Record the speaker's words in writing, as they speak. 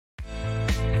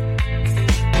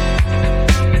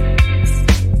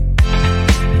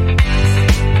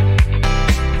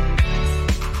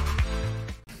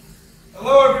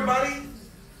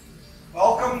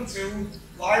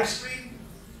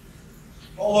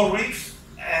Polo Reef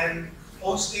and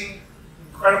hosting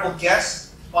incredible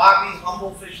guest, Bobby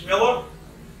Humblefish Miller.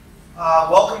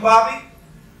 Welcome, Bobby.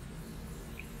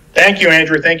 Thank you,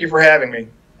 Andrew. Thank you for having me.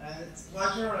 And it's a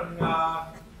pleasure. And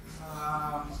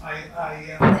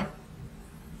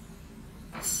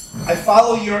I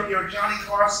follow your Johnny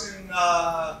Carson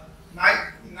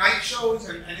night shows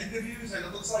and interviews, and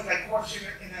it looks like I caught you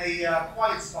in a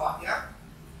quiet spot. Yeah.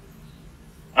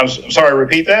 I'm sorry.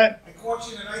 Repeat that. I caught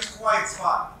you in a nice quiet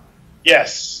spot.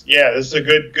 Yes. Yeah. This is a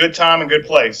good time and good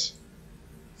place.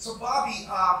 So, Bobby,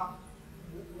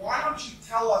 why don't you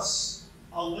tell us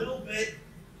a little bit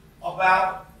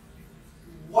about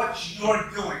what you're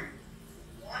doing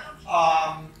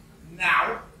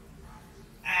now,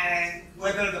 and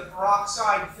whether the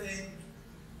peroxide thing,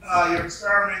 your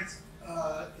experiment,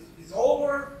 is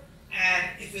over, and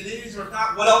if it is or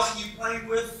not, what else are you playing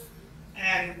with,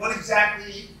 and what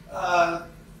exactly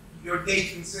your day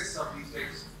consists of these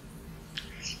days?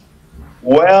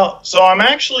 Well, so I'm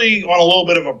actually on a little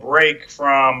bit of a break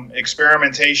from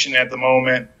experimentation at the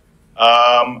moment.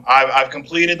 I've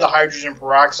completed the hydrogen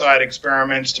peroxide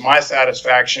experiments to my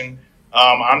satisfaction.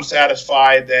 I'm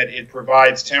satisfied that it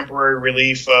provides temporary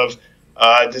relief of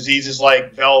diseases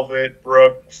like velvet,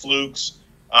 brook, flukes.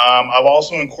 I've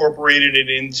also incorporated it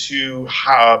into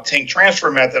tank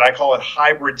transfer method. I call it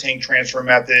hybrid tank transfer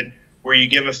method, where you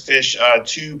give a fish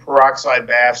 2 peroxide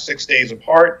baths 6 days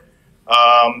apart.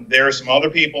 There are some other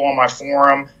people on my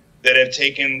forum that have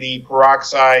taken the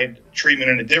peroxide treatment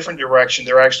in a different direction.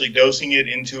 They're actually dosing it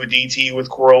into a DT with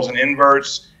corals and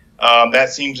inverts. That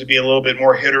seems to be a little bit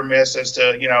more hit or miss as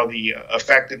to, the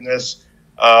effectiveness,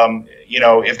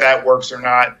 if that works or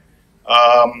not.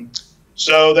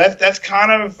 So that's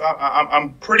kind of,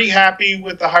 I'm pretty happy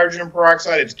with the hydrogen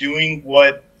peroxide. It's doing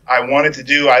what I want it to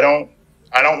do. I don't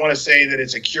want to say that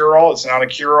it's a cure-all. It's not a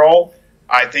cure-all.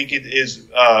 I think it is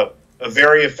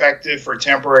very effective for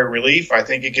temporary relief. I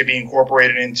think it could be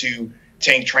incorporated into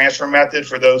tank transfer method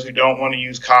for those who don't want to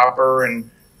use copper and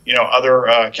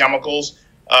other chemicals.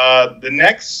 The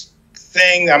next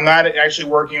thing I'm not actually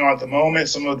working on at the moment,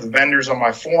 some of the vendors on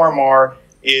my forum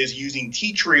is using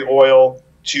tea tree oil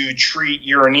to treat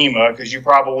uranema, because you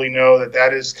probably know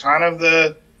that is kind of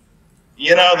the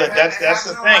that's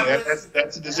the thing.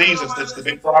 That's the disease. That's the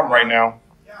big problem right now.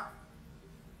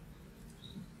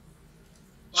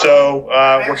 So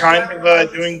we're kind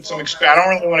of doing some I don't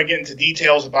really want to get into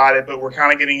details about it, but we're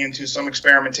kind of getting into some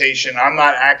experimentation. I'm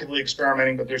not actively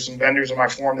experimenting, but there's some vendors on my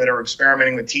forum that are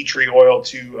experimenting with tea tree oil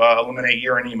to eliminate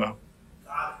uranema.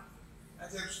 Got it.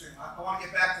 That's interesting. I want to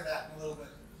get back to that in a little bit.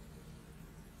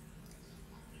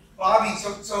 Bobby,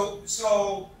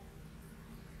 so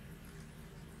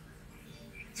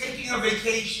taking a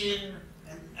vacation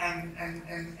and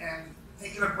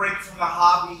taking a break from the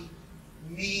hobby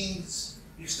means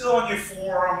you're still on your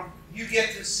forum. You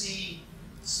get to see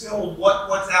still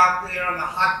what's out there and the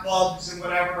hot bugs and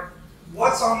whatever.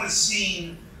 What's on the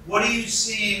scene? What are you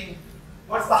seeing?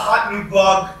 What's the hot new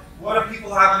bug? What are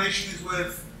people having issues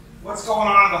with? What's going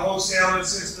on in the wholesaler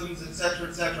systems, et cetera,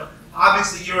 et cetera?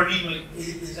 Obviously, uranema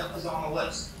is on the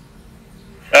list.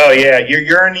 Oh yeah, your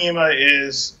uranema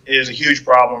is a huge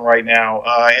problem right now.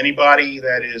 Anybody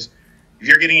that is, if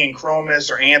you're getting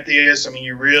encromis or anthias, I mean,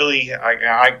 you really,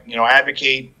 I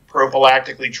advocate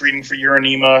prophylactically treating for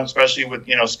uranema, especially with,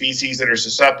 species that are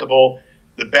susceptible.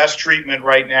 The best treatment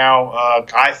right now,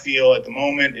 I feel at the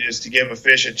moment, is to give a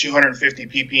fish a 250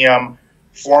 ppm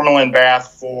formalin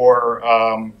bath for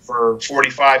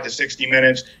 45 to 60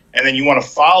 minutes. And then you want to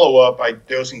follow up by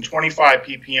dosing 25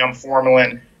 ppm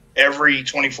formalin every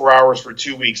 24 hours for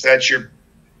 2 weeks.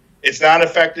 It's not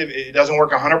effective. It doesn't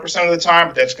work 100% of the time,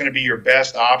 but that's going to be your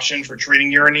best option for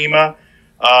treating uranema.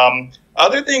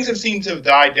 Other things have seemed to have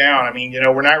died down. I mean,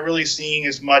 we're not really seeing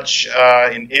as much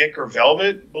in ick or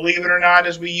velvet, believe it or not,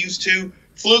 as we used to.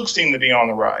 Flukes seem to be on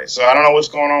the rise. So I don't know what's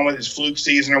going on with this fluke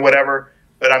season or whatever,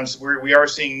 but we are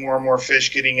seeing more and more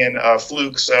fish getting in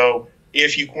flukes. So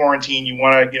if you quarantine, you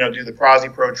want to, do the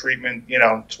ProziPro treatment,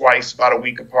 twice, about a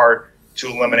week apart, to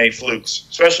eliminate flukes,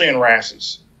 especially in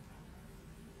wrasses.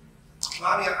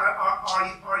 Bobby,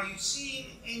 are you seeing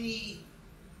any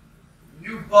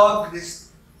new bug,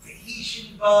 this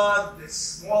Tahitian bug, this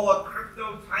smaller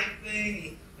crypto type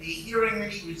thing? Are you hearing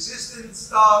any resistant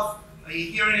stuff? Are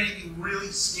you hearing anything really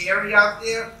scary out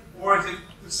there? Or is it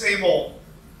the same old?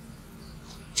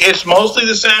 It's mostly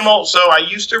the same old. So I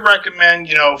used to recommend,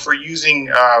 for using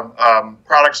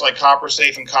products like Copper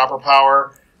Safe and Copper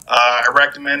Power, I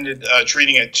recommended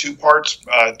treating at 2 parts,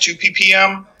 2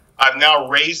 ppm. I've now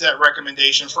raised that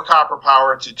recommendation for Copper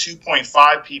Power to 2.5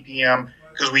 ppm,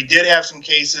 because we did have some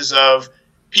cases of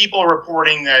people are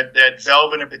reporting that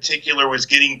Velvet in particular was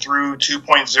getting through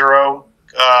 2.0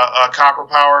 copper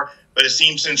power, but it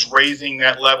seems since raising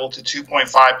that level to 2.5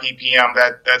 ppm,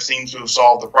 that seems to have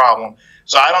solved the problem.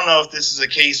 So I don't know if this is a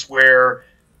case where,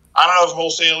 I don't know if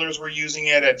wholesalers were using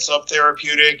it at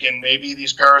subtherapeutic and maybe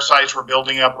these parasites were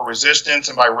building up a resistance,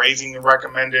 and by raising the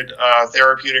recommended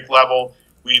therapeutic level,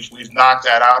 we've knocked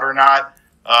that out or not.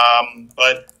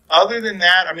 But other than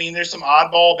that, I mean, there's some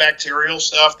oddball bacterial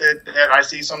stuff that I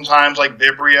see sometimes, like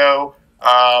Vibrio.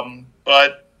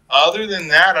 But other than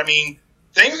that, I mean,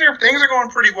 things are going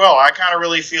pretty well. I kind of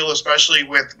really feel, especially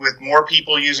with more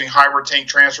people using hybrid tank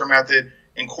transfer method,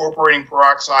 incorporating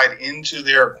peroxide into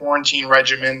their quarantine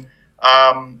regimen.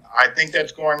 I think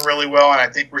that's going really well, and I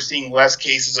think we're seeing less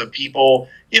cases of people,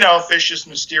 fish just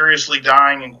mysteriously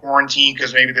dying in quarantine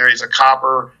because maybe there is a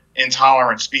copper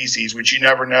intolerant species, which you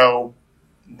never know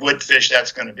what fish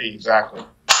that's going to be exactly.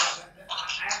 I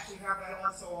actually have that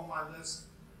also on my list,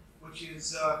 which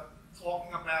is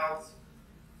talking about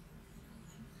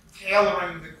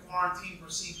tailoring the quarantine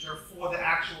procedure for the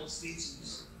actual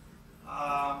species.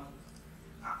 I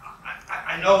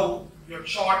know your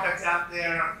chart that's out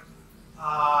there,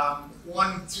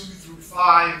 1, 2 through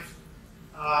 5,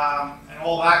 and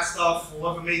all that stuff.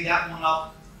 Whoever made that one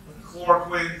up with the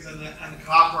chloroquines and the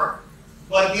copper.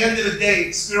 But at the end of the day,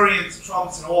 experience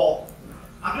trumps it all.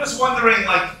 I'm just wondering,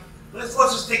 like, let's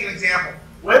just take an example.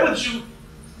 Where would you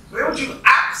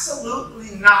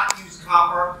absolutely not use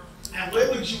copper, and where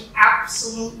would you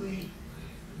absolutely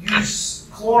use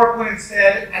chloroquine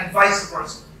instead, and vice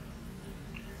versa?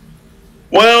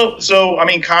 Well, so, I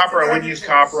mean, copper, I wouldn't use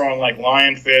copper on, like,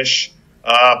 lionfish.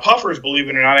 Puffers, believe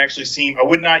it or not, actually I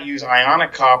would not use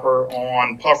ionic copper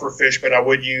on puffer fish, but I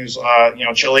would use,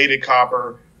 chelated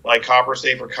copper, like Copper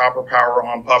Safe or Copper Power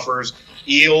on puffers.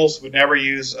 Eels, would never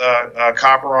use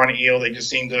copper on eel. They just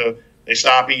they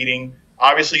stop eating.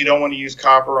 Obviously, you don't want to use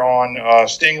copper on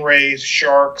stingrays,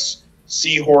 sharks,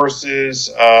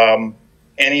 seahorses,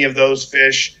 any of those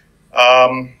fish.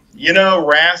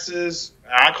 Wrasses,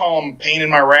 I call them pain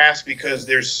in my wrasse because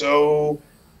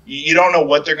you don't know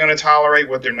what they're going to tolerate,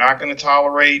 what they're not going to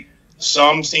tolerate.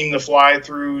 Some seem to fly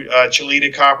through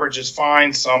chelated copper just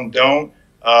fine, some don't.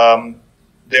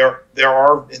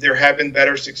 There have been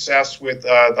better success with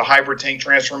the hybrid tank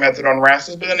transfer method on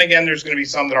wrasses, but then again, there's going to be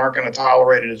some that aren't going to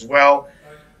tolerate it as well.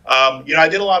 I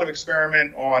did a lot of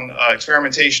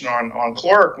experimentation on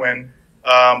chloroquine,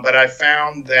 but I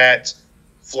found that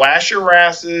flasher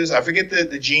wrasses, I forget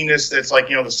the genus that's like,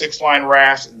 the 6-line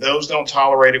wrasse, those don't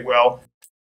tolerate it well.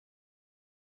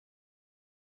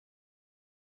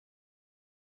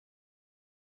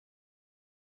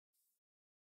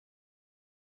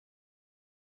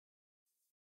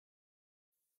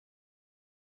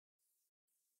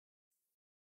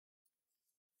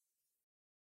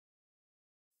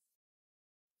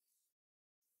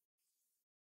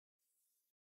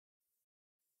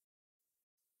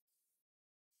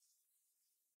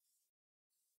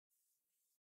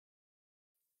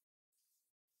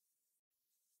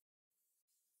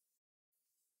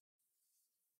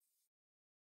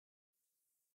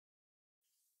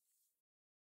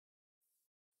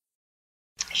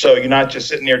 So you're not just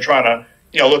sitting there trying to,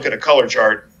 look at a color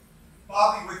chart.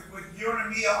 Bobby, with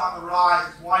uranemia on the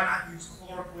rise, why not use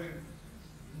chloroquine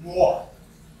more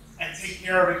and take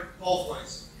care of it both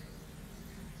ways?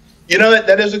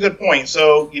 That is a good point.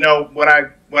 So, when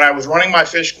I was running my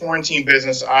fish quarantine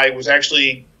business, I was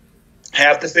actually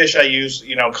half the fish I used,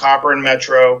 copper and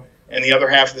metro, and the other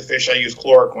half of the fish I used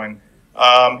chloroquine.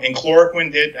 And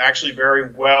chloroquine did actually very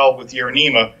well with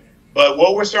uranema. But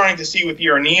what we're starting to see with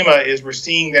uranema is we're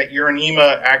seeing that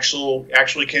uranema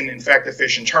actually can infect the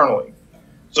fish internally.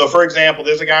 So, for example,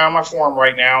 there's a guy on my forum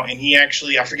right now, and he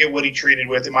actually, I forget what he treated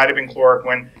with. It might have been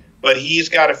chloroquine, but he's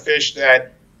got a fish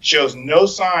that shows no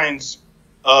signs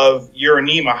of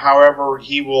uranema. However,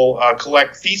 he will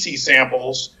collect feces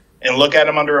samples and look at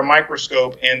them under a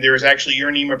microscope, and there's actually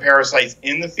uranema parasites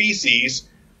in the feces,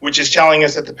 which is telling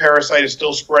us that the parasite is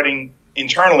still spreading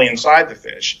internally inside the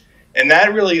fish. And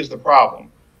that really is the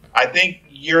problem. I think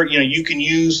you can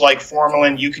use like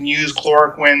formalin, you can use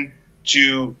chloroquine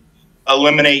to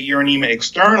eliminate uranema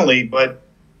externally, but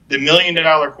the $1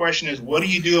 million question is, what do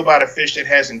you do about a fish that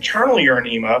has internal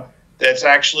uranema that's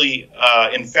actually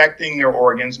infecting their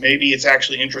organs? Maybe it's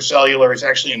actually intracellular, it's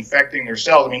actually infecting their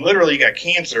cells. I mean, literally, you got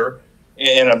cancer,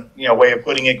 in a way of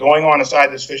putting it, going on inside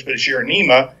this fish, but it's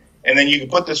uranema, and then you can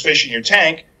put this fish in your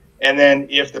tank, and then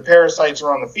if the parasites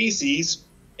are on the feces,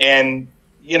 and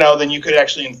then you could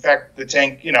actually infect the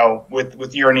tank,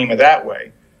 with uranema that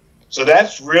way. So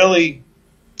that's really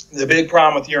the big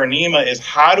problem with urinema is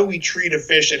how do we treat a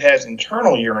fish that has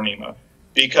internal urinema?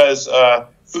 Because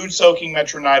food soaking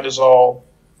metronidazole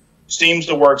seems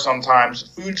to work sometimes.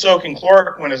 Food soaking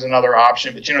chloroquine is another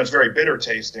option, but it's very bitter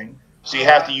tasting. So you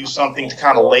have to use something to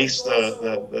kind of lace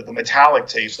the metallic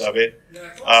taste of it.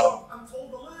 Yeah, it's also, I'm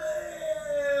told, a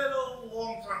little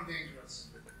long-term dangerous.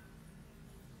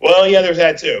 Well, yeah, there's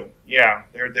that too. Yeah,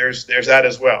 there's that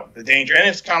as well. The danger, and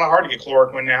it's kind of hard to get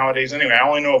chloroquine nowadays anyway. I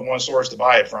only know of one source to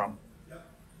buy it from.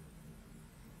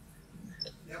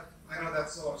 Yep, I know that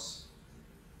source.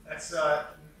 That's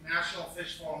National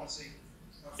Fish Pharmacy.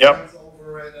 My friends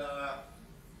over at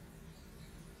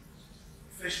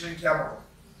Fishman Chemical.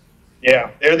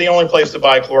 Yeah, they're the only place to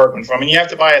buy chloroquine from, and you have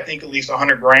to buy, I think, at least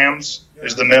 100 grams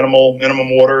is the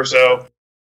minimum order. So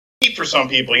cheap for some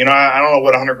people. I don't know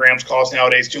what 100 grams costs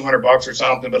nowadays, $200 or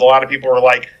something. But a lot of people are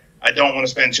like, I don't want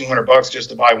to spend $200 just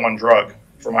to buy one drug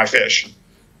for my fish.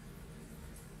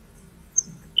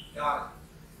 Got it.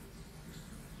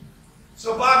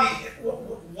 So, Bobby,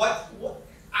 what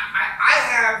I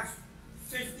have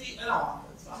 50,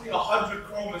 probably 100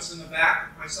 chromis in the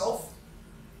back myself.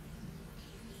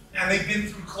 And they've been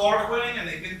through chloroquine, and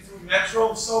they've been through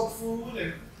Metro soap food,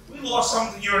 and we lost some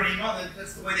to urinema.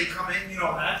 That's the way they come in, you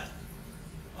know that.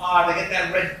 They get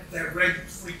that red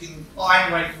freaking line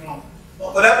right from them.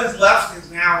 But whatever's left is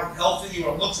now healthy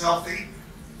or looks healthy.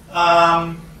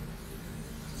 There's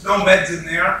no meds in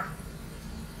there.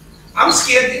 I'm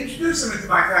scared to introduce them into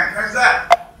my tank. How's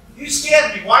that? You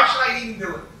scared me. Why should I even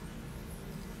do it?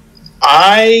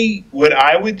 What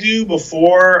I would do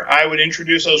before I would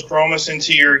introduce those chromis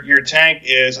into your tank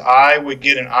is I would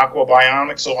get an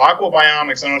Aquabiomics. So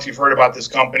Aquabiomics, I don't know if you've heard about this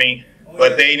company,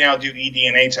 but they now do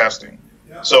eDNA testing.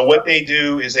 Yeah. So what they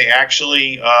do is they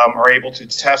actually are able to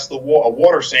test a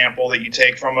water sample that you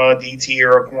take from a DT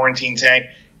or a quarantine tank,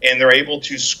 and they're able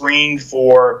to screen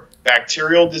for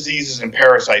bacterial diseases and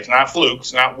parasites, not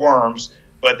flukes, not worms,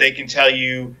 but they can tell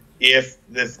you if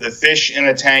the fish in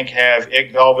a tank have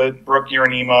ick velvet, brook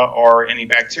urinema, or any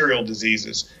bacterial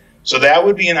diseases. So that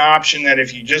would be an option that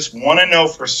if you just want to know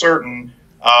for certain,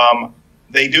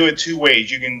 they do it two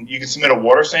ways. You can submit a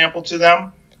water sample to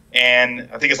them, and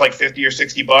I think it's like $50 or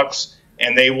 $60,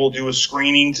 and they will do a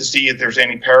screening to see if there's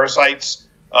any parasites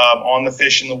on the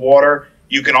fish in the water.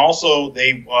 You can also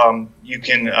do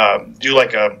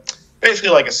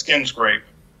basically like a skin scrape.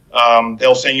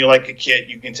 They'll send you like a kit.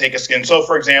 You can take a skin. So,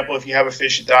 for example, if you have a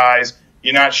fish that dies,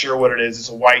 you're not sure what it is. It's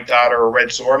a white dot or a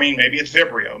red sore. I mean, maybe it's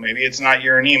Vibrio. Maybe it's not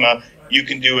urinema. You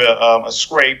can do a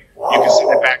scrape. You can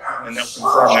send it back to them, and they'll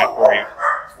confirm that for you.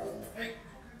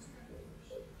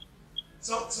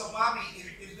 So Bobby,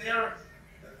 is there,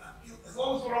 as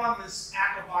long as we're on this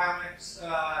Aquabiomics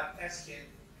test kit,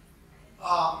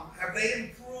 have they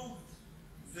improved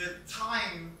the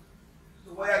time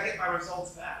the way I get my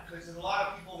results back? Because there's a lot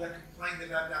of people that complained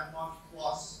about that month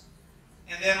plus.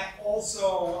 And then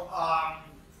also,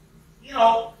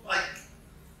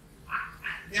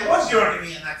 there was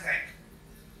urinary in that tank.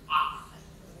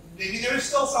 Maybe there is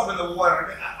still some in the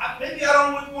water. Maybe I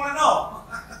don't even want to know.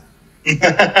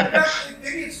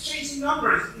 Maybe it's chasing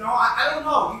numbers. I don't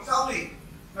know. You tell me.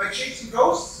 Am I chasing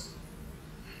ghosts?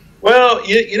 Well,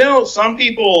 some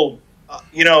people,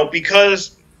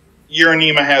 because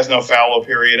urinema has no fallow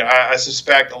period, I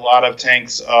suspect a lot of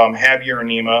tanks have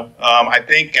urinema. I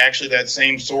think actually that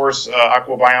same source,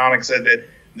 Aquabiomics, said that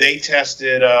they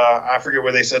tested, I forget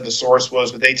where they said the source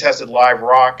was, but they tested live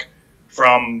rock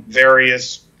from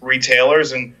various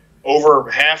retailers, and over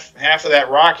half of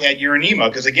that rock had urinema,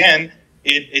 because again,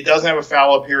 it doesn't have a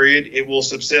fallow period. It will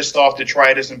subsist off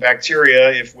detritus and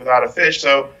bacteria if without a fish.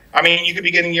 So, I mean, you could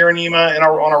be getting urinema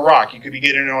on a rock. You could be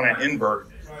getting it on an invert.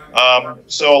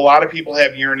 So a lot of people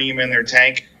have urinema in their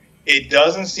tank. It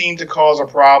doesn't seem to cause a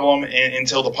problem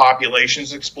until the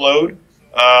populations explode.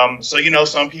 So,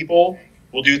 some people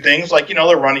will do things like,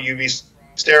 they'll run a UV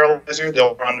sterilizer,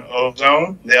 they'll run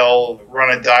ozone, they'll run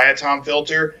a diatom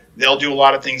filter, they'll do a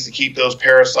lot of things to keep those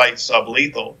parasites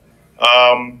sublethal.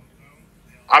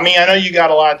 I know you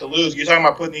got a lot to lose. You're talking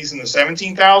about putting these in the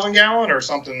 17,000 gallon or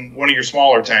something, one of your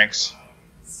smaller tanks?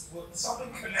 Well,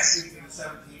 something connected to the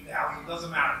 17,000,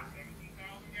 doesn't matter.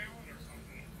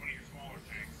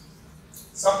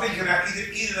 Something connected,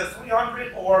 either the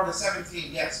 300 or the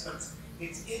 17, yes, but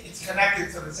it's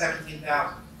connected to the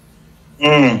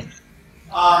 17,000.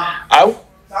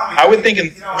 I would think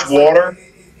in water.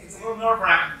 It's a little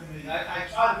nerve-wracking to me. I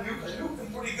tried to nuke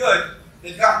them pretty good.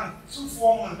 They've gotten 2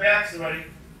 formalin baths already.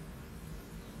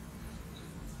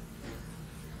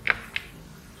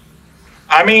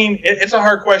 I mean, it's a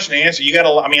hard question to answer.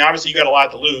 Obviously you got a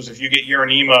lot to lose if you get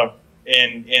urinema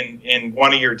in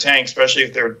one of your tanks, especially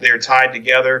if they're tied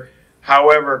together.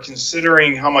 However,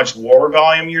 considering how much water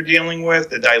volume you're dealing with,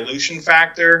 the dilution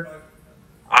factor,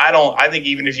 I think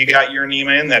even if you got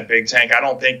Uranima in that big tank, I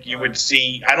don't think you would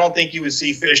see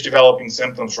fish developing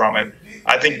symptoms from it.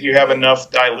 I think you have enough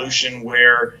dilution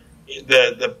where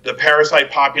the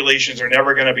parasite populations are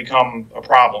never going to become a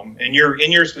problem in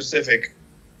your specific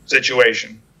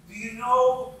situation. Do you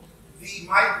know the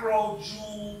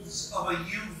microjoules of a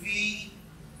UV?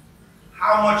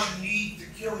 How much you need to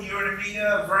kill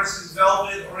Uranima versus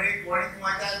velvet or anything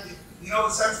like that? Do you know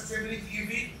the sensitivity to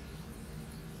UV?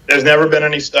 There's never been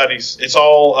any studies. It's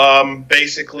all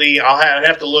basically, I'd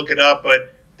have to look it up,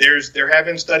 but there have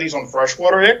been studies on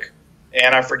freshwater ick,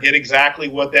 and I forget exactly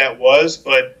what that was,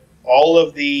 but all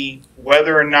of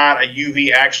whether or not a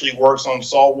UV actually works on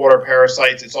saltwater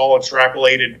parasites, it's all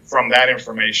extrapolated from that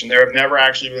information. There have never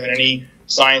actually been any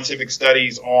scientific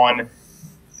studies on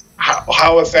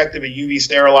how effective a UV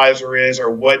sterilizer is or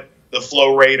what the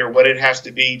flow rate or what it has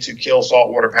to be to kill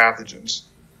saltwater pathogens.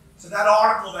 So that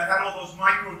article that had all those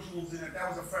microjoules in it, that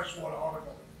was a freshwater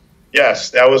article. Yes,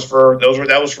 that was for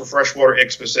freshwater ick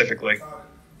specifically.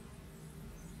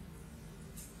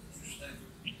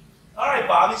 All right,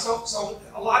 Bobby. So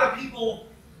a lot of people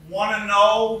want to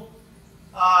know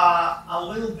a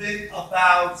little bit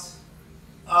about.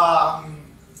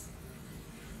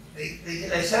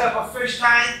 They set up a fish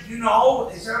tank. They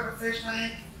set up a fish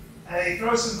tank. And they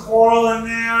throw some coral in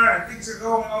there, and things are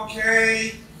going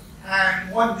okay.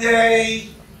 And one day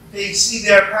they see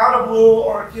their powder blue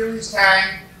or Achilles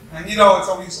tank, and it's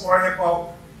always or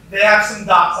hippo. They have some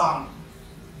dots on them.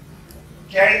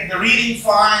 Okay, they're eating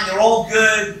fine. They're all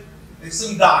good. There's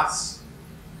some dots.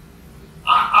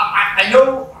 I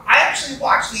know. I actually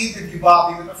watched the interview,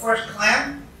 Bobby, with the fresh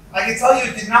clam. I can tell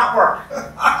you it did not work.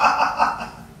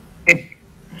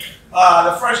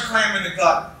 The fresh clam in the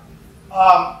gut.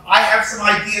 I have some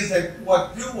ideas that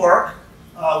what do work.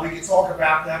 We can talk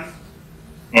about them.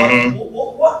 Mm-hmm.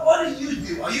 What do you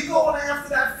do? Are you going after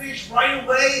that fish right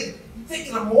away? You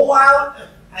taking them all out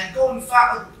and going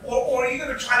fast, or are you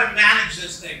going to try to manage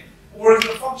this thing? Or is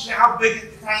it a function of how big the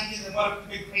tank is and what a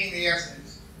big pain in the ass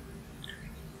is?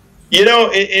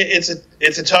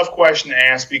 It's a tough question to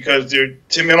ask because, in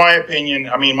my opinion,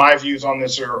 my views on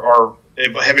this have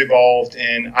evolved,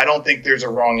 and I don't think there's a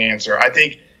wrong answer. I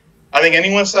think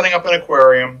anyone setting up an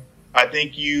aquarium, I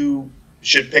think you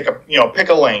should pick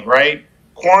a lane, right?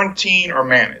 Quarantine or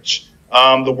manage.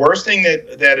 The worst thing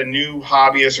that a new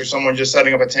hobbyist or someone just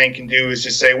setting up a tank can do is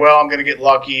just say, well, I'm going to get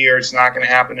lucky or it's not going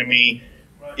to happen to me.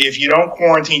 Right. If you don't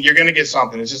quarantine, you're going to get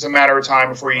something. It's just a matter of time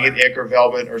before you get ick or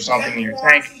velvet or something in your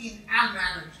tank. Quarantine and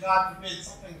manage. God forbid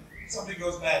something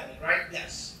goes badly, right?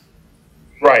 Yes.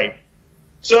 Right.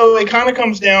 So it kind of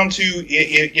comes down to,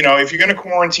 if you're going to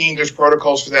quarantine, there's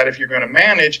protocols for that. If you're going to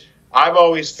manage, I've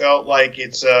always felt like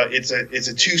it's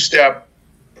a two-step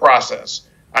process.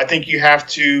 I think you have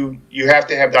to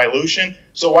have dilution.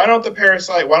 So why don't the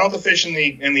fish in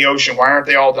the ocean, why aren't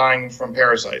they all dying from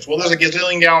parasites? Well, there's a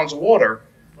gazillion gallons of water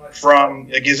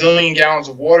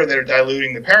that are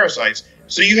diluting the parasites.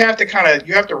 So you have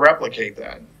to replicate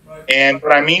that. And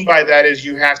what I mean by that is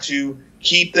you have to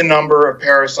keep the number of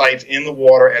parasites in the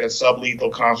water at a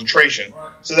sublethal concentration.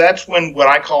 So that's when what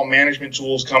I call management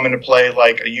tools come into play,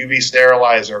 like a UV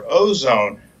sterilizer,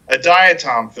 ozone, a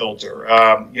diatom filter.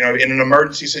 In an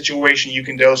emergency situation, you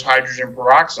can dose hydrogen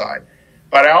peroxide.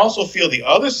 But I also feel the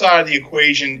other side of the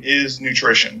equation is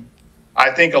nutrition.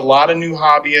 I think a lot of new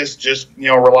hobbyists just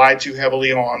rely too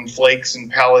heavily on flakes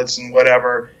and pellets and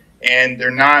whatever, and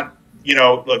they're not.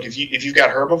 Look, if you've got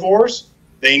herbivores,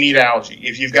 they need algae.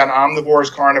 If you've got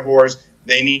omnivores, carnivores,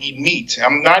 they need meat.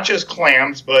 Not just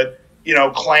clams, but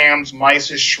clams,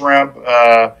 mysis, shrimp,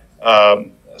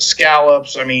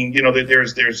 scallops.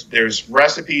 There's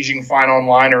recipes you can find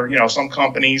online, or some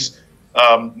companies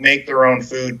make their own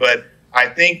food. But I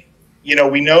think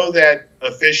we know that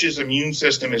a fish's immune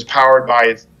system is powered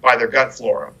by their gut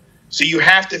flora. So you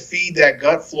have to feed that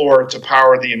gut flora to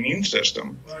power the immune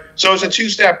system. So it's a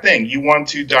two-step thing. You want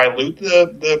to dilute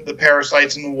the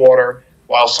parasites in the water,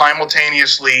 while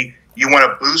simultaneously you want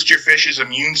to boost your fish's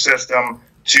immune system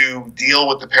to deal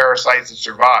with the parasites that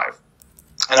survive.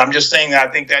 And I'm just saying that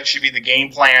I think that should be the game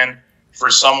plan for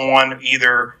someone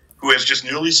either who has just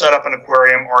newly set up an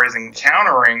aquarium or is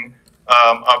encountering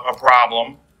a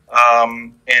problem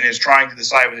and is trying to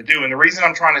decide what to do. And the reason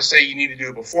I'm trying to say you need to do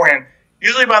it beforehand,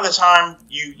 usually by the time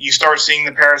you start seeing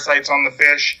the parasites on the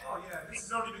fish. Oh, yeah, this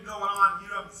has already been going on. You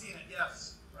haven't seen it,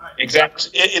 yes. Right.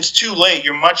 Exactly. It's too late.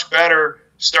 You're much better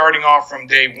starting off from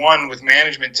day one with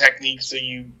management techniques so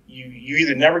you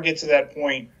either never get to that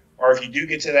point or if you do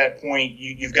get to that point,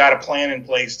 you've got a plan in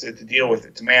place to deal with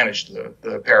it, to manage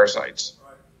the parasites.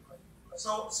 Right.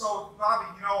 So Bobby,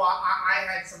 I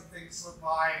had some things slip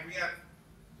by. We have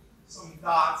some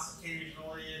dots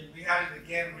occasionally, and we had it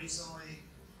again recently.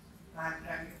 And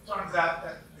it turns out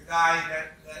that the guy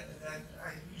that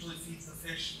I usually feeds the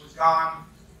fish was gone,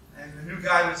 and the new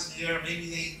guy was here.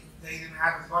 Maybe they didn't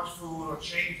have as much food, or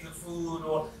changed the food,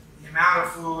 or the amount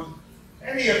of food. In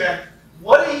any event,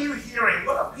 what are you hearing?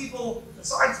 What are people,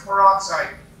 besides peroxide,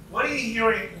 what are you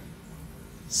hearing?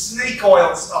 Snake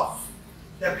oil stuff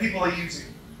that people are using.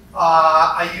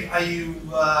 Are you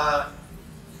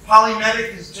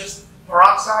Polymedic is just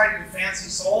peroxide and fancy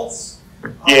salts?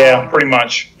 Yeah, pretty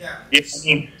much. Yeah.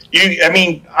 I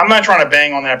mean, I'm not trying to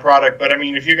bang on that product, but I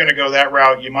mean, if you're going to go that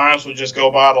route, you might as well just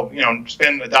go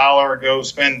spend $1, go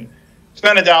spend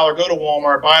 $1, go to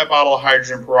Walmart, buy a bottle of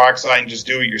hydrogen peroxide, and just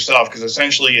do it yourself. Because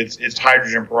essentially, it's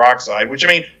hydrogen peroxide, which, I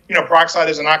mean, peroxide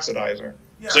is an oxidizer.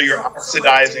 Yeah, so you're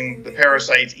oxidizing the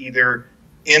parasites either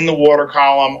in the water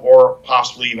column or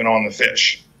possibly even on the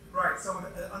fish. Right. So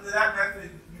under that method,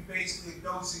 you're basically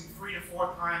dosing 3 to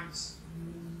 4 times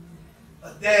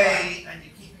a day, and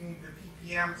you're keeping the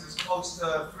ppms as close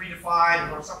to 3 to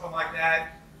 5 or something like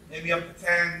that, maybe up to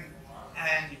 10,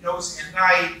 and you're dosing at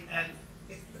night. And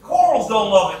the corals don't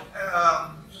love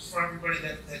it. Just for everybody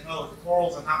that knows, the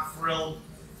corals are not thrilled.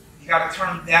 You got to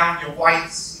turn down your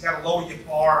whites. You got to lower your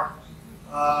par,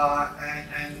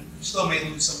 and you still may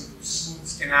lose some smooth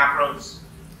skin acros.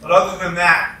 But other than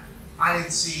that, I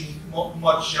didn't see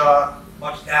much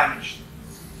damage.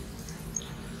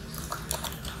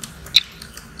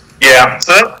 Yeah,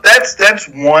 so that's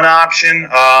one option.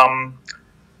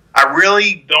 I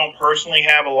really don't personally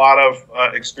have a lot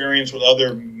of experience with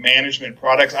other management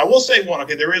products. I will say one.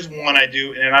 Okay, there is one I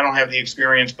do, and I don't have the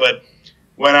experience. But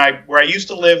where I used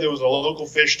to live, there was a local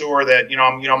fish store that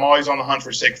I'm always on the hunt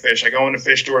for sick fish. I go into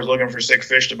fish stores looking for sick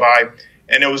fish to buy,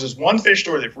 and there was this one fish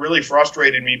store that really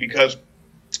frustrated me because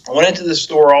I went into this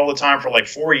store all the time for like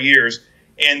 4 years,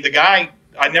 and the guy,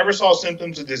 I never saw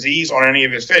symptoms of disease on any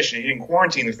of his fish, and he didn't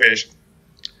quarantine the fish.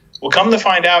 Well, come to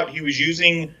find out, he was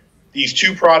using these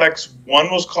 2 products. One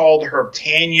was called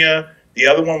Herptania, the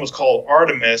other one was called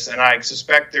Artemis, and I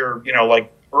suspect they're,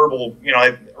 like herbal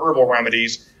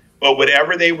remedies. But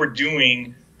whatever they were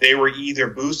doing, they were either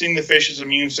boosting the fish's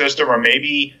immune system or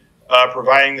maybe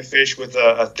providing the fish with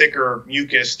a thicker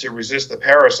mucus to resist the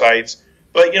parasites.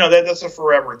 But, that's a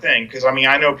forever thing, because,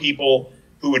 I know people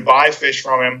who would buy fish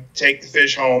from him, take the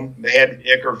fish home. They had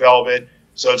ick or velvet.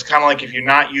 So it's kind of like if you're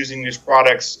not using these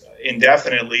products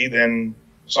indefinitely, then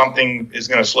something is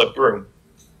going to slip through.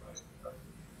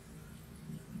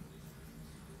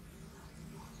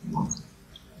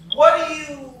 What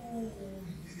do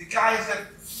the guys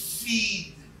that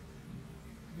feed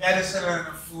medicine and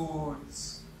the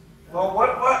foods, well, what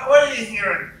are you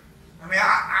hearing?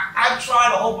 I've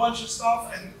tried a whole bunch of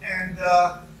stuff, and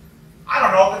I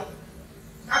don't know,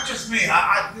 not just me.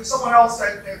 There's someone else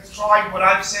that's tried what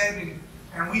I've said,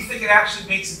 and we think it actually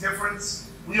makes a difference.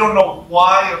 We don't know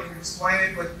why or can explain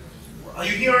it, but are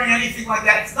you hearing anything like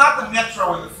that? It's not the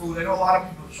metro in the food. I know a lot of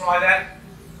people try that.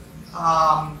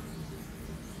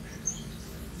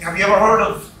 Have you ever heard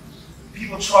of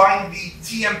people trying the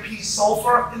TMP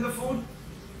sulfur in the food?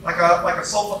 Like a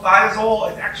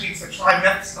sulfathiazole? It's a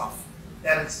trimeth stuff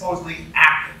that is supposedly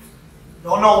active.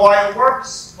 Don't know why it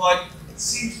works, but it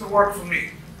seems to work for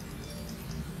me.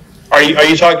 Are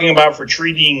you talking about for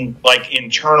treating like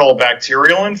internal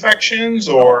bacterial infections,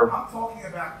 or? I'm talking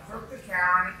about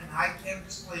cryptocarine, and I can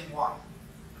explain why.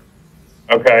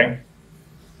 Okay.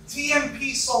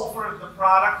 TMP sulfur is the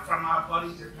product from our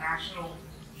buddies at National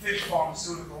Fish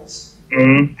Pharmaceuticals,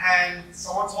 and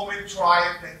someone told me to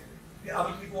try it. The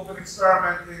other people have been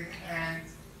experimenting, and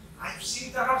I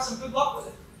seem to have some good luck with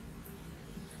it.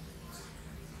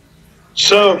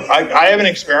 So I haven't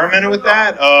experimented with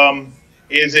that.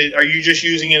 Are you just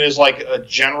using it as like a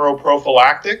general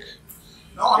prophylactic?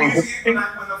 No, I'm using it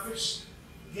when the fish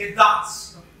get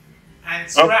dots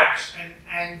and scratch,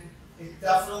 and it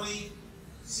definitely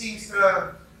seems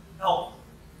to help.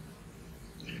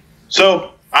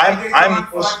 So I'm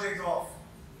 5 days off.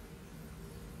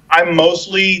 I'm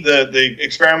mostly the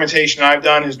experimentation I've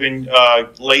done has been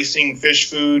lacing fish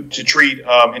food to treat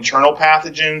internal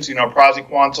pathogens.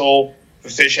 Praziquantel. If a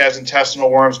fish has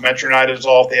intestinal worms,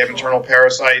 metronidazole if they have internal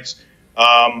parasites.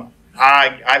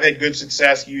 I've had good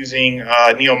success using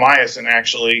neomycin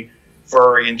actually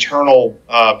for internal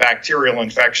bacterial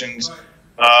infections,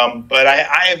 but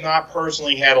I have not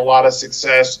personally had a lot of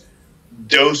success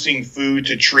dosing food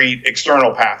to treat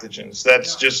external pathogens.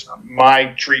 That's just my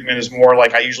treatment is more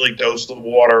like I usually dose the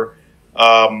water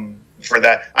for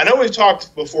that. I know we've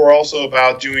talked before also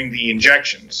about doing the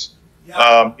injections.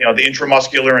 Yeah. The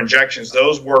intramuscular injections,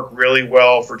 those work really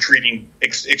well for treating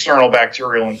external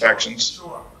bacterial infections.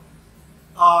 Sure.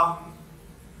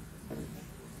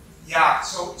 Yeah.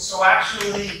 So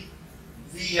actually,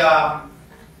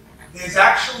 there's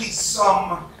actually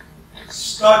some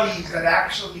studies that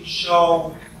actually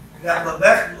show that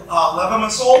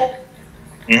levamisole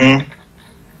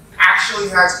actually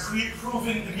has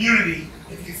proven immunity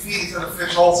if you feed it to the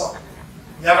fish also.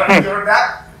 You haven't heard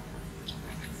that?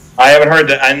 I haven't heard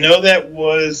that. I know that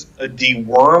was a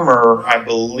dewormer, I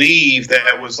believe,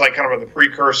 that was like kind of the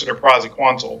precursor to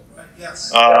praziquantel. Right.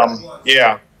 Yes.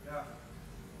 Yeah.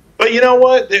 But you know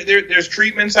what? There's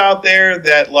treatments out there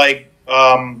that, like,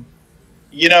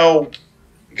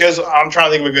 because I'm trying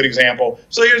to think of a good example.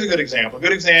 So here's a good example. A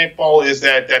good example is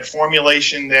that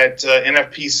formulation that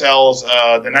NFP sells,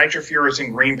 the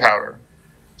nitrofurantoin green powder.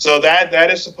 So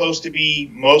that is supposed to be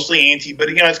mostly but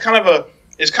again, it's kind of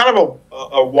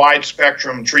a wide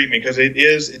spectrum treatment because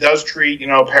it does treat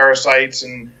parasites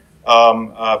and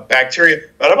bacteria.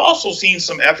 But I've also seen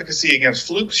some efficacy against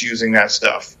flukes using that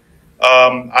stuff.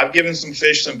 I've given some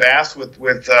fish some baths with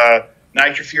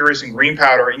nitrofurantoin green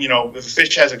powder, and if a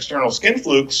fish has external skin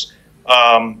flukes,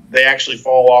 they actually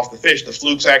fall off the fish. The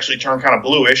flukes actually turn kind of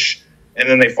bluish, and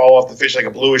then they fall off the fish like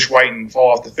a bluish white and fall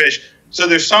off the fish. So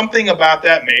there's something about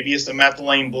that. Maybe it's the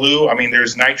methylene blue. I mean,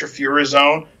 there's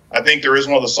nitrofurazone. I think there is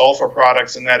one of the sulfur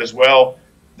products in that as well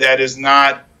that is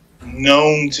not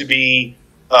known to be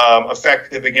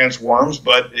effective against worms,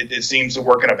 but it seems to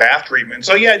work in a bath treatment.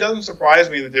 So yeah, it doesn't surprise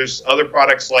me that there's other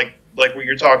products like what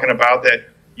you're talking about that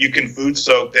you can food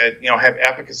soak that have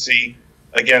efficacy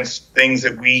against things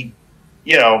that we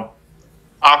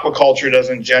aquaculture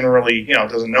doesn't generally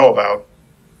doesn't know about.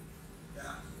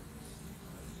 Yeah.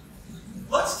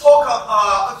 Let's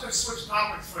talk. Let's just switch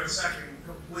topics for a second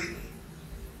completely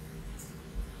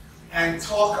and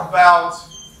talk about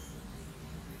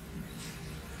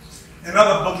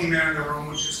another boogeyman in the room,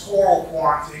 which is coral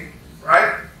quarantine,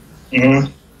 right?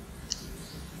 Mm-hmm.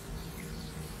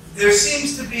 There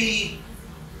seems to be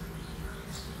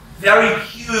very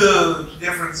huge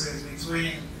differences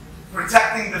between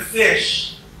protecting the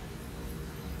fish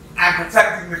and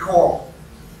protecting the coral.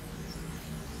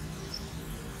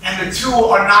 And the two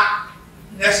are not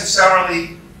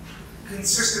necessarily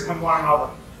consistent with one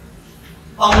another.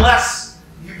 Unless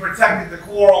you protected the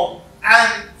coral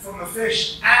and from the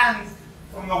fish and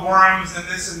from the worms and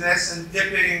this and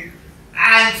dipping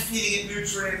and feeding it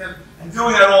nutrients and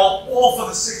doing it all for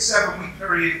the 6-7 week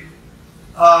period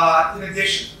in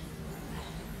addition.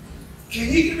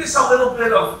 Can you give us a little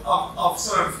bit of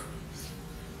sort of,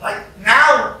 like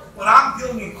now when I'm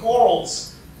dealing in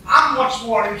corals, I'm much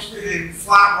more interested in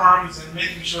flatworms and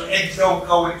making sure eggs don't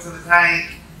go into the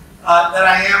tank than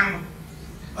I am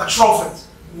a trophic.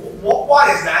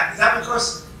 Why is that? Is that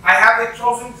because I have a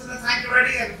trophy in the tank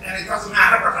already and it doesn't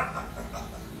matter?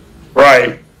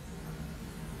 Right.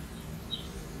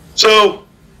 So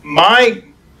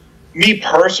me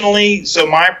personally, so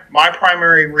my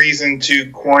primary reason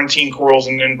to quarantine corals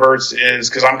and inverts is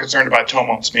because I'm concerned about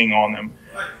tomotes being on them.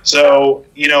 Right. So,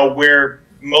 where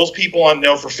most people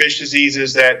know for fish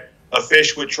diseases that a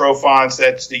fish with trophons,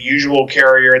 that's the usual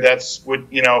carrier. That's what,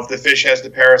 if the fish has the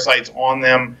parasites on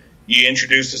them, you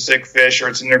introduce a sick fish or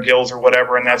it's in their gills or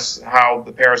whatever, and that's how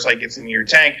the parasite gets into your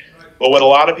tank. Right. But what a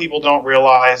lot of people don't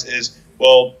realize is,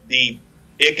 well, the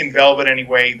ick and velvet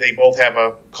anyway, they both have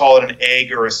call it an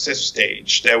egg or a cyst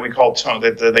stage that we call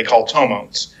they call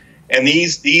tomotes. And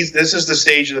this is the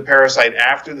stage of the parasite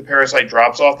after the parasite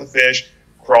drops off the fish,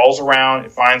 crawls around,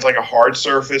 it finds like a hard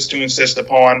surface to insist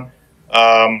upon.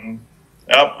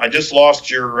 I just lost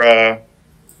your.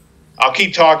 I'll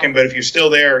keep talking, but if you're still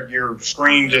there, your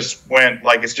screen just went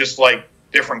like it's just like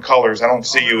different colors. I don't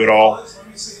see you at all. Let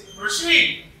me see.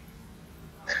 Rashid,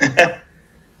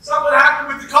 something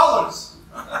happened with the colors.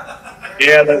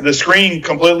 Yeah, the screen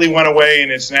completely went away,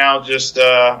 and it's now just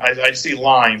I see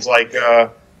lines like all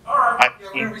right.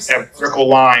 I have circle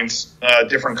lines,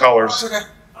 different colors. Okay.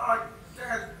 All right. Go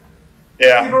ahead.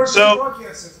 Yeah. So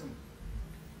broadcast system.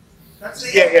 That's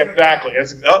the yeah, exactly.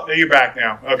 You're back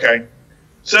now. Okay.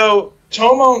 So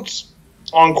tomotes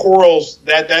on corals,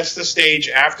 that's the stage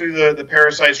after the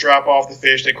parasites drop off the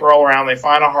fish. They crawl around, they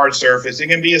find a hard surface. It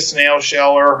can be a snail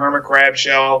shell or a hermit crab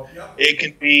shell. Yep. It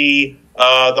can be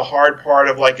the hard part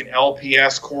of like an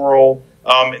LPS coral.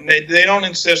 They don't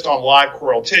insist on live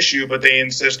coral tissue, but they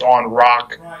insist on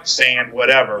rock, right, sand,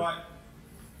 whatever. Right.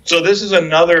 So this is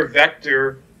another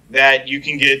vector that you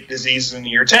can get diseases into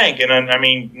your tank. And I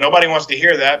mean, nobody wants to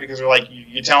hear that because they're like,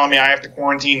 you're telling me I have to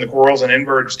quarantine the corals and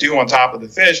inverts too on top of the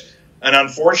fish. And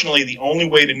unfortunately, the only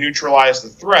way to neutralize the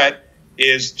threat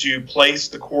is to place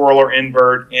the coral or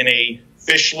invert in a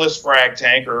fishless frag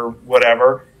tank or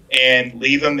whatever and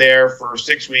leave them there for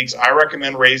 6 weeks. I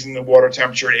recommend raising the water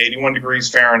temperature at 81 degrees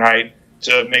Fahrenheit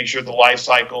to make sure the life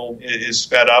cycle is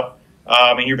sped up.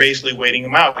 And you're basically waiting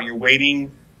them out. But you're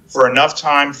waiting for enough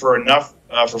time for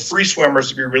free swimmers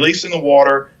to be released in the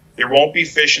water. There won't be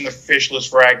fish in the fishless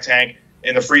frag tank,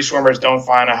 and the free swimmers don't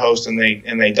find a host and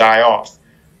they die off.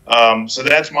 So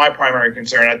that's my primary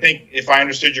concern. I think if I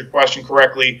understood your question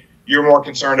correctly, you're more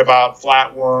concerned about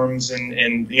flatworms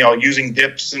and using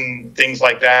dips and things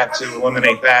like that to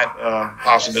eliminate that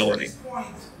possibility. At this point,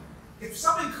 if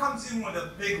something comes in with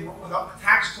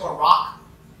attached to a rock,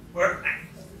 or if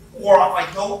I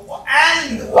don't,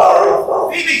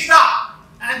 maybe stop,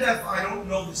 and if I don't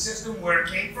know the system where it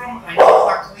came from, I know it's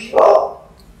not clean,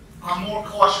 I'm more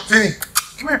cautious. Vinny,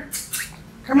 come here.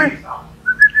 Come here.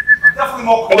 I'm definitely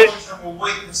more cautious and will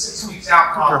wait the 6 weeks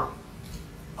out probably.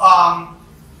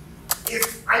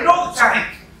 If I know the tank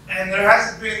and there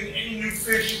hasn't been any new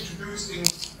fish introduced in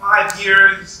 5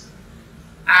 years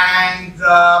and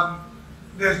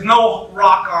there's no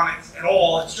rock on it at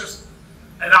all, it's just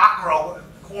an acro,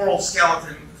 coral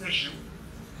skeleton tissue,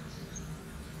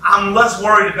 I'm less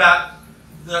worried about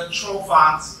the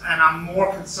trophons and I'm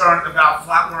more concerned about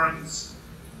flatworms,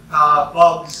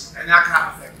 bugs, and that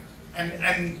kind of thing.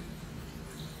 And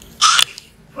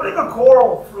putting a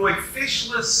coral through a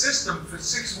fishless system for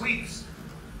 6 weeks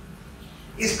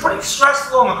is pretty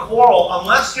stressful on the coral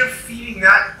unless you're feeding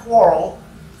that coral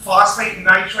phosphate,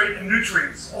 nitrate, and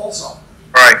nutrients also.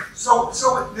 Right. So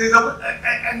and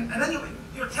then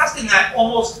you're testing that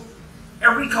almost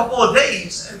every couple of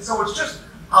days, and so it's just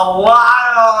a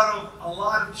lot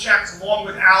of checks along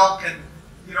with alk and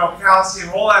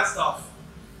calcium, all that stuff.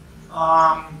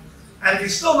 And if you're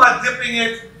still not dipping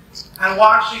it and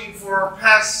watching for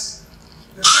pests,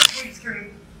 the 6 weeks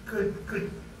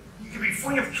you can be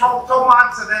free of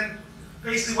tomates and then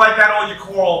basically wipe out all your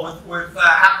coral with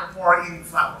acropora eating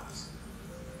flatworms.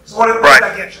 So what does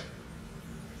that get you?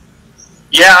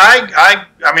 Yeah, I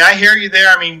mean, I hear you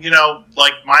there. I mean,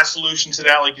 like my solution to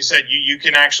that, like you said, you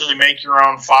can actually make your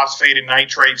own phosphated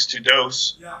nitrates to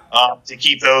dose to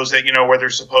keep those at where they're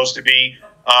supposed to be.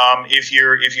 If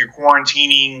you're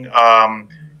quarantining,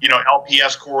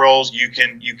 LPS corals, you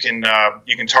can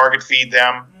target feed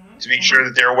them to be sure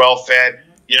that they're well fed.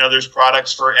 There's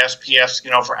products for SPS,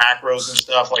 for acros and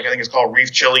stuff. Like I think it's called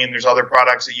Reef chili, and there's other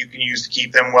products that you can use to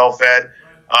keep them well fed.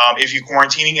 If you're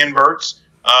quarantining inverts,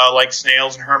 like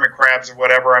snails and hermit crabs or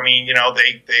whatever, I mean,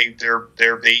 they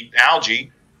eat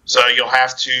algae. So you'll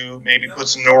have to maybe put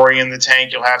some nori in the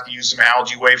tank. You'll have to use some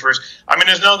algae wafers. I mean,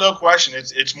 there's no question.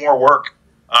 It's more work.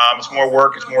 It's more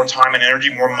work. It's more time and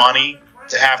energy, more money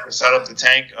to have to set up the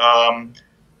tank. Quarantining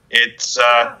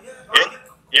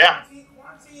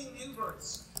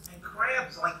inverts and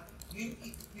crabs, like you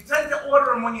tend to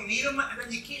order them when you need them, and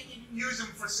then you can't even use them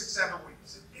for 6-7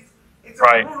 weeks. It's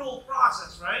a brutal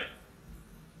process, right?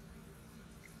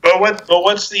 But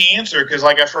what's the answer? Because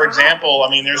for example,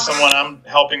 I mean, there's someone I'm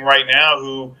helping right now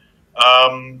who, I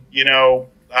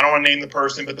don't want to name the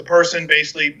person, but the person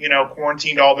basically,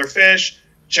 quarantined all their fish,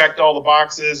 checked all the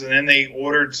boxes, and then they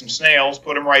ordered some snails,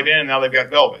 put them right in, and now they've got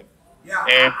velvet. Yeah,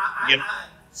 and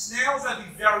snails, I'd be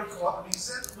very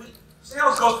cautious. I mean,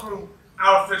 snails go through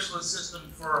our fishless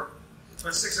system for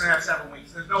 6.5, 7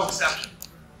 weeks. There's no exception.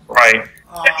 Right.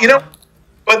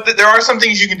 But there are some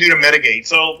things you can do to mitigate.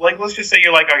 So, let's just say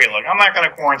you're like, okay, look, I'm not going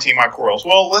to quarantine my corals.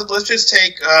 Well, let's just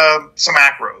take some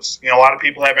acros. A lot of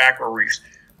people have acro reefs.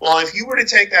 Well, if you were to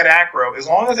take that acro, as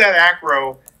long as that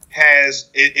acro has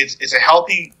it's a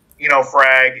healthy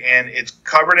frag and it's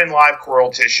covered in live coral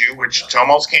tissue, which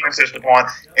Tomos can't insist upon,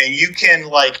 and you can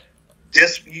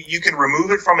you can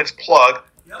remove it from its plug,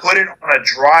 put it on a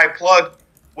dry plug.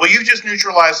 Well, you just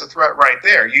neutralized the threat right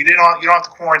there. You don't have to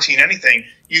quarantine anything.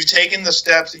 You've taken the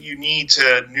steps that you need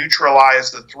to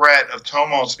neutralize the threat of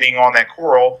Tomos being on that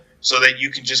coral, so that you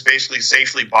can just basically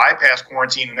safely bypass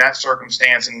quarantine in that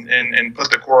circumstance and put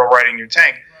the coral right in your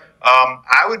tank.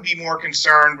 I would be more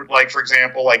concerned with, for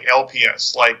example,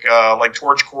 LPS, like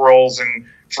torch corals and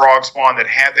frog spawn that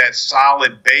have that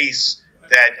solid base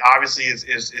that obviously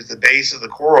is the base of the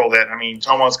coral that, I mean,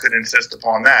 Tomos could insist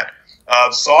upon that.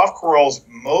 Soft corals,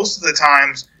 most of the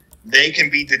times, they can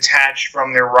be detached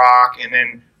from their rock and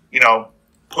then,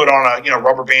 put on a,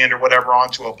 rubber band or whatever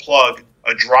onto a plug,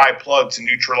 a dry plug to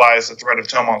neutralize the threat of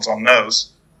Tomos on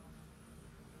those.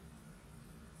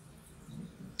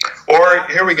 Or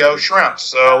here we go, shrimp.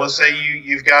 So let's say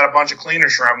you've got a bunch of cleaner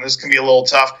shrimp. This can be a little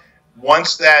tough.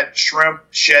 Once that shrimp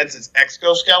sheds its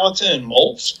exoskeleton and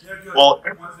molts, well,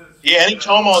 yeah, any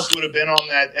tomos would have been on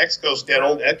that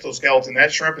old exoskeleton.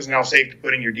 That shrimp is now safe to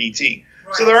put in your DT.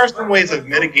 Right. So there are some ways of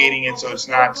mitigating it so it's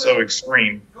not so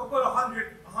extreme. Go put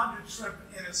 100 shrimp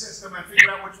in a system and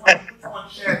figure out which one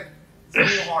shed. It's a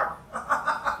little hard.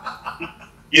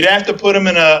 You'd have to put them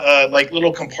in a like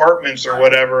little compartments or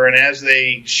whatever, and as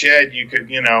they shed, you could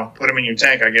put them in your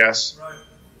tank, I guess. Right.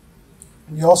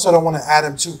 And you also don't want to add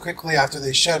them too quickly after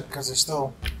they shed because they're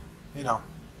still,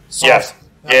 soft. Yes.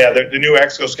 Yeah, the new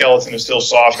exoskeleton is still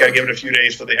soft. You got to give it a few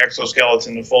days for the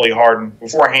exoskeleton to fully harden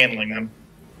before handling them.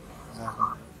 Exactly.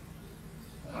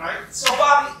 All right. So,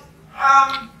 Bobby,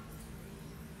 I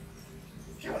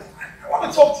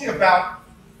want to talk to you about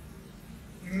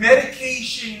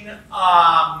medication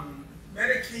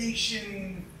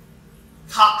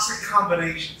toxic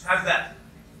combinations. How's that?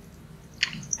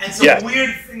 And some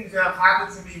weird things that have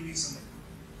happened to me recently.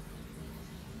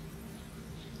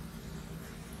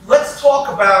 Let's talk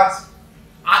about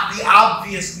the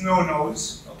obvious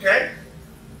no-nos, okay?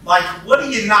 Like, what do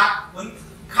you not... When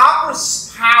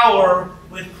copper's power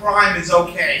with prime is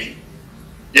okay.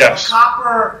 Yes.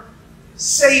 Copper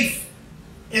safe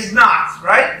is not,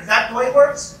 right? Is that the way it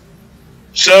works?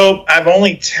 So I've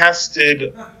only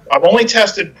tested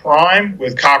prime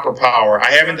with copper power. I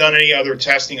haven't done any other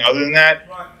testing other than that.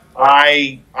 Right.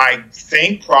 I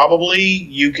think probably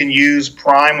you can use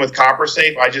prime with copper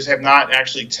safe. I just have not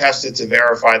actually tested to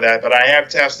verify that, but I have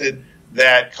tested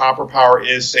that copper power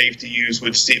is safe to use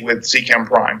with Seachem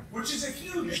Prime. Which is a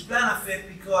huge benefit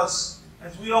because,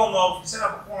 as we all know, if you set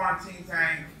up a quarantine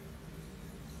tank,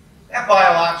 my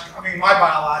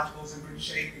biological is in good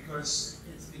shape because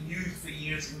it's been used for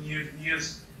years and years and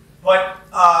years. But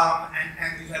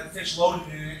and we've had fish loaded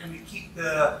in it, and we keep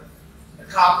the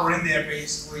copper in there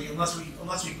basically, unless we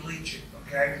bleach it.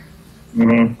 Okay.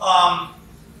 Mm-hmm.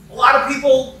 A lot of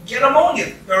people get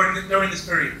ammonia during this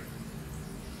period,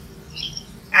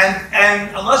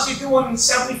 and unless you're doing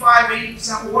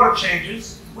 75-80% water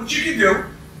changes, which you can do,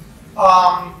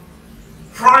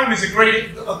 prime is a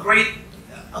great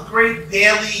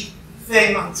daily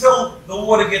thing until the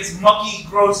water gets mucky,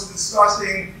 gross, and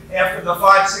disgusting after the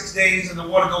 5-6 days and the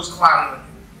water goes cloudy.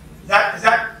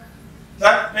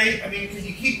 Can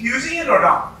you keep using it or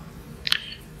not?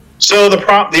 So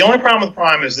the only problem with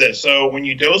prime is this. So when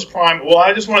you dose prime, well,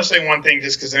 I just want to say one thing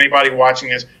just because anybody watching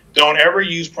this, don't ever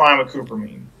use prime with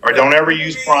cupramine or don't ever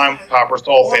use prime with copper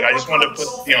sulfate. I just wanted to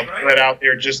put that out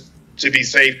there just to be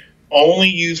safe. Only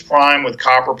use prime with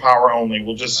copper power only.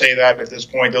 We'll just say that at this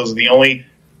point. Those are the only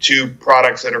two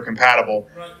products that are compatible.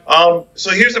 Right. So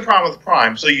here's the problem with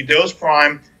prime. So you dose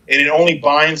prime, and it only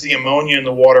binds the ammonia in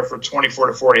the water for 24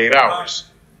 to 48 hours.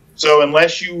 So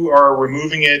unless you are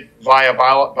removing it via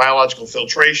biological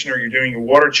filtration or you're doing your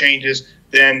water changes,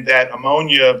 then that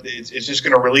ammonia, it's just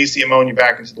going to release the ammonia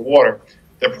back into the water.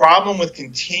 The problem with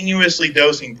continuously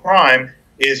dosing prime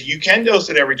is you can dose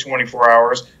it every 24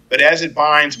 hours, but as it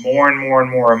binds more and more and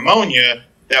more ammonia,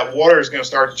 that water is going to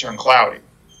start to turn cloudy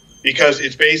because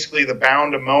it's basically the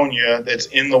bound ammonia that's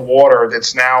in the water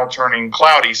that's now turning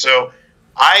cloudy. So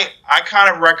I kind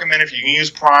of recommend if you can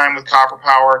use prime with copper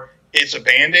power, it's a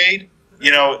Band-Aid,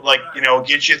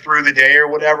 get you through the day or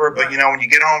whatever. But, when you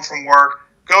get home from work,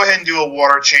 go ahead and do a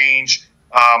water change.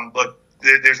 Look,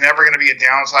 there's never going to be a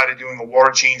downside of doing a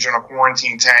water change on a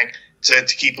quarantine tank to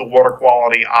keep the water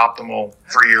quality optimal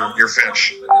for your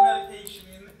fish. Put the medication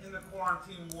in the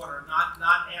quarantine water, not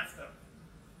after.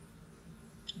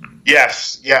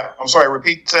 Yes. Yeah. I'm sorry.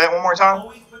 Repeat that one more time.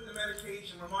 Always put the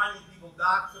medication, reminding people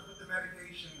not to put the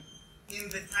medication in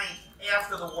the tank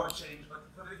after the water change, but to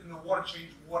put it in the water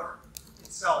change water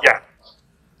itself. Yeah.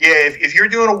 Yeah, if you're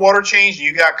doing a water change and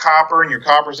you got copper and your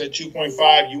copper's at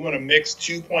 2.5, you want to mix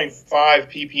 2.5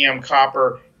 ppm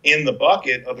copper in the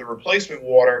bucket of the replacement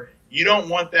water. You don't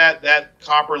want that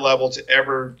copper level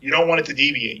you don't want it to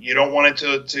deviate. You don't want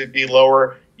it to be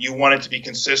lower. You want it to be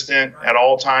consistent at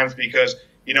all times because,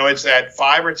 it's that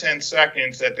 5 or 10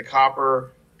 seconds that the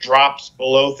copper drops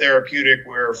below therapeutic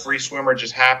where a free swimmer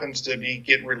just happens to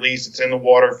get released. It's in the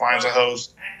water, finds a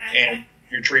host, and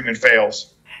your treatment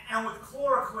fails. And with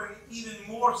chloroquine, even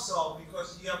more so,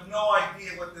 because you have no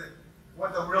idea what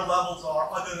the real levels are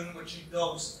other than what you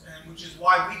dosed, and which is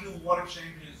why we do water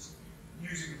changes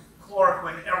using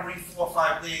chloroquine every 4 or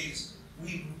 5 days.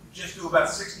 We just do about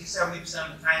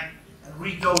 60-70% of the tank and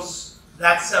redose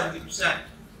that 70%,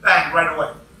 bang, right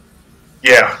away.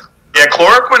 Yeah. Yeah,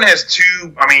 chloroquine has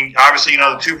obviously,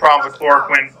 the two problems with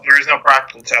chloroquine, there is no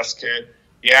practical test kit.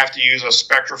 You have to use a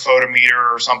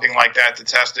spectrophotometer or something like that to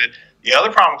test it. The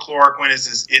other problem with chloroquine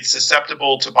is it's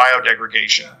susceptible to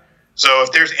biodegradation. So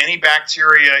if there's any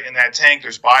bacteria in that tank,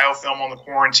 there's biofilm on the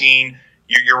quarantine,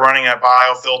 you're running a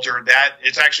biofilter, that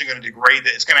it's actually going to degrade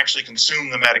it. It's going to actually consume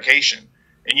the medication.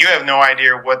 And you have no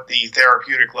idea what the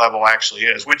therapeutic level actually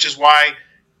is, which is why,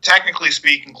 technically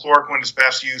speaking, chloroquine is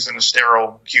best used in a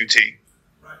sterile QT.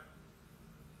 Right.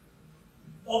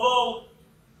 Although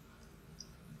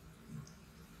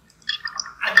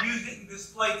I'm using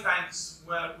display tanks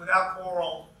without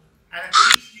coral, and at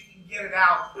least you can get it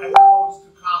out as opposed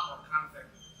to copper kind of thing.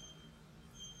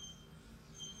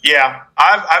 Yeah,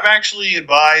 I've actually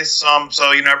advised some.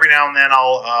 So every now and then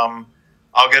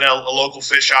I'll get a local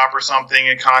fish shop or something.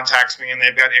 It contacts me, and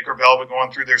they've got ichor velvet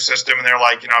going through their system, and they're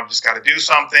like, I've just got to do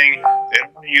something. They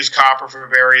don't want to use copper for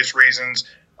various reasons.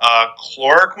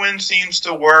 Chloroquine seems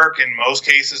to work in most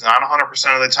cases, not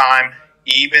 100% of the time,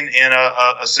 even in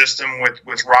a system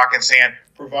with rock and sand,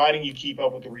 providing you keep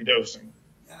up with the redosing.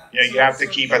 You have to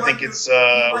keep, I think it's,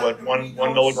 1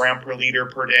 milligram per liter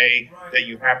per day that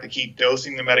you have to keep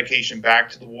dosing the medication back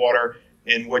to the water.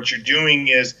 And what you're doing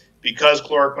is, because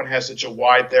chloroquine has such a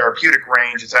wide therapeutic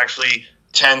range, it's actually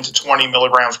 10 to 20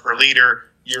 milligrams per liter.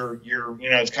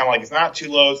 It's kind of like, it's not too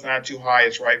low, it's not too high,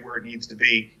 it's right where it needs to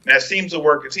be. And that seems to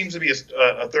work. It seems to be a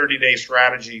 30-day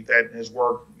strategy that has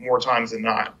worked more times than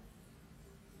not.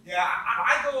 Yeah,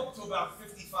 I go up to about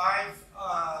 55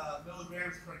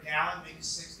 milligrams per gallon, maybe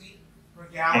 60 per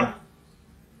gallon.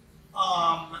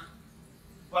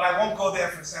 But I won't go there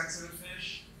for sensitive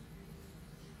fish.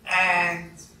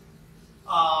 And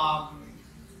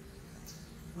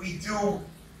we do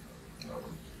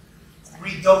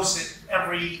redose it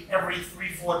every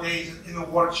 3-4 days in the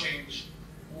water change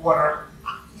water.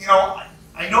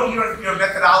 I know your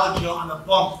methodology on the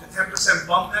bump, the 10%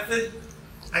 bump method.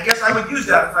 I guess I would use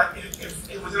that if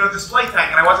it was in a display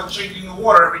tank and I wasn't changing the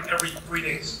water every 3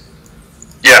 days.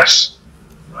 Yes.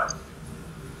 Right.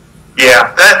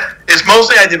 Yeah, that is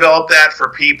mostly, I developed that for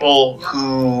people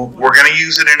who were going to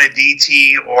use it in a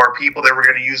DT, or people that were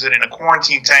going to use it in a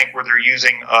quarantine tank where they're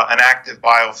using an active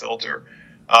biofilter.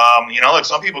 Look,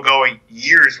 some people go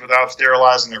years without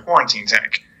sterilizing their quarantine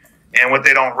tank. And what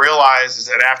they don't realize is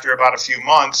that after about a few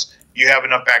months, you have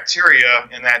enough bacteria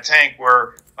in that tank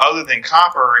where, other than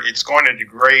copper, it's going to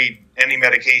degrade any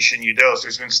medication you dose.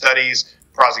 There's been studies,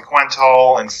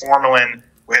 praziquantel and formalin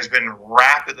has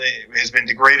been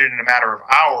degraded in a matter of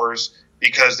hours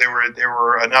because there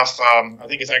were enough, I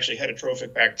think it's actually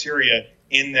heterotrophic bacteria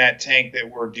in that tank that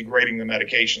were degrading the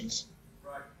medications.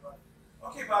 Right.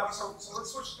 Okay, Bobby, so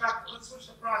let's switch to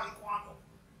praziquantel.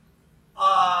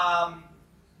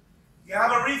 You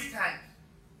have a reef tank.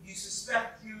 You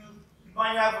suspect you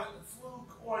might have a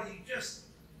fluke, or you just,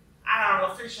 I don't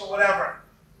know, fish or whatever.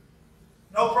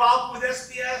 No problem with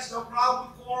SPS, no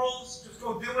problem with corals, just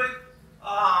go do it.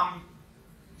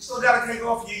 You still got to take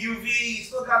off your UV, you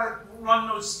still got to run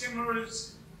those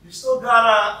skimmers, you still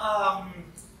got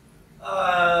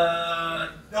to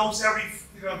dose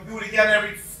do it again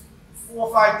every 4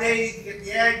 or 5 days to get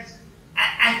the eggs,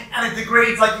 and it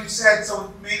degrades like you said, so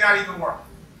it may not even work.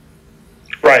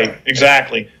 Right,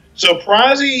 exactly. So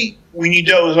prazi, when you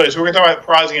dose, so we're going to talk about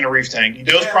prazi in a reef tank. You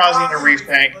dose prazi in a reef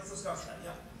tank. Let's discuss that,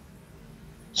 yeah.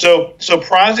 So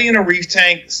prazi in a reef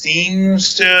tank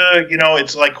seems to,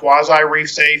 it's like quasi reef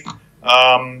safe.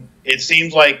 It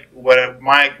seems like what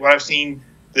I've seen,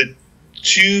 the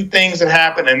two things that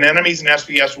happen, anemones and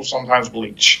SPS will sometimes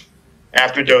bleach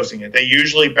after dosing it. They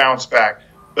usually bounce back.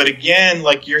 But again,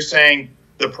 like you're saying,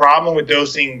 the problem with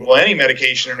dosing any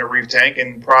medication in a reef tank,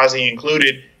 and prazi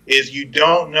included, is you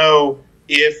don't know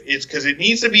if it's because it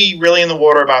needs to be really in the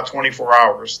water about 24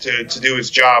 hours to do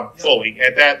its job fully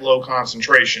at that low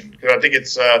concentration. Because I think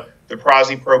it's the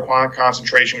prazi pro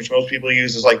concentration, which most people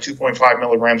use, is like 2.5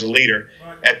 milligrams a liter.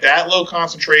 Right. At that low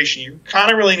concentration, you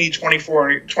kind of really need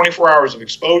 24 hours of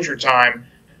exposure time.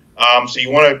 So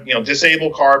you want to disable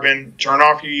carbon, turn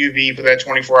off your UV for that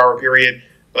 24-hour period.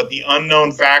 But the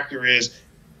unknown factor is,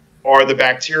 are the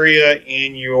bacteria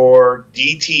in your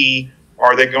DT,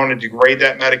 are they going to degrade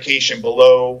that medication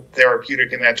below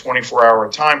therapeutic in that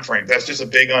 24-hour time frame? That's just a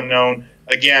big unknown.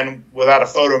 Again, without a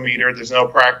photometer, there's no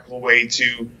practical way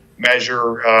to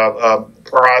measure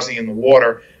prazi in the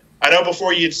water. I know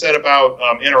before you had said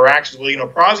about interactions. Well,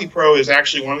 prazi pro is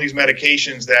actually one of these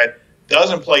medications that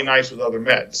doesn't play nice with other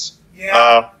meds.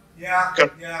 Yeah,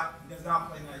 it does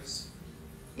not play nice.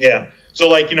 Yeah.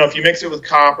 So, if you mix it with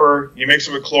copper, you mix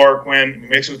it with chloroquine, you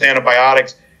mix it with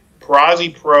antibiotics,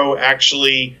 prazi pro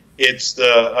actually, it's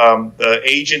the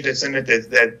agent that's in it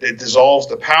that dissolves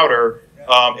the powder.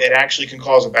 It actually can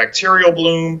cause a bacterial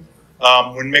bloom.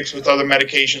 When mixed with other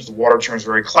medications, the water turns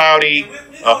very cloudy.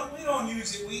 We don't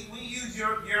use it. We use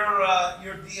your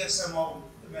DSMO.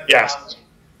 Yes.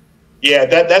 Yeah,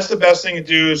 that's the best thing to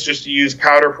do is just to use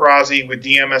powder Prazi with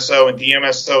DMSO, and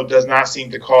DMSO does not seem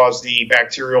to cause the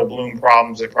bacterial bloom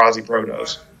problems that Prazi Pro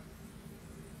does.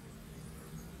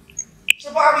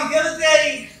 So, Bobby, the other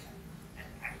day,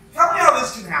 tell me how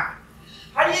this can happen.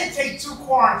 How do you take 2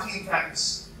 quarantine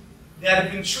tanks that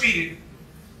have been treated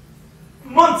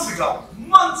months ago,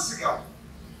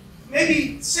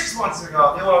 maybe 6 months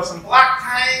ago? There were some black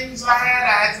tangs I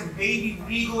had some baby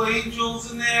Regal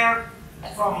Angels in there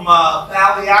from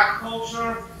Valley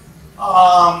Aquaculture.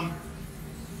 I'm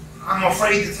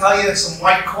afraid to tell you some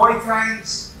white koi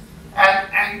tanks, and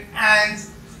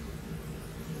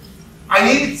I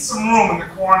needed some room in the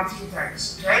quarantine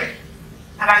tanks, okay?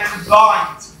 And I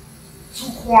combined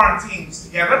 2 quarantines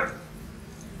together,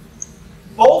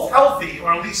 both healthy,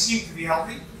 or at least seem to be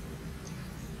healthy.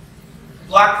 The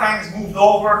black tanks moved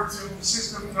over to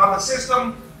another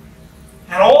system,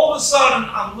 and all of a sudden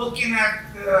I'm looking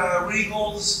at the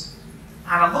Regals,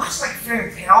 and it looks like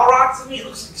fin tail rot to me. It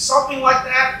looks like something like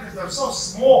that because they're so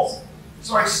small.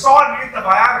 So I started an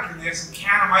antibiotic in there, some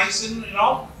kanamycin,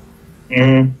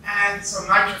 and some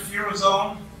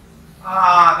nitrofurazone.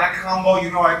 That combo,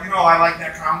 I like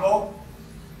that combo.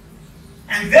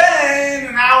 And then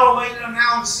an hour later,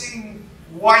 now I'm seeing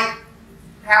white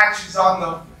patches on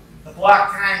the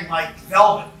black tang like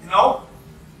velvet,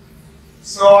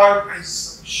 So I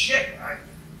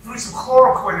threw some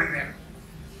chloroquine in there.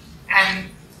 And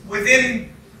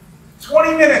within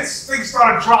 20 minutes, things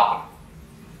started dropping.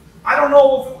 I don't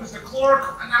know if it was the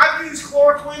chloroquine. And I've used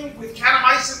chloroquine with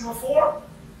kanamycin before.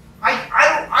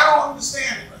 I don't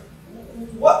understand it.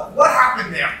 What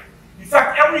happened there? In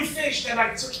fact, every fish that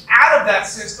I took out of that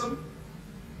system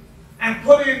and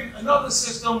put in another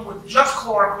system with just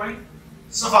chloroquine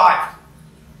survived.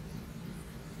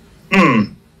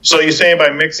 So you're saying by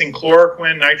mixing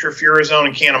chloroquine, nitrofurazone,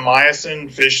 and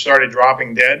kanamycin, fish started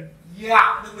dropping dead?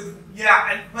 Yeah, but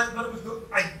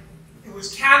it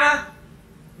was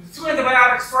 2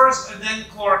 antibiotics first and then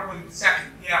chloroquine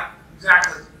second. Yeah,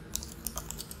 exactly.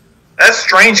 That's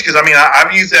strange because,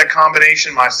 I've used that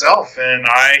combination myself and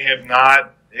I have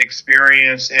not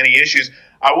experienced any issues.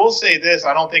 I will say this,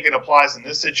 I don't think it applies in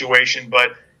this situation,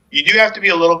 but you do have to be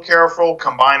a little careful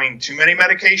combining too many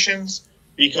medications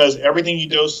because everything you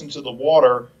dose into the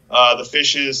water, the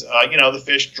fish's, the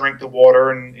fish drink the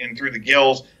water and through the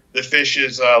gills, the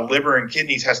fish's liver and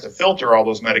kidneys has to filter all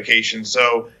those medications.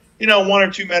 So, 1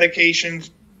 or 2 medications,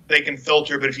 they can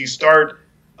filter, but if you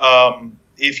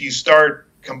start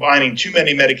combining too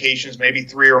many medications, maybe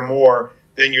 3 or more,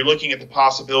 then you're looking at the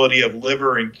possibility of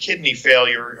liver and kidney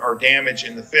failure or damage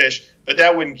in the fish, but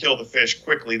that wouldn't kill the fish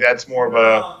quickly. That's more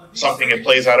of something that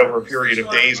plays out over a period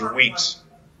of days or weeks.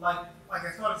 Like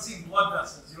I started seeing blood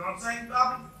vessels. You know what I'm saying,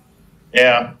 Bobby?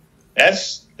 Yeah,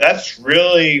 that's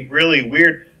really, really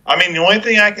weird. The only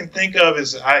thing I can think of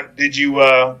is, did you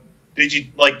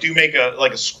make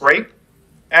a scrape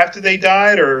after they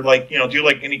died, or do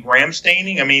any gram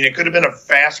staining? It could have been a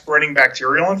fast spreading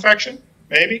bacterial infection,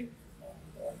 maybe,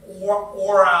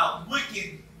 or a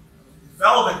wicked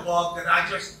velvet bug that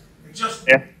it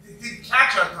didn't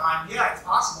catch on time. Yeah, it's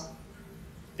possible.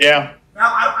 Yeah.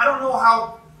 Now I don't know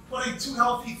how putting 2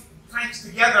 healthy tanks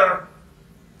together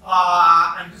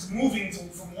and just moving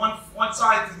from one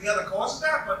side to the other causes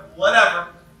that, but whatever.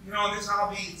 In this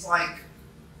hobby, it's like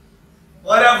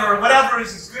whatever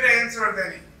is as good an answer as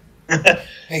any.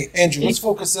 Hey, Andrew, let's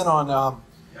focus in on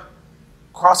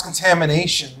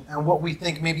cross-contamination and what we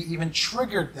think maybe even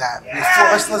triggered that.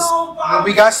 Yeah,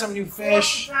 we got some new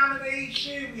fish.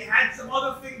 Cross-contamination. We had some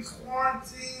other things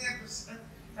quarantined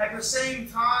at the same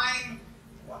time.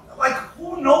 Like,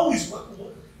 who knows what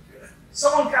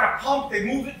someone's got a pump, they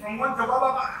move it from one to blah,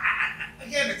 blah, blah.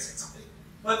 Again,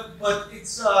 but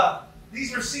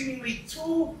these are seemingly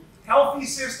 2 healthy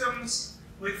systems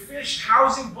with fish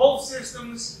housing both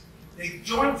systems. They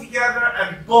join together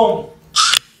and boom.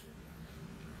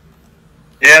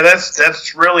 Yeah,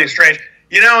 that's really strange.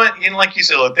 And like you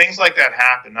said, things like that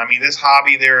happen. This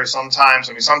hobby, there are sometimes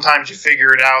you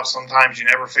figure it out, sometimes you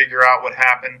never figure out what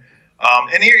happened.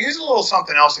 And here's a little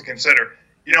something else to consider.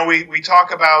 We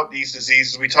talk about these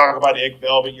diseases. We talk about ick,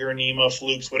 velvet, urinema,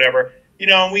 flukes, whatever.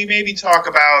 We maybe talk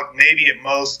about at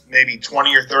most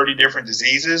 20 or 30 different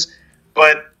diseases.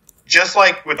 But just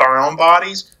like with our own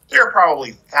bodies, there are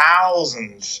probably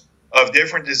thousands of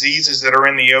different diseases that are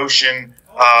in the ocean.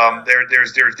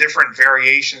 There's different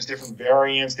variations, different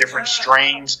variants, different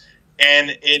strains.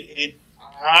 And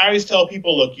I always tell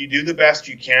people, look, you do the best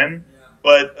you can.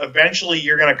 but eventually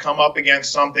you're going to come up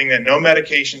against something that no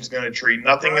medication is going to treat,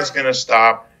 nothing is going to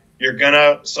stop. You're going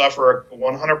to suffer a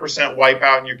 100%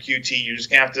 wipeout in your QT. You're just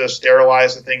going to have to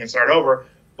sterilize the thing and start over.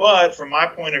 But from my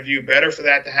point of view, better for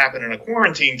that to happen in a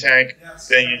quarantine tank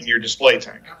than in your display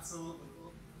tank. Absolutely.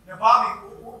 Now, Bobby,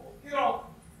 you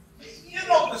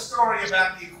know the story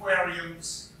about the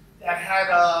aquariums that had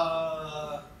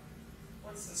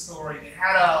what's the story? They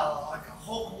had a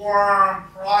hookworm.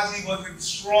 Prosy wasn't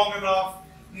strong enough.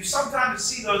 You sometimes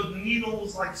see those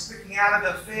needles like sticking out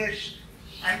of the fish,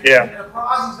 and the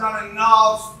Prosy's not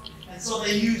enough, and so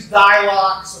they use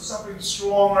Dilox or something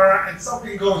stronger, and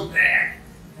something goes bad,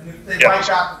 and they wipe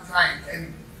out the tank.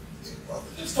 And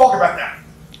let's talk about that.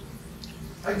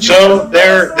 So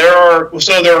there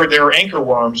are anchor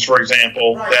worms, for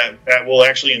example, that will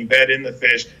actually embed in the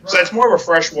fish. So that's more of a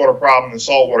freshwater problem than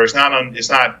saltwater. It's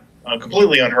not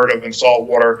completely unheard of in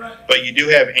saltwater, but you do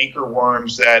have anchor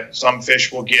worms that some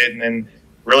fish will get, and then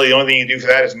really the only thing you do for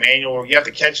that is manual. You have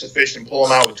to catch the fish and pull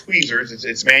them out with tweezers.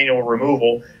 It's manual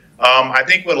removal. I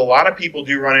think what a lot of people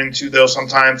do run into though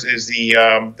sometimes is the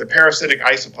parasitic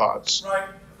isopods. Right,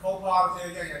 copepods.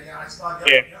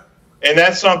 Yeah. And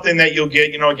that's something that you'll get,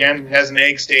 again, it has an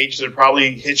egg stage, so it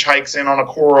probably hitchhikes in on a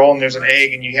coral, and there's an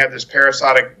egg, and you have this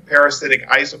parasitic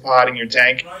isopod in your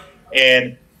tank. Right.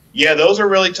 And, yeah, those are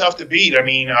really tough to beat. I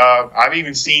mean, I've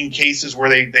even seen cases where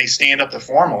they stand up to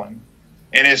formalin.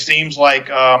 And it seems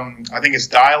like, I think it's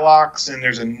Dilox, and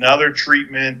there's another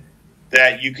treatment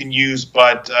that you can use,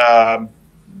 but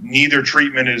neither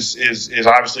treatment is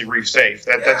obviously reef safe.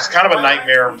 That's kind of a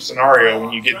nightmare scenario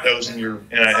when you get those in a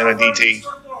DT.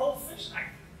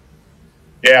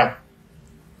 Yeah.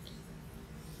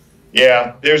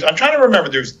 I'm trying to remember.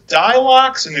 There's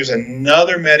Dilox and there's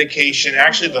another medication.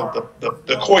 Actually,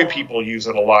 the koi people use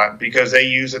it a lot because they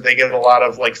use it. They get a lot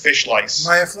of like fish lice.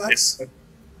 Myoflex.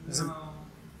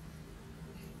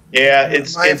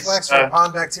 It's Myoflex for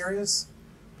pond bacterias.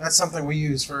 That's something we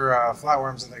use for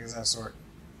flatworms and things of that sort.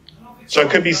 So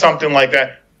it could be something like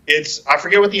that. I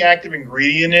forget what the active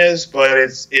ingredient is, but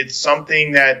it's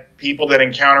something that people that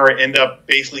encounter it end up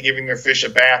basically giving their fish a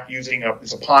bath using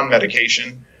it's a pond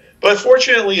medication. But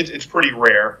fortunately, it's pretty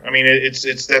rare. I mean,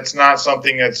 that's not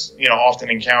something that's often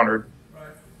encountered.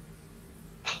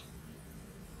 Right.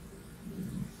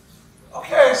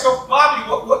 Okay, so Bobby,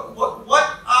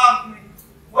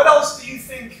 what else do you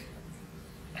think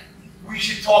we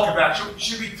should talk about?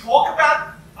 Should we talk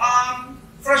about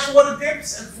freshwater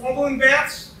dips and formalin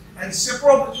baths? And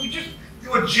Cipro, but we just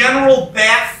do a general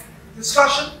bath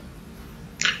discussion?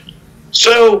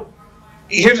 So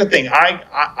here's the thing.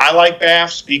 I like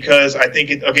baths because I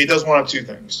think it does one of two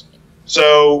things.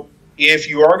 So if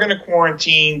you are going to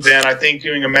quarantine, then I think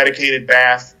doing a medicated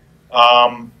bath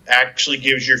actually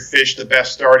gives your fish the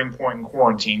best starting point in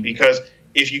quarantine. Because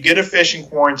if you get a fish in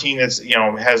quarantine that's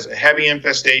has a heavy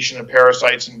infestation of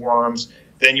parasites and worms,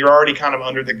 then you're already kind of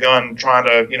under the gun trying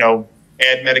to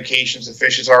add medications. The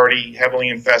fish is already heavily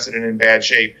infested and in bad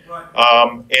shape.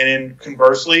 Right. And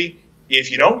conversely, if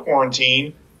you don't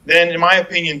quarantine, then in my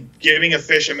opinion, giving a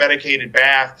fish a medicated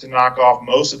bath to knock off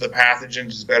most of the pathogens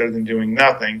is better than doing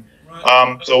nothing.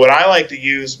 Right. So what I like to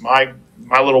use, my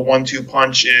little 1-2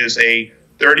 punch is a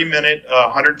 30-minute,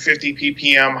 150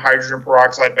 ppm hydrogen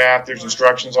peroxide bath. There's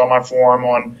instructions on my form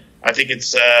on, I think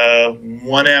it's 1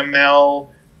 ml.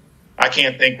 I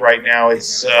can't think right now.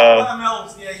 It's 1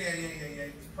 ml.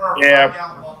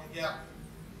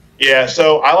 Yeah,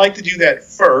 so I like to do that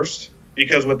first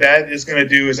because what that is going to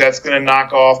do is that's going to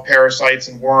knock off parasites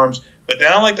and worms. But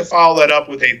then I like to follow that up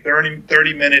with a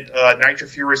 30-minute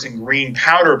nitrofluorescent green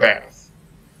powder bath.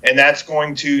 And that's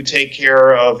going to take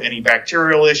care of any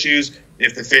bacterial issues.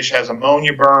 If the fish has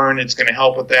ammonia burn, it's going to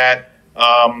help with that.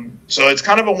 So it's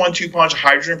kind of a 1-2 punch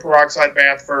hydrogen peroxide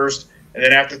bath first, and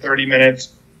then after 30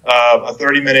 minutes, a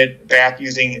 30-minute bath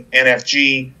using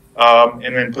NFG,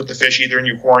 and then put the fish either in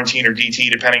your quarantine or DT,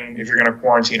 depending if you're going to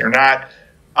quarantine or not.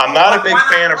 I'm not a big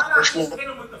fan of freshwater. Hit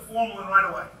them with the formalin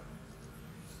right away.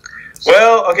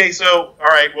 Well, okay, so all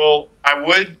right. Well, I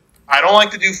don't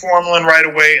like to do formalin right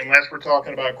away unless we're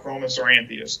talking about chromis or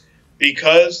anthias,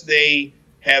 because they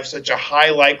have such a high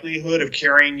likelihood of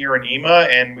carrying urinema,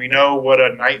 and we know what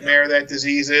a nightmare that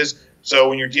disease is. So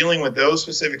when you're dealing with those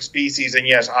specific species, then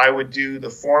yes, I would do the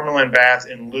formalin bath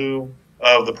in lieu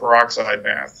of the peroxide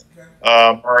bath.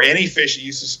 Okay. Or any fish that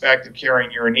you suspect of carrying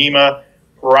urinema.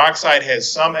 Peroxide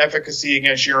has some efficacy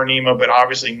against urinema, but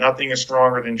obviously nothing is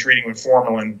stronger than treating with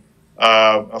formalin,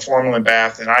 a formalin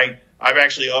bath. And I've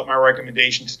actually upped my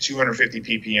recommendation to 250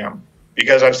 ppm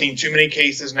because I've seen too many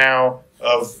cases now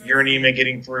of urinema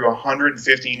getting through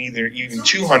 150 and even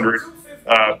 200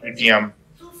 ppm.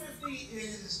 250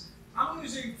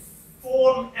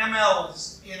 4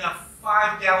 mLs in a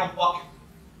 5-gallon bucket.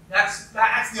 That's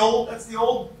the old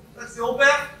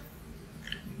bath.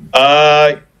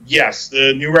 Yes,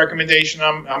 the new recommendation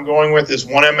I'm going with is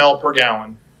 1 ml per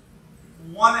gallon.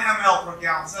 1 ml per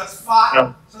gallon. So that's 5.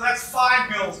 No. So that's 5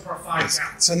 mils per 5 gallons.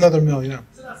 It's another mill, yeah.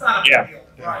 So that's not a big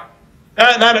deal, right?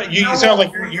 It sounds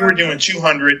like you were doing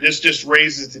 200. This just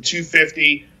raises it to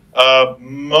 250.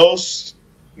 Most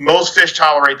fish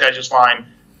tolerate that just fine.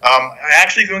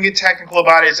 Actually, if you want to get technical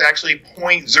about it, it's actually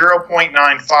 0.95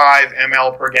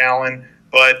 ml per gallon.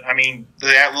 But, I mean,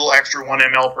 that little extra 1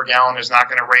 ml per gallon is not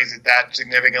going to raise it that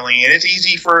significantly. And it's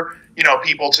easy for,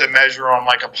 people to measure on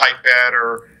like a pipette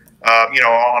or,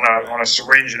 on a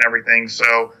syringe and everything.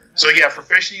 So yeah, for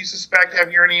fish that you suspect have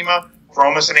urinema,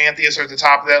 Chromis and Anthias are at the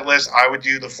top of that list. I would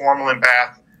do the formalin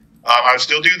bath. I would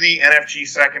still do the NFG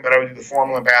second, but I would do the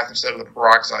formalin bath instead of the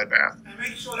peroxide bath. And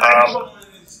make sure that formalin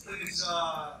is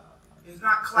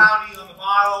not cloudy on the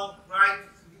bottle, right?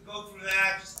 You can go through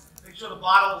that. Just make sure the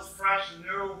bottle is fresh and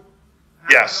new.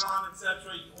 Yes.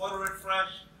 Etc. You order it fresh.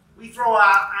 We throw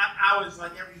out ours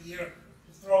like every year.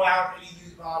 Just throw out any of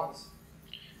these bottles.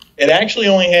 It actually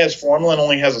formalin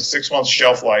only has a 6-month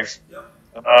shelf life. Yep.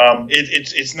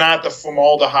 It's not the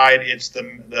formaldehyde, it's the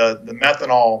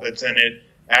methanol that's in it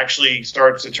actually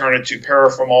starts to turn it to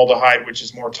paraformaldehyde, which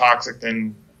is more toxic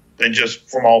than just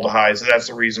formaldehyde. So that's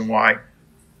the reason why.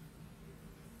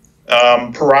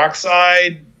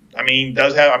 Peroxide,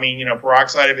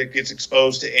 peroxide, if it gets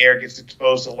exposed to air, gets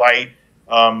exposed to light,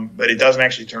 but it doesn't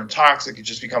actually turn toxic, it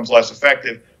just becomes less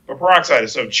effective. But peroxide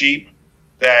is so cheap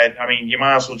that, you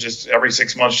might as well just every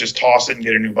 6 months just toss it and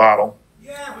get a new bottle.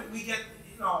 Yeah, we get,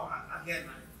 again,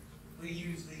 we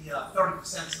use the 30%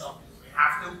 stuff because we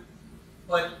have to.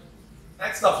 But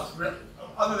that stuff is really,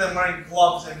 other than wearing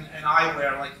gloves and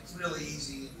eyewear, like it's really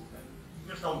easy. And you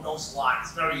just don't dose a lot.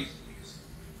 It's very easy to use.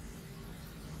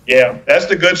 Yeah, that's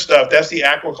the good stuff. That's the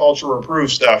aquaculture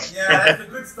approved stuff. Yeah, that's the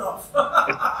good stuff.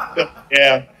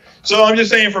 Yeah. So I'm just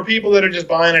saying, for people that are just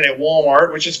buying it at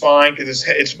Walmart, which is fine because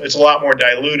it's a lot more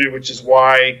diluted, which is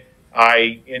why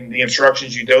in the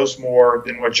instructions you dose more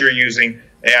than what you're using.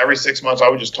 Every 6 months I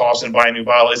would just toss and buy a new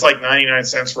bottle. It's like 99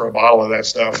 cents for a bottle of that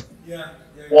stuff. Yeah.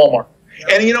 Walmart.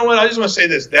 Yeah. And you know what? I just want to say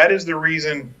this. That is the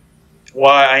reason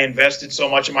why I invested so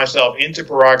much of myself into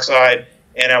peroxide,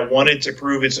 and I wanted to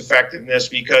prove its effectiveness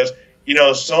because,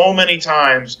 so many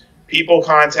times people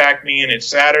contact me and it's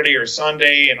Saturday or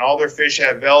Sunday and all their fish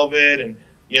have velvet and,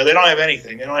 they don't have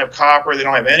anything. They don't have copper. They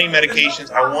don't have any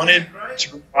medications. I wanted to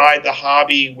provide the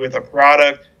hobby with a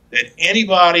product that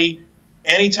anybody,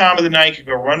 any time of the night, could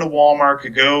go run to Walmart,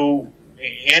 could go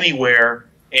anywhere,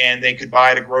 and they could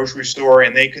buy at a grocery store,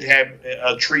 and they could have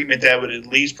a treatment that would at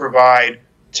least provide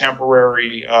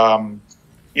temporary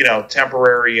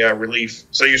relief.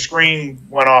 So your screen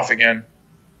went off again.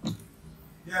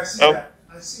 Yeah, I see that.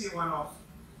 I see it went off.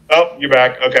 Oh, you're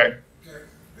back. Okay.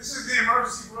 This is the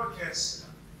emergency broadcast.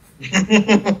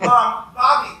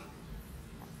 Bobby,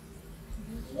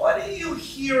 what are you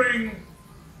hearing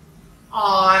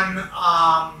on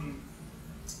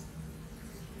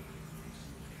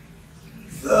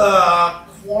the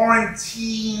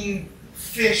quarantine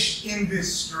fish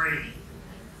industry?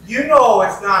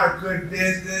 It's not a good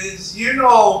business. The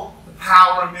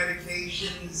power of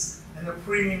medications and the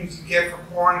premiums you get for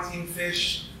quarantine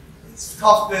fish. It's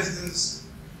tough business.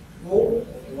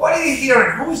 What are you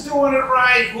hearing? Who's doing it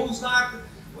right? Who's not?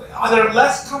 Are there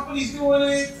less companies doing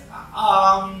it?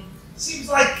 Seems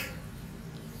like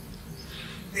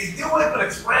they do it, but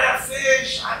it's rare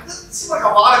fish. It doesn't seem like a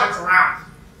lot of it's around.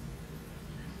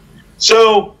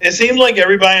 So it seems like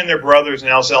everybody and their brother's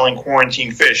now selling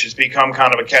quarantine fish. It's become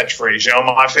kind of a catchphrase.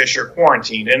 My fish are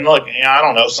quarantined. And look, I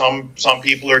don't know. Some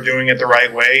people are doing it the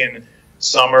right way, and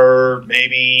some are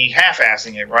maybe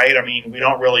half-assing it, right? We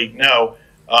don't really know.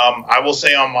 I will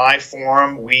say on my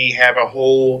forum, we have a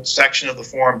whole section of the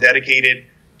forum dedicated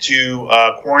to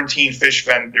quarantine fish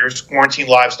vendors, quarantine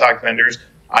livestock vendors.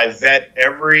 I vet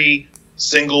every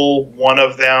single one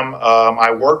of them.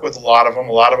 I work with a lot of them.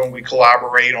 A lot of them we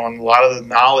collaborate on. A lot of the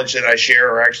knowledge that I share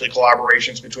are actually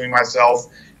collaborations between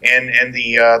myself and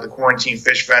the quarantine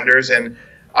fish vendors. And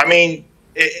I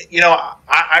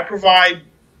provide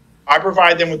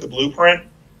them with the blueprint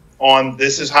on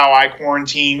this is how I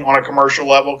quarantine on a commercial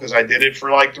level because I did it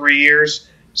for like 3 years.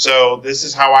 So this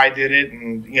is how I did it,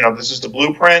 and this is the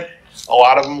blueprint. A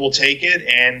lot of them will take it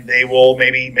and they will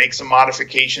maybe make some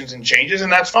modifications and changes,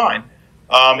 and that's fine.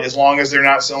 As long as they're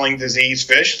not selling diseased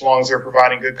fish, as long as they're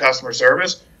providing good customer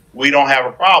service, we don't have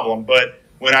a problem. But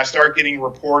when I start getting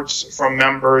reports from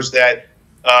members that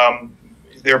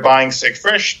they're buying sick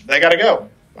fish, they got to go.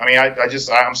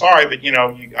 I'm sorry, but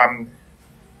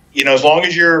as long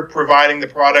as you're providing the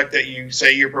product that you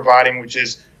say you're providing, which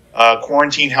is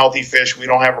quarantine healthy fish, we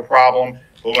don't have a problem.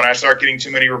 But when I start getting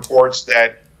too many reports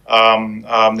that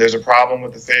there's a problem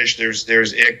with the fish, there's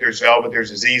ick, there's velvet, there's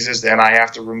diseases, then I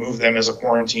have to remove them as a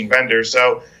quarantine vendor.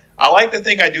 So I like to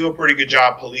think I do a pretty good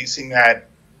job policing that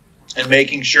and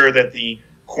making sure that the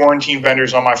quarantine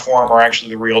vendors on my farm are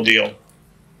actually the real deal.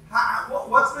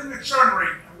 What's been the churn rate?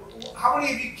 How many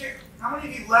have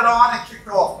you let on and kicked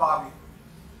off, Bobby?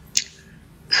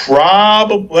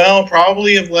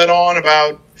 Probably have let on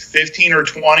about 15 or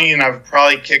 20, and I've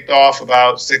probably kicked off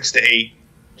about 6 to 8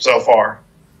 so far.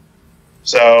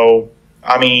 So,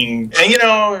 I mean,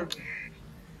 and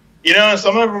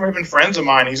some of them have been friends of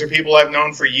mine. These are people I've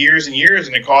known for years and years,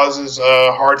 and it causes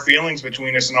hard feelings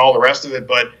between us and all the rest of it.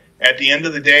 But at the end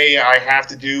of the day, I have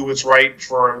to do what's right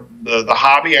for the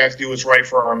hobby. I have to do what's right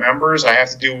for our members. I have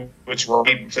to do what's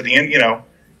right for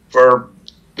for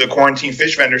the quarantine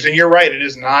fish vendors. And you're right; it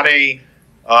is not a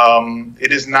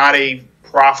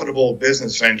profitable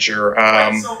business venture.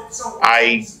 It's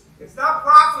not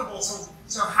profitable.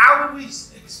 So how do we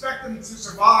expect them to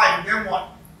survive? And then what?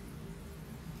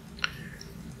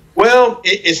 Well,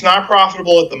 it's not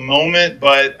profitable at the moment,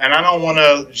 and I don't want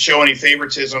to show any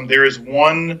favoritism. There is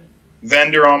one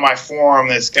vendor on my forum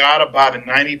that's got about a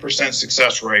 90%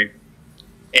 success rate,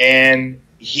 and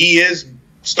he is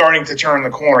starting to turn the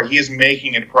corner. He is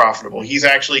making it profitable. He's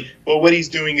actually, what he's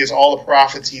doing is all the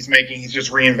profits he's making, he's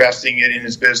just reinvesting it in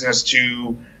his business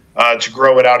to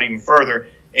grow it out even further.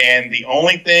 And the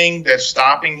only thing that's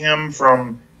stopping him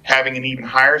from having an even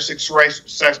higher success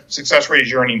rate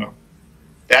is Uranimo.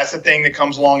 That's the thing that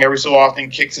comes along every so often,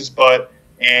 kicks his butt,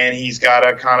 and he's got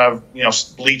to kind of,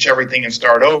 bleach everything and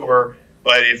start over.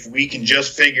 But if we can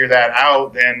just figure that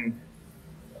out, then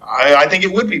I think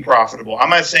it would be profitable. I'm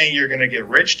not saying you're going to get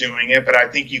rich doing it, but I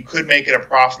think you could make it a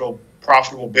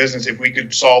profitable business if we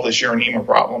could solve this Uranimo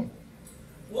problem.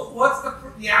 What's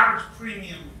the average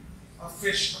premium a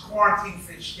quarantine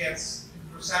fish gets in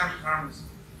percentage terms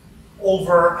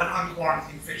over an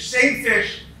unquarantined fish? Same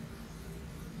fish,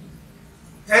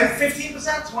 10,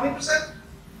 15%, 20%?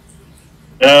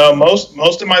 No,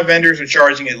 most of my vendors are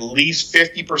charging at least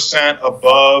 50%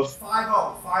 above.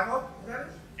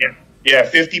 50? Yeah,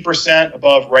 50%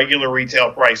 above regular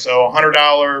retail price. So a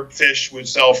 $100 fish would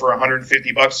sell for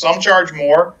 $150. Some charge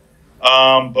more,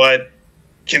 but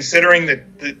considering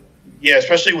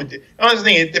especially with another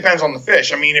thing, it depends on the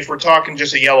fish. I mean, if we're talking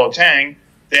just a yellow tang,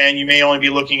 then you may only be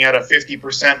looking at a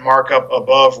 50% markup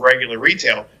above regular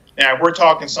retail. Now, if we're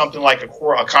talking something like a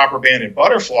copper banded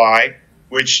butterfly,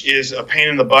 which is a pain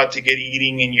in the butt to get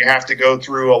eating, and you have to go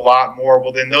through a lot more,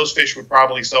 well, then those fish would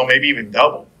probably sell maybe even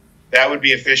double. That would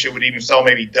be a fish that would even sell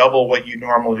maybe double what you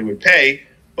normally would pay.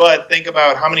 But think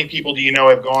about how many people do you know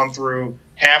have gone through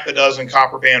half a dozen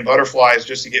copper band butterflies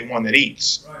just to get one that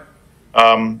eats.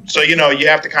 Right. So, you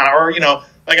have to kind of,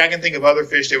 like I can think of other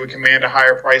fish that would command a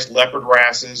higher price, leopard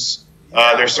wrasses.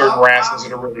 There's certain wrasses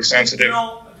that are really sensitive.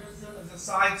 Just as a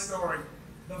side story,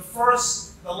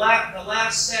 the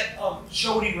last set of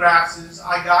chody wrasses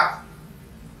I got,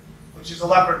 which is a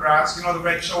leopard wrasse, the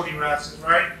red chody wrasses,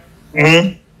 right?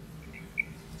 Mm-hmm.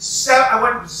 I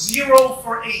went 0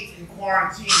 for 8 in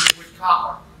quarantine with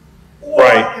copper. Or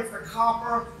if the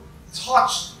copper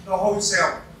touched the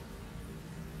wholesale.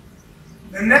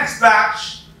 The next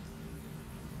batch,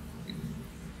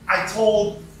 I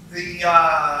told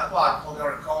I told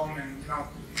Eric Coleman, and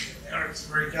Eric's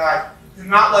a great guy, do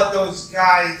not let those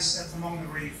guys at the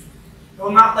Reef,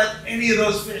 do not let any of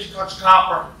those fish touch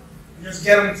copper, and just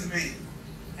get them to me.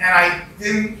 And I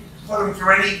didn't put them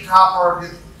through any copper,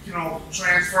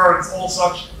 transfer and all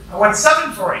such. I went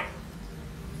 7 for 8.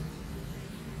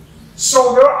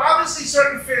 So there are obviously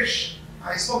certain fish.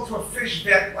 I spoke to a fish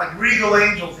vet like Regal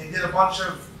Angels. They did a bunch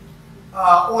of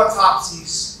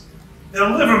autopsies. Their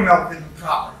liver melted in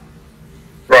copper.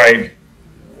 Right.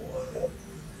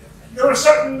 There were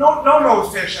certain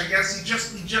no-nose fish. I guess he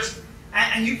just,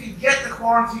 and you can get the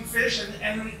quarantine fish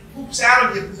and it poops out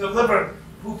of you because their liver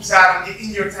poops out of you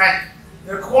in your tank.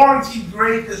 They're quarantined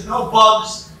great. There's no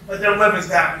bugs, but their liver's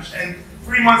damaged, and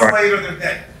 3 months later they're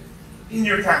dead in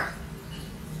your tank.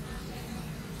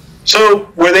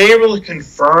 So, were they able to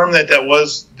confirm that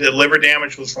the liver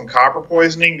damage was from copper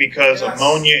poisoning? Because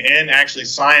ammonia and actually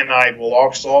cyanide will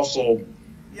also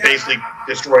basically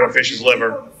destroy a fish's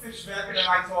liver. The fish vet that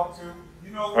I talked to,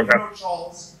 you know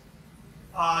Charles.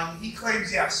 He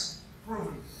claims yes,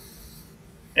 proven.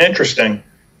 Interesting.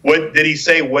 What did he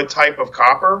say? What type of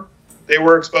copper they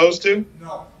were exposed to?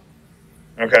 No.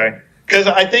 Okay. Because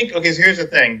I think, so here's the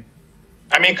thing.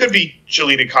 I mean, it could be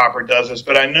chelated copper does this,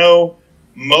 but I know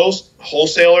most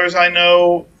wholesalers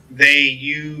they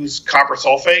use copper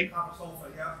sulfate. Copper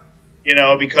sulfate, yeah. You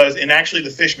know, and actually the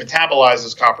fish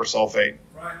metabolizes copper sulfate.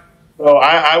 Right. So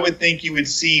I would think you would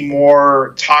see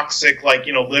more toxic, like,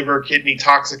 liver, kidney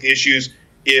toxic issues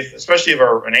especially if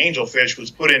an angelfish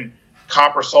was put in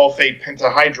copper sulfate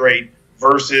pentahydrate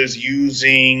versus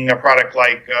using a product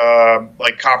like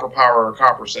Copper Power or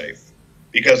Copper Safe,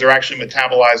 because they're actually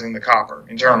metabolizing the copper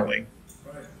internally.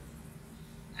 Right.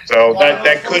 So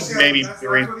that could maybe that's be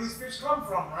the reason. where these fish come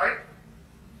from, right?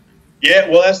 Yeah,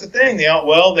 well, that's the thing. They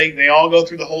all go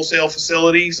through the wholesale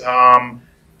facilities.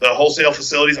 The wholesale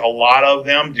facilities, a lot of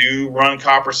them do run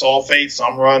copper sulfate.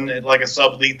 Some run at like a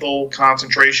sublethal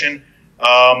concentration.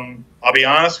 I'll be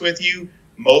honest with you,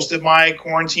 most of my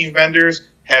quarantine vendors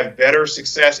have better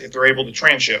success if they're able to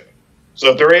transship.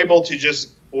 So if they're able to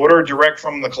just order direct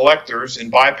from the collectors and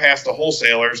bypass the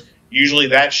wholesalers, usually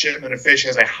that shipment of fish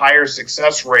has a higher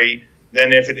success rate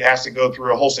than if it has to go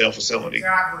through a wholesale facility.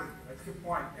 Exactly. That's a good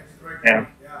point. That's a great point.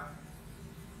 Yeah.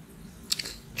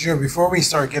 Drew, before we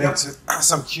start getting to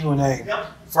some Q&A, Yep.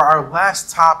 for our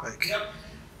last topic, Yep.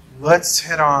 let's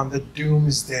hit on the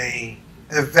Doomsday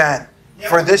event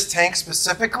for this tank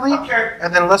specifically, Okay.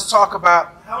 and then let's talk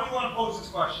about How do you want to pose this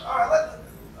question? All right,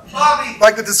 Bobby.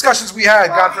 like the discussions we had,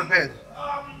 God Bobby, forbid.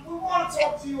 We want to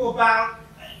talk to you about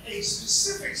a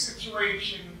specific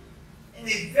situation in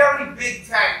a very big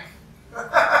tank.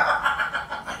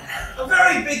 A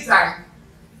very big tank.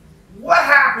 What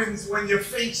happens when you're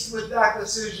faced with that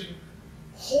decision?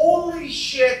 Holy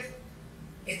shit,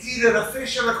 it's either the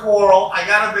fish or the coral. I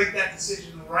gotta make that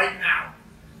decision right now.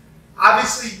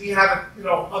 Obviously, we have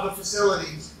other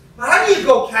facilities, but how do you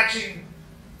go catching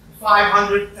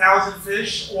 500,000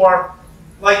 fish, or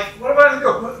like what am I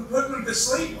gonna do? Put them to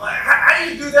sleep? How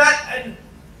do you do that?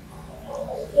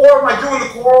 Or am I doing the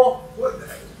coral?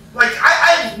 Like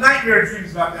I have nightmare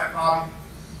dreams about that, Bobby.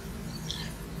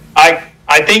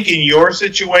 I think in your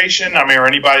situation, or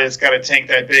anybody that's got a tank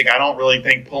that big, I don't really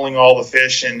think pulling all the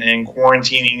fish and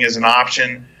quarantining is an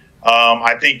option.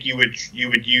 I think you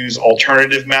would use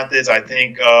alternative methods. I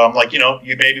think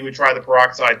you maybe would try the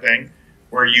peroxide thing,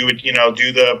 where you would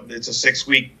it's a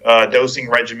 6-week dosing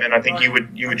regimen. I think you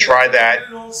would try that.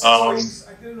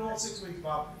 I did it all 6 weeks,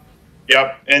 Bob.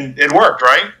 Yep, and it worked,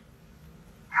 right?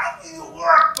 I think it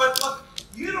worked, but look,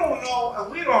 you don't know,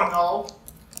 and we don't know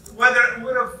whether it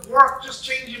would have worked just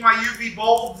changing my UV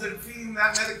bulbs and feeding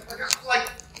that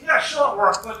yeah, sure it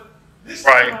worked, but this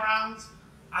time around,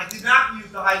 I did not use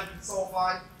the hydrogen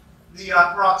sulfide, the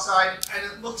peroxide,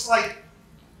 and it looks like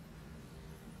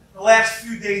the last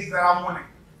few days that I'm winning.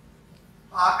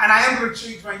 And I am going to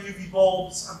change my UV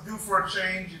bulbs. I'm due for a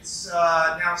change. It's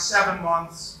now 7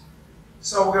 months,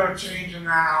 so we're going to change them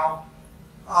now.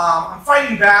 I'm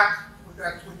fighting back with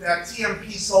that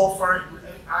TMP sulfur.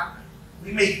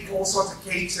 We make all sorts of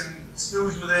cakes and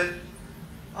stews with it.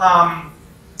 I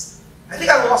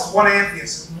think I lost one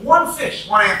anthias, one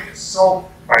anthias. So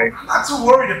I'm not too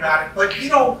worried about it. But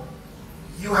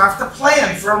you have to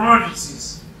plan for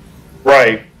emergencies.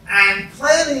 Right. And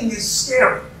planning is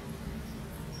scary.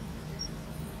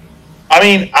 I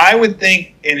mean, I would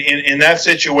think in that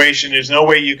situation, there's no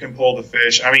way you can pull the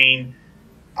fish. I mean,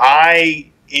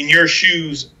 in your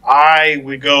shoes, I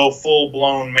would go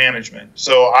full-blown management.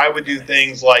 So I would do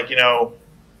things like, run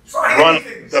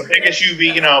the biggest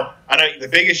UV, I know the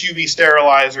biggest UV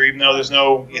sterilizer, even though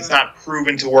it's not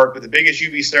proven to work, but the biggest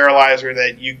UV sterilizer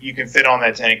that you can fit on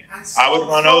that tank. I would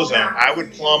run ozone. I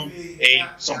would plumb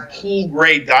some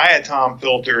pool-grade diatom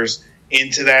filters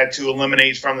into that to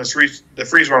eliminate from the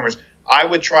freeze warmers. I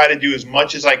would try to do as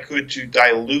much as I could to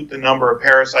dilute the number of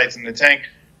parasites in the tank,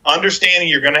 understanding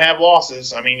you're going to have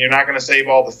losses. I mean, you're not going to save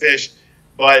all the fish,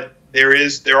 but there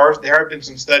have been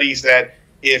some studies that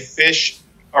if fish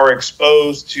are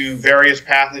exposed to various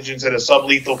pathogens at a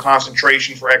sublethal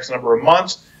concentration for X number of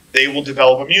months, they will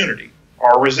develop immunity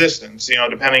or resistance,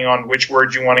 depending on which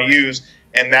word you want to use.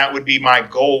 And that would be my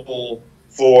goal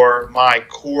for my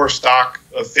core stock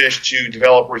of fish to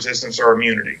develop resistance or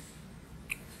immunity.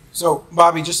 So,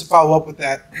 Bobby, just to follow up with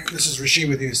that, this is Rashid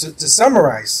with you. So, to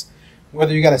summarize,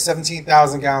 whether you got a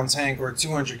 17,000-gallon tank or a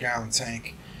 200-gallon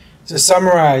tank, to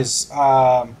summarize,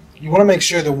 you want to make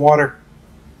sure the water,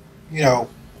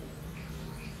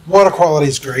 water quality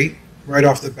is great right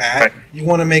off the bat. Right. You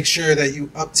want to make sure that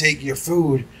you uptake your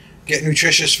food, get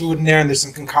nutritious food in there, and there's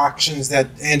some concoctions that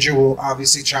Andrew will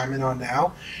obviously chime in on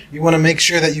now. You want to make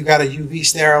sure that you got a UV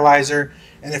sterilizer,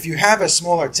 and if you have a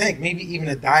smaller tank, maybe even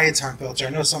a diatom filter. I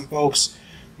know some folks,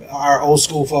 our old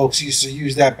school folks, used to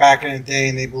use that back in the day,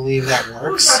 and they believe that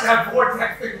works. Who's got that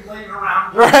vortex thing laying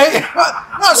around? Right?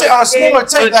 I'm saying on a smaller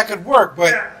tank that could work,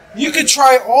 but you could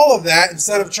try all of that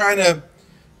instead of trying to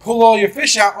pull all your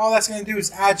fish out, all that's going to do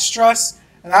is add stress.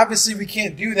 And obviously we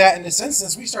can't do that in this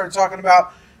instance. We started talking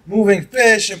about moving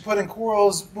fish and moving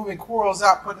corals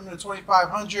out, putting them in the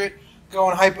 2,500,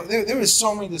 going hypo. There was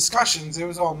so many discussions. It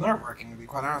was all nerve-wracking, to be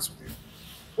quite honest with you.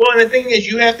 Well, and the thing is,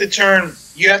 you have to turn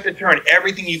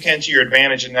everything you can to your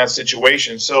advantage in that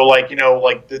situation. So, like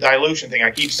the dilution thing.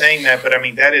 I keep saying that, but I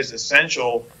mean that is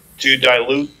essential to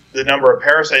dilute the number of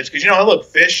parasites because look,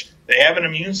 fish, they have an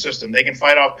immune system. They can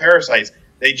fight off parasites.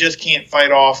 They just can't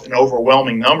fight off an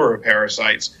overwhelming number of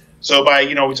parasites. So by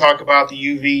we talk about the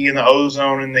UV and the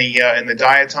ozone and the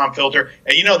diatom filter,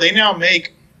 and they now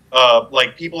make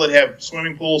like people that have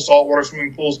swimming pools, saltwater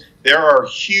swimming pools. There are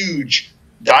huge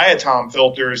diatom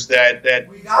filters that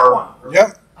we got one.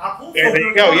 Yep. There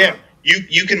you go. Yeah,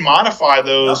 you can modify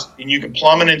those and you can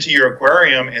plumb it into your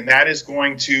aquarium, and that is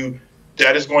going to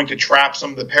trap some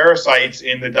of the parasites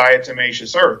in the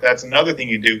diatomaceous earth. That's another thing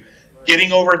you do.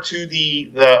 Getting over to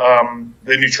the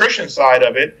nutrition side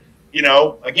of it,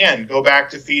 again, go back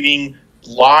to feeding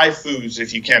live foods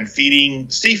if you can, feeding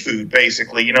seafood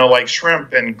basically, like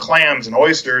shrimp and clams and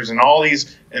oysters and all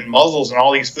these, and mussels and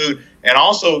all these food. And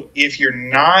also, if you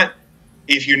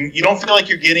don't feel like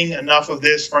you're getting enough of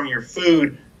this from your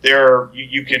food,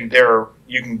 you can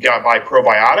buy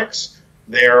probiotics.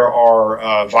 There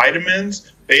are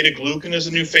vitamins. Beta glucan is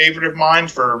a new favorite of mine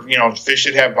for fish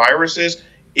that have viruses.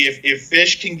 If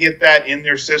fish can get that in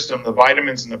their system, the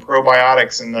vitamins and the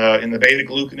probiotics and the beta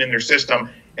glucan in their system,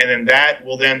 and then that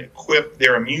will then equip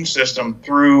their immune system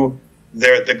through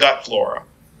the gut flora.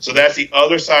 So that's the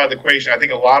other side of the equation. I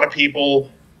think a lot of people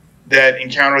that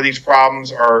encounter these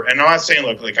problems are, and I'm not saying,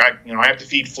 look, like I have to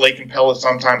feed flake and pellets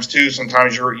sometimes too.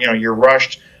 Sometimes you're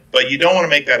rushed, but you don't want to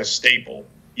make that a staple.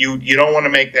 You don't want to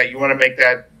make that. You want to make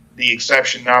that the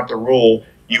exception, not the rule.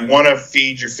 You want to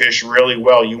feed your fish really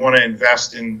well. You want to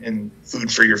invest in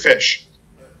food for your fish.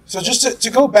 So just to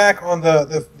go back on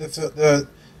the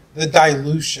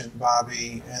dilution,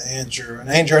 Bobby and Andrew. And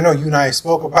Andrew, I know you and I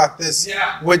spoke about this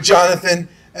with Jonathan.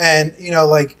 And,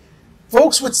 like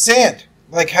folks with sand.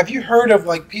 Like, have you heard of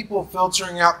like people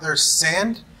filtering out their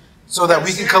sand so that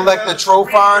we can collect the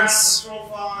trophons?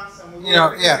 Taking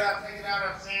out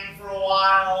our sand for a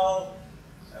while.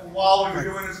 While we were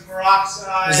doing this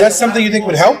peroxide. Is that something you think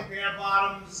would help? Bare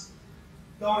bottoms,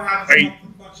 don't have a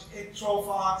bunch of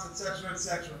trophons, etc.,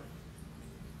 etc.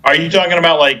 Are you talking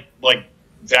about like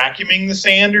vacuuming the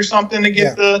sand or something to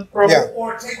get the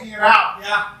or taking it out?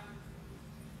 Yeah.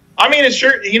 I mean, it's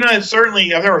sure it's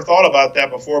certainly. I've never thought about that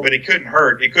before, but it couldn't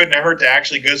hurt. It couldn't hurt to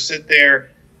actually go sit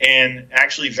there and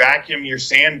actually vacuum your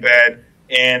sand bed,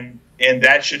 and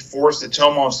that should force the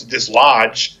tomos to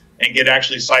dislodge and get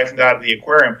actually siphoned out of the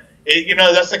aquarium.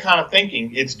 That's the kind of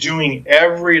thinking. It's doing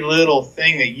every little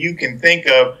thing that you can think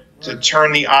of to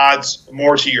turn the odds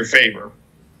more to your favor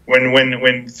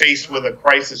when faced with a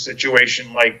crisis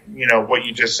situation like what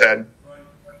you just said.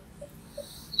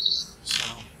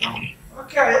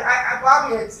 Okay,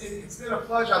 Bobby, it's been a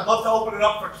pleasure. I'd love to open it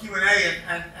up for Q&A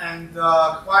and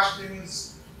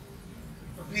questions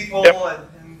for people.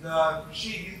 Yep. And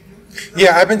Rashid,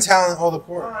 yeah, I've been telling all the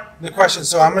questions,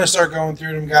 so I'm going to start going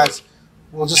through them, guys.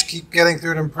 We'll just keep getting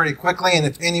through them pretty quickly, and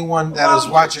if anyone that is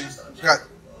watching...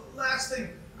 Last thing,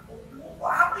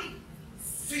 how many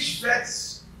fish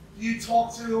vets do you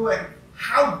talk to, and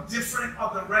how different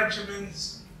are the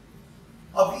regimens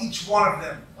of each one of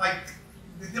them? Like,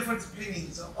 the different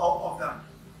opinions of them.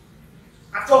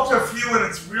 I've talked to a few, and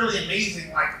it's really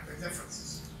amazing, like, the differences.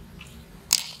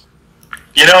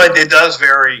 It does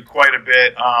vary quite a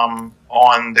bit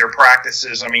on their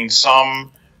practices. I mean,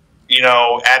 some,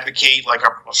 advocate like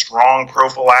a strong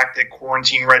prophylactic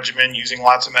quarantine regimen using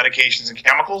lots of medications and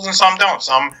chemicals, and some don't.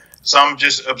 Some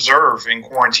just observe in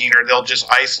quarantine, or they'll just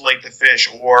isolate the fish,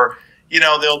 or,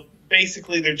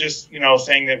 they're just,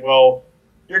 saying that, well,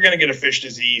 you're going to get a fish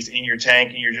disease in your tank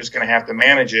and you're just going to have to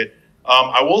manage it.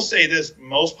 I will say this,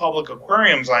 most public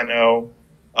aquariums I know,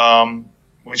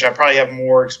 which I probably have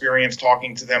more experience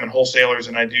talking to them and wholesalers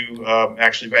than I do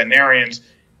actually veterinarians,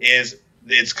 is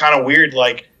it's kind of weird.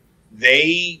 Like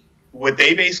what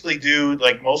they basically do,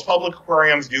 like most public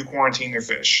aquariums do quarantine their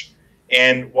fish.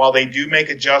 And while they do make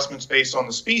adjustments based on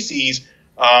the species,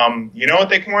 you know what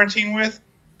they quarantine with?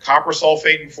 Copper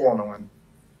sulfate and formalin.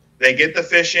 They get the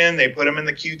fish in, they put them in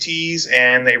the QTs,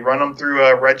 and they run them through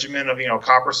a regimen of,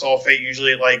 copper sulfate,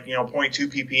 usually at like, 0.2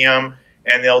 ppm.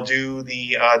 And they'll do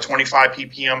the 25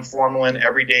 ppm formalin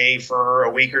every day for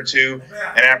a week or two.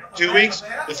 And after 2 weeks,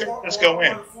 the fish just go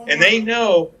in. And they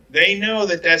know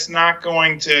that that's not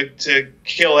going to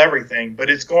kill everything, but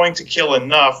it's going to kill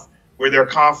enough where they're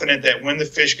confident that when the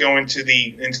fish go into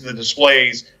the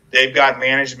displays, they've got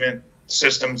management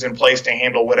systems in place to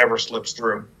handle whatever slips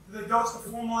through. Do they dose the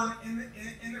formalin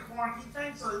in the quarantine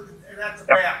tank? So that's a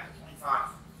bath, 25.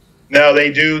 No,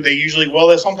 they do. They usually, well,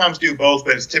 they sometimes do both,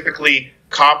 but it's typically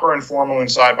copper and formalin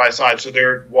side by side. So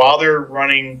while they're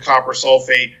running copper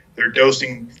sulfate, they're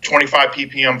dosing 25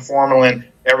 ppm formalin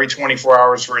every 24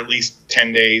 hours for at least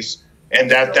 10 days, and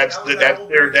that's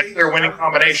their winning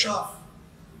combination.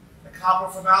 The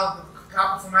copper formalin.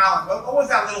 What was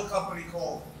that little company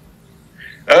called?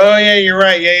 Oh yeah, you're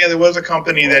right. Yeah, there was a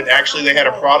company that actually they had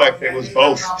a product that was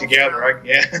both together. Right?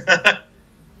 Yeah.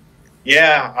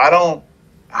 Yeah, I don't.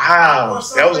 Wow,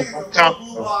 that was a long time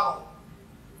ago.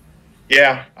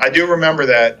 Yeah, I do remember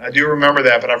that.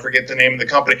 But I forget the name of the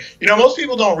company. You know, most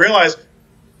people don't realize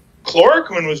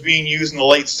chloroquine was being used in the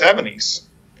late 70s.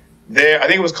 I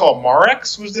think it was called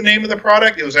Marex was the name of the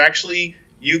product. It was actually,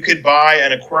 you could buy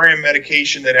an aquarium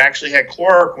medication that actually had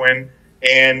chloroquine,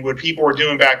 and what people were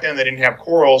doing back then, they didn't have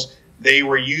corals. They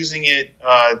were using it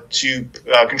to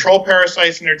control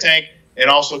parasites in their tank, and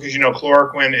also because, you know,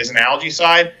 chloroquine is an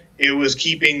algaecide, it was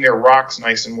keeping their rocks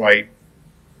nice and white.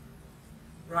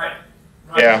 Right.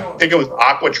 Yeah, I think it was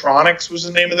Aquatronics was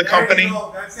the name of the company.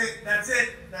 That's it.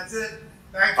 Thank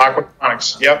you.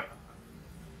 Aquatronics, yep.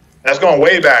 That's going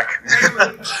way back.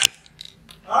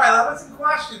 All right, let's some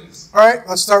questions. All right,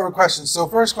 let's start with questions. So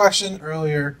first question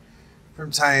earlier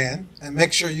from Tyann, and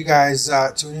make sure you guys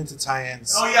tune into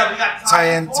Tyann's. Oh yeah, we got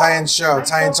Tyann's show,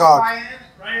 Tyann Talk.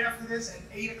 Right after this at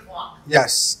 8 o'clock.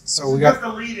 Yes, so we got the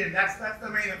lead-in. That's the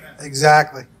main event.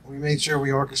 Exactly. We made sure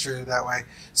we orchestrated it that way.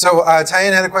 So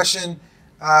Tyann had a question.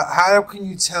 How can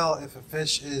you tell if a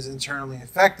fish is internally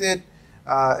infected,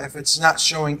 if it's not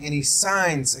showing any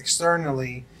signs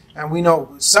externally? And we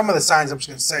know some of the signs I'm just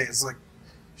going to say is like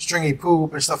stringy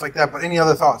poop and stuff like that, but any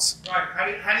other thoughts?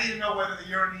 Right. How do you know whether the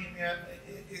urinaemia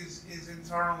is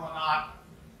internal or not,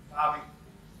 Bobby?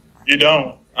 You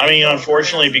don't. I mean,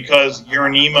 unfortunately, because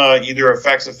urinema either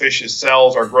affects a fish's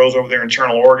cells or grows over their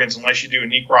internal organs, unless you do a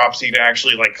necropsy to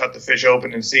actually like cut the fish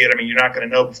open and see it. I mean, you're not going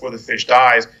to know before the fish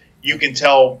dies. You can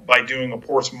tell by doing a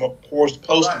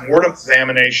post-mortem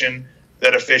examination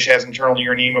that a fish has internal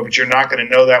urinema, but you're not going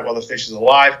to know that while the fish is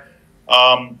alive.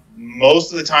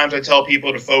 Most of the times I tell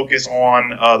people to focus on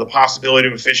the possibility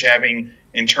of a fish having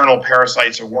internal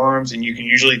parasites or worms, and you can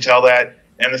usually tell that.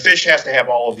 And the fish has to have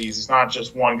all of these. It's not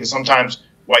just one, because sometimes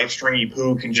white stringy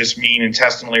poo can just mean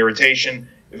intestinal irritation.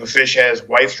 If a fish has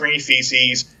white stringy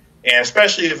feces, and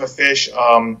especially if a fish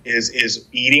is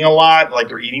eating a lot, like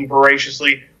they're eating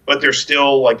voraciously, but they're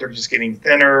still like they're just getting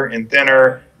thinner and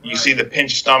thinner. You see the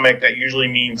pinched stomach, that usually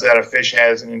means that a fish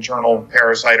has an internal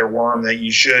parasite or worm that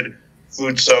you should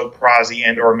food soak, Prazi,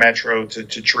 and or Metro to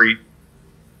treat.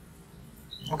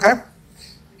 Okay.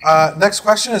 Next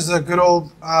question is the good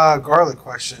old garlic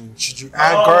question. Should you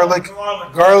add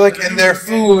garlic in their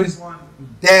food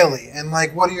daily? And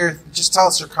like, what are just tell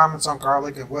us your comments on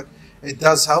garlic and what it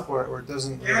does help or it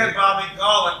doesn't. Yeah, Bobby,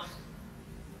 garlic.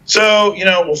 So,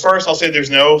 well, first I'll say there's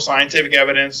no scientific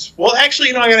evidence. Well,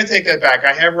 actually, I got to take that back.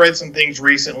 I have read some things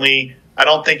recently. I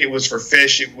don't think it was for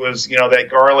fish. It was, that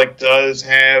garlic does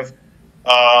have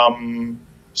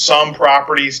some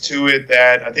properties to it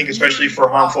that I think, especially for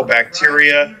harmful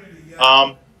bacteria.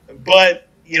 But,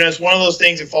 it's one of those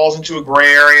things that falls into a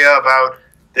gray area about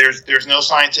there's no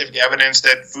scientific evidence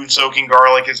that food soaking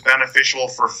garlic is beneficial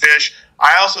for fish.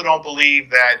 I also don't believe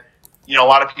that, a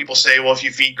lot of people say, well, if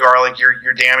you feed garlic,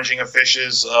 you're damaging a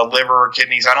fish's liver or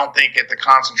kidneys. I don't think at the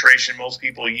concentration most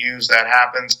people use that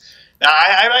happens. Now,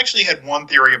 I've actually had one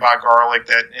theory about garlic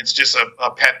that it's just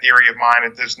a pet theory of mine.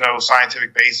 There's no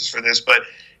scientific basis for this. But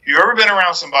if you've ever been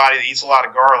around somebody that eats a lot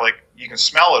of garlic, you can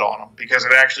smell it on them because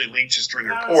it actually leaches through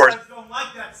their pores. I don't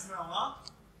like that smell, huh?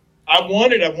 I've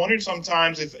wondered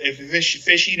sometimes if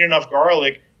fish eat enough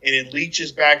garlic and it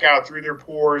leaches back out through their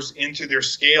pores into their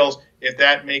scales, if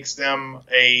that makes them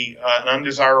an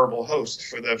undesirable host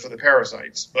for the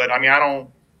parasites. But I mean, I don't.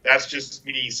 That's just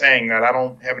me saying that. I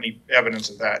don't have any evidence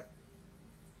of that.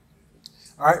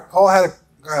 All right, Paul had a.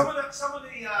 Go ahead. Some of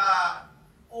the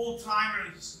old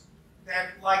timers that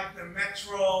like the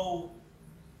Metro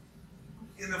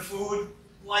in the food,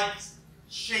 like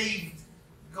shaved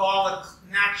garlic,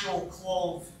 natural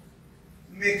clove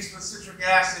mixed with citric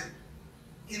acid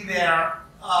in there,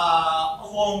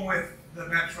 along with the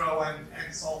Metro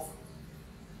and sulfur.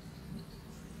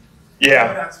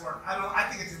 Yeah. That's where I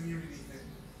think it's immunity thing.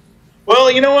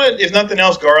 Well, you know what? If nothing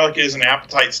else, garlic is an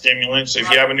appetite stimulant. So if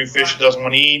you have a new fish that doesn't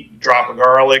want to eat, drop a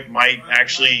garlic might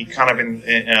actually kind of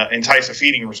entice a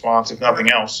feeding response, if nothing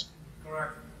else.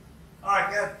 Correct. All right,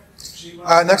 good.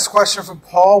 Next question from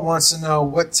Paul wants to know,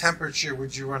 what temperature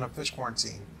would you run a fish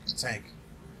quarantine tank?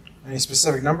 Any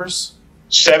specific numbers?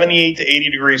 78 to 80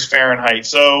 degrees Fahrenheit.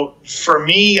 So for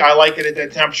me, I like it at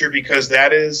that temperature because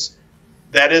that is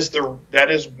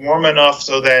warm enough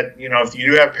so that, you know, if you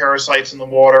do have parasites in the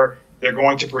water, they're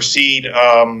going to proceed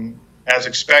as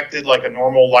expected, like a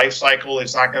normal life cycle.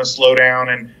 It's not going to slow down,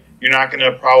 and you're not going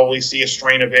to probably see a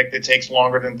strain of ick that takes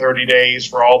longer than 30 days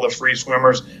for all the free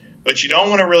swimmers. But you don't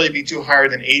want to really be too higher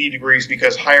than 80 degrees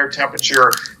because higher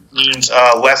temperature means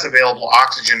less available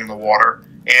oxygen in the water.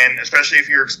 And especially if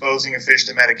you're exposing a fish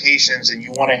to medications and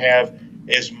you want to have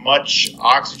as much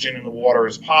oxygen in the water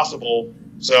as possible.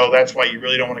 So that's why you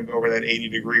really don't want to go over that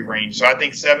 80-degree range. So I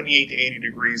think 78 to 80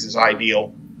 degrees is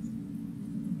ideal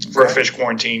for a fish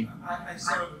quarantine. I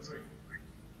so agree.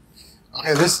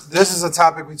 Okay, this is a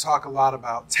topic we talk a lot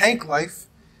about. Tank Life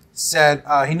said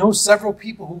he knows several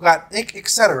people who got ick,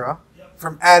 etc.,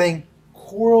 from adding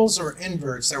corals or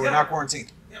inverts that were not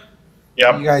quarantined.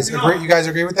 Yep. You guys agree? You guys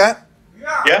agree with that?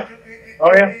 Yeah.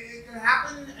 It can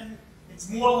happen, and it's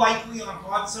more likely on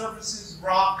hard surfaces,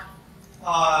 rock,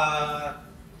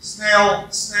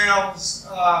 snails,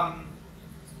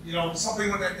 you know,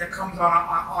 something that comes on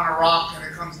a rock and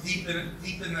it comes deep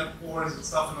in the pores and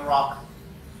stuff in the rock.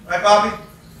 Right, Bobby?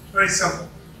 Very simple.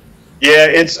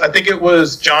 Yeah, I think it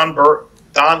was John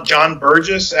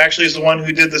Burgess actually is the one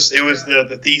who did this. It was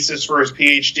the thesis for his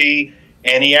PhD.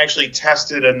 And he actually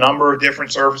tested a number of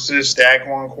different surfaces,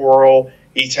 staghorn coral.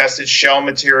 He tested shell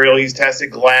material. He's tested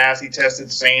glass. He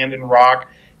tested sand and rock.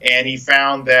 And he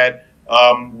found that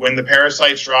when the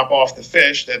parasites drop off the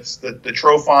fish, that's the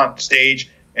trophont stage,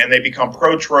 and they become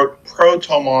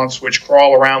protomons, which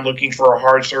crawl around looking for a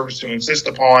hard surface to insist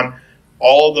upon,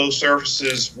 all of those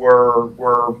surfaces were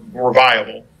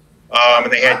viable.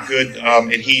 And they had good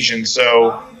adhesion.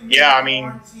 So, yeah, I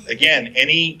mean, again,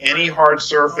 any hard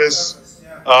surface,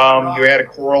 you add a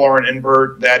coral or an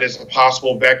invert, that is a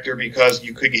possible vector because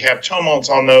you could have tomotes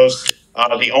on those.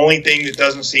 The only thing that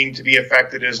doesn't seem to be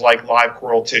affected is like live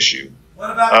coral tissue.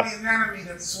 What about the anemone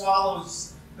that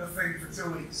swallows the thing for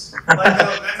 2 weeks?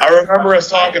 I remember us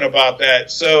talking about that.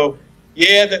 So,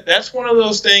 yeah, that's one of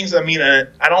those things. I mean,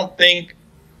 I don't think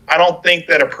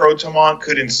that a protomont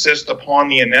could insist upon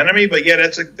the anemone, but yeah,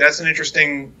 that's an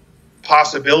interesting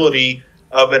possibility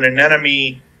of an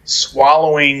anemone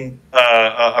swallowing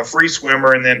a free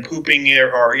swimmer and then pooping it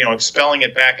or, you know, expelling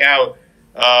it back out.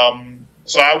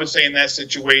 So I would say in that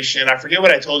situation, I forget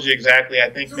what I told you exactly. I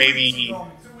think maybe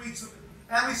 2 weeks.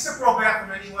 And we cyprobath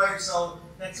them anyway, so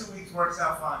that 2 weeks works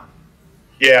out fine.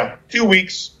 Yeah, 2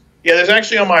 weeks. Yeah, there's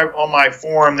actually on my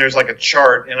forum, there's like a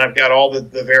chart, and I've got all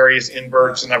the various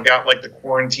inverts, and I've got like the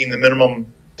quarantine, the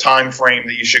minimum time frame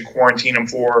that you should quarantine them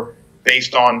for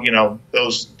based on, you know,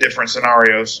 those different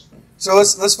scenarios. So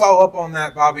let's follow up on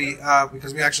that, Bobby,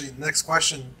 because we actually, next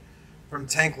question from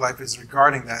Tank Life is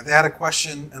regarding that. They had a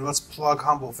question, and let's plug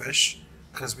Humblefish,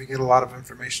 because we get a lot of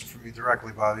information from you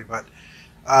directly, Bobby, but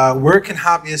where can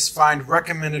hobbyists find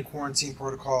recommended quarantine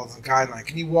protocols and guidelines?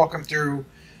 Can you walk them through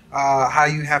how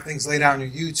you have things laid out on your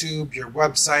YouTube, your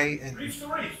website, and Reef to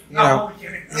Reef. You know, we're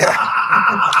kidding. yeah,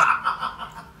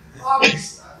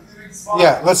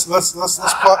 yeah. Let's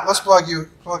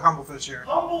plug Humblefish here.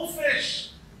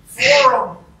 Humblefish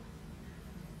forum.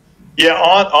 Yeah,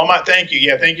 on my thank you.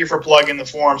 Yeah, thank you for plugging the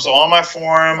forum. So on my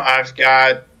forum, I've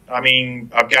got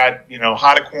you know,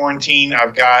 how to quarantine.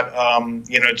 I've got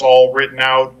you know, it's all written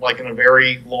out like in a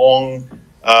very long,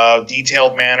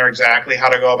 detailed manner exactly how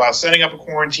to go about setting up a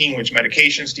quarantine, which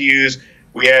medications to use.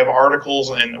 We have articles,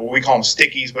 and we call them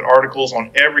stickies, but articles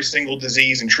on every single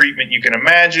disease and treatment you can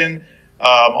imagine.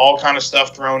 All kind of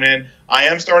stuff thrown in. I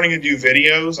am starting to do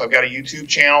videos. I've got a YouTube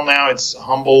channel now. It's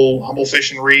Humble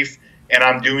Fish and Reef, and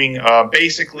I'm doing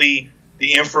basically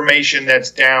the information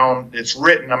that's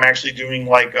written. I'm actually doing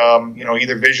like you know,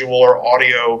 either visual or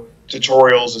audio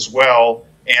tutorials as well.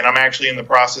 And I'm actually in the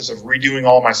process of redoing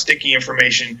all my sticky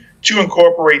information to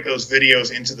incorporate those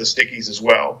videos into the stickies as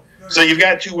well. So you've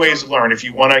got two ways to learn. If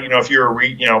you want to, you know, if you're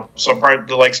someone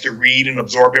that likes to read and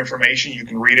absorb information, you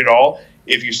can read it all.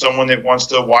 If you're someone that wants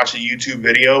to watch a YouTube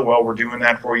video, well, we're doing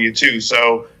that for you too.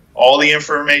 So all the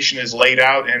information is laid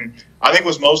out. And I think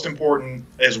what's most important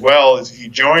as well is if you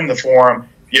join the forum,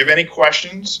 if you have any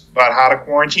questions about how to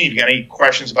quarantine, if you got any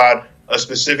questions about a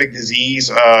specific disease,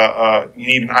 you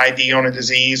need an ID on a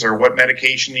disease or what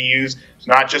medication to use. It's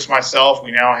not just myself.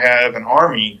 We now have an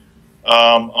army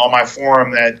on my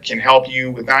forum that can help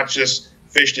you with not just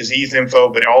fish disease info,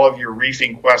 but all of your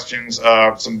reefing questions.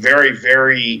 Some very,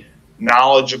 very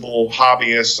knowledgeable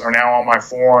hobbyists are now on my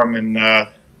forum, and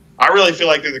I really feel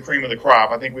like they're the cream of the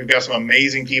crop. I think we've got some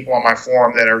amazing people on my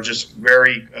forum that are just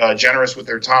very generous with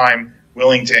their time,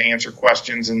 willing to answer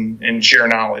questions and share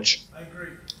knowledge. I agree.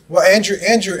 Well, Andrew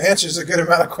answers a good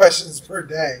amount of questions per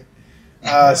day.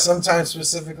 Sometimes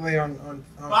specifically on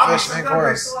Bobby, fish and sometimes I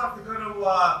corals. still have to go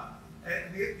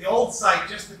to the old site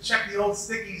just to check the old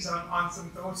stickies on some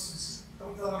doses.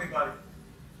 Don't tell anybody.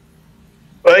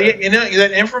 But you know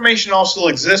that information all still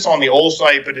exists on the old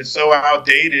site, but it's so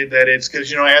outdated that it's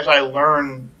because as I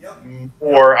learn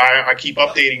more, I keep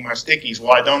updating my stickies.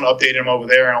 Well, I don't update them over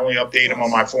there; I only update them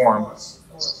on my forum. Of course.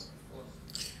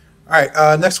 All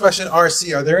right. Next question,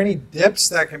 RC. Are there any dips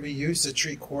that can be used to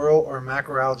treat coral or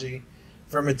macroalgae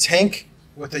from a tank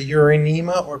with a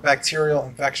urinema or bacterial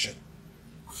infection?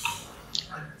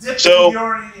 So,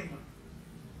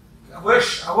 I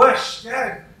wish.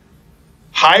 Yeah.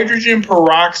 Hydrogen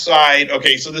peroxide.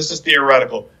 Okay, so this is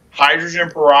theoretical. Hydrogen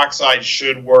peroxide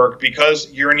should work because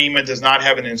urinema does not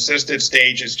have an encysted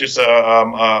stage. It's just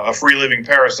a free-living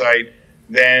parasite.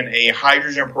 Then a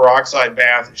hydrogen peroxide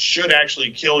bath should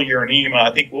actually kill urinema.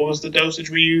 I think, what was the dosage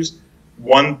we used?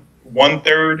 One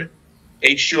third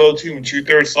H2O2 and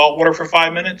 2/3 salt water for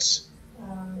 5 minutes.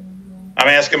 I'm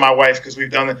asking my wife because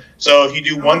we've done it. So if you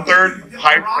do 1/3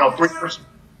 hydrogen, 3%.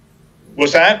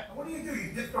 What's that? What do?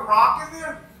 You dip the rock in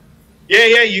there?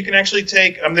 Yeah, you can actually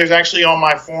take. There's actually on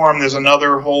my forum. There's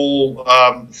another whole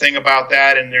thing about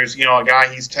that, and there's a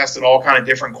guy. He's tested all kind of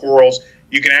different corals.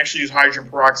 You can actually use hydrogen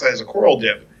peroxide as a coral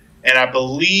dip, and I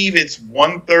believe it's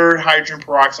 1/3 hydrogen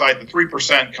peroxide, the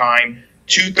 3% kind,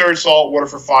 2/3 salt water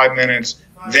for 5 minutes.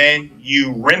 Then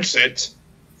you rinse it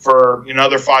for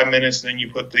another 5 minutes. Then you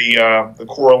put the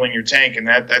coral in your tank, and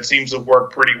that seems to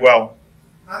work pretty well.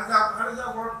 How does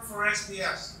that work for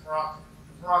SPS?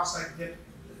 Peroxide dip.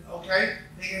 Okay,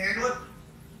 they can handle it.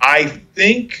 I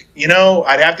think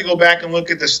I'd have to go back and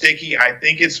look at the sticky. I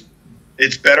think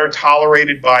it's better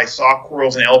tolerated by soft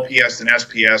corals and LPS than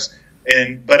SPS.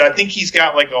 But I think he's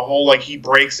got like a whole he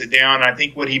breaks it down. I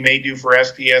think what he may do for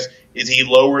SPS is he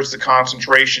lowers the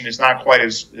concentration. It's not quite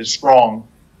as strong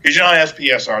because how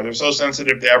SPS are. They're so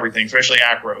sensitive to everything, especially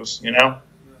acros.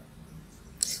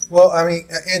 Well, I mean,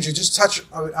 Andrew, just touch.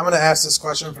 I'm going to ask this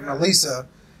question from Elisa.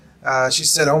 She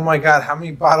said, "Oh my God, how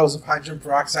many bottles of hydrogen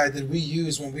peroxide did we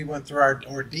use when we went through our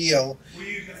ordeal?" We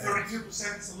used a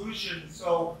 32% solution,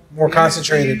 so more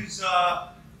concentrated. We use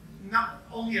not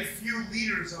only a few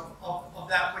liters of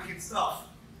that wicked stuff.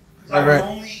 Because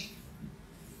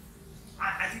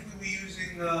I think we were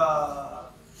using.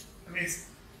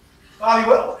 Bobby,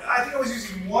 I think I was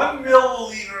using 1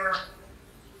 milliliter.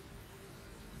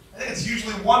 I think it's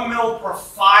usually 1 mil per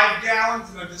 5 gallons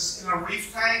in a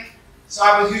reef tank. So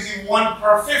I was using 1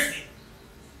 per 50.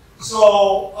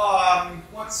 So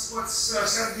what's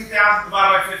 17,000 divided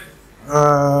by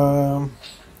 50?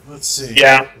 Let's see.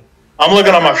 Yeah, I'm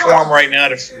looking on my forum right now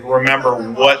to remember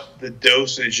what the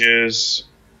dosage is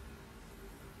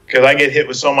because I get hit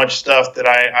with so much stuff that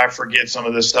I forget some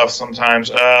of this stuff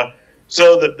sometimes.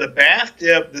 So the bath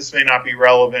dip, this may not be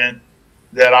relevant,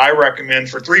 that I recommend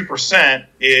for 3%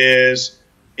 is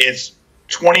it's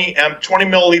 20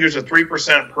 milliliters of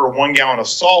 3% per 1 gallon of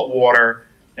salt water.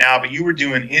 Now, but you were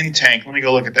doing in tank. Let me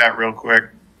go look at that real quick.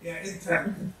 Yeah, in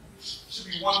tank. Should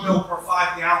be 1 mil per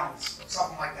 5 gallons,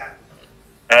 something like that.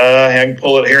 I can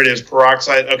pull it. Here it is,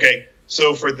 peroxide. Okay,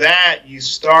 so for that, you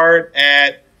start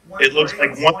at, it looks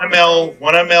like 1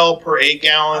 ml per 8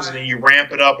 gallons, and then you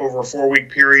ramp it up over a 4-week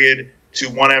period to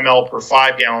 1 ml per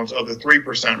 5 gallons of the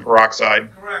 3%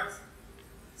 peroxide. Correct.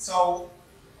 So,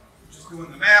 just doing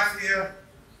the math here.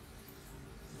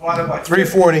 Divided by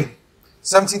 340.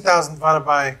 17,000 divided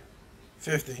by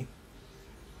 50.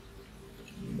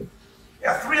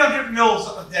 Yeah, 300 mils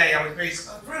a day. I was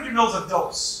basically 300 mils a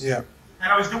dose. Yeah.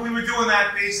 And we were doing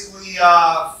that basically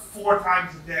 4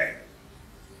 times a day.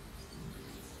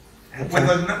 And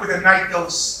with a night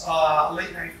dose,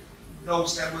 late night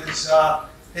dose that was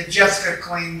that Jessica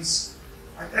claims.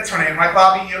 That's her name, right,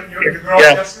 Bobby? Your girl,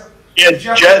 yeah. Jessica. Yeah,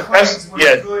 Jessica claims was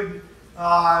good.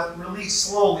 Release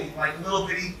slowly, like a little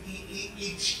bit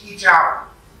each hour.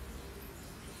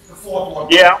 The 4th one.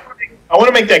 Yeah, I want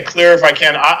to make that clear if I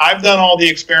can. I've done all the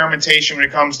experimentation when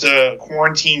it comes to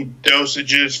quarantine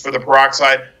dosages for the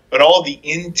peroxide, but all of the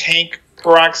in-tank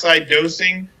peroxide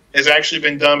dosing has actually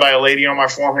been done by a lady on my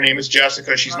forum. Her name is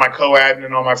Jessica. She's my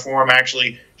co-admin on my forum,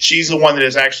 actually. She's the one that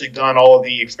has actually done all of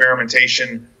the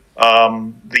experimentation,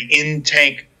 the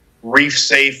in-tank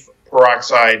reef-safe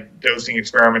peroxide dosing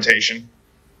experimentation.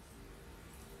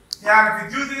 Yeah, and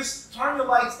if you do this, turn your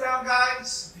lights down,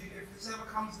 guys. If this ever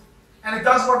comes, and it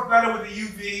does work better with the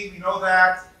UV. We know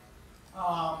that.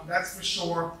 That's for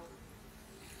sure.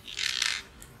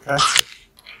 Okay.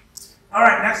 All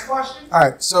right, next question. All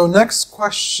right, so next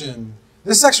question.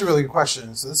 This is actually a really good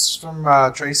question. So this is from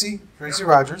Tracy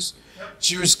Rogers.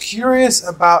 She was curious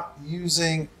about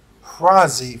using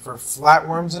Prozzy for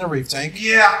flatworms in a reef tank.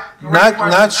 Yeah.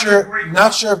 Not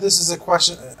sure if this is a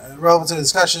question relevant to the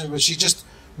discussion, but she just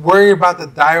worried about the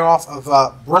die-off of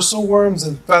bristleworms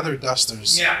and feather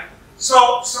dusters. Yeah.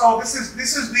 So this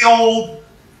is the old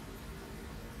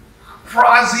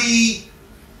Prozzy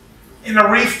in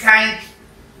a reef tank.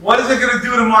 What is it going to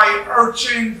do to my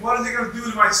urchins? What is it going to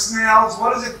do to my snails?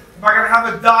 What is it? Am I going to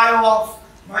have a die-off?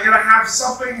 Am I going to have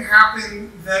something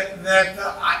happen that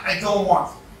I don't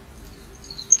want?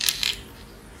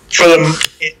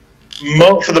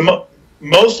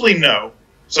 Mostly no.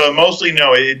 So mostly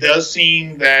no. It does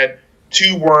seem that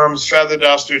two worms, feather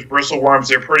dusters, bristleworms,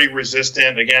 they're pretty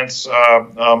resistant against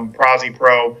Prozzy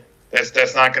Pro.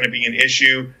 That's not going to be an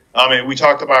issue. And we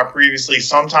talked about previously,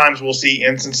 sometimes we'll see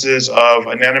instances of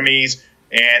anemones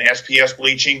and SPS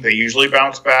bleaching. They usually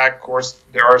bounce back. Of course,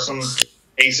 there are some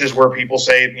cases where people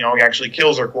say, it actually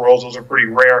kills their corals. Those are pretty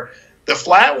rare. The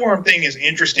flatworm thing is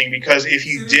interesting because if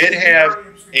you did have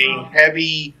a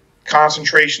heavy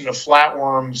concentration of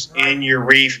flatworms in your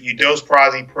reef, you dose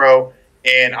Prozzy Pro,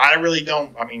 and I really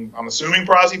don't, I'm assuming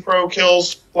Prozzy Pro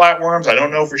kills flatworms. I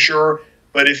don't know for sure.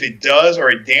 But if it does or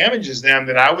it damages them,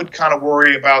 then I would kind of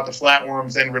worry about the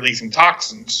flatworms then releasing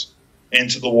toxins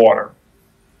into the water.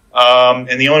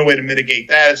 And the only way to mitigate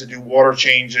that is to do water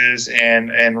changes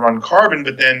and run carbon.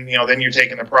 But then, then you're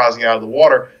taking the Prozzy out of the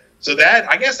water. So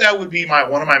I guess that would be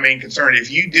one of my main concerns. If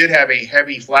you did have a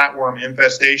heavy flatworm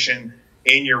infestation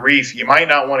in your reef, you might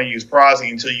not want to use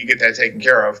Prozzy until you get that taken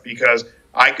care of, because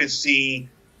I could see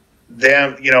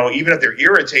them, even if they're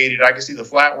irritated, I can see the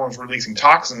flatworms releasing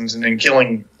toxins and then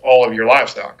killing all of your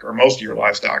livestock or most of your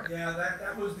livestock. Yeah,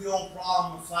 that was the old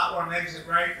problem with flatworm exit,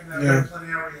 right? And the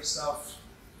planaria stuff.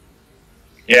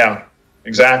 Yeah,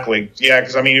 exactly. Yeah,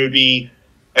 because it would be,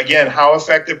 again, how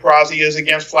effective Prozzy is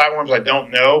against flatworms, I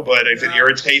don't know, but if it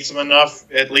irritates them enough,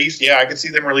 at least, I could see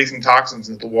them releasing toxins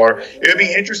into the water. It would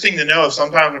be interesting to know if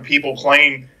sometimes when people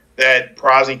claim that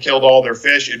Prozzy killed all their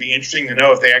fish, it'd be interesting to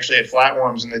know if they actually had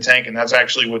flatworms in the tank, and that's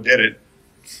actually what did it.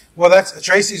 Well, that's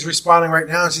Tracy's responding right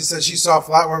now, and she said she saw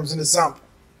flatworms in the sump.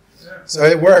 Yeah. So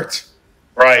it worked.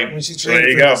 Right. When she so there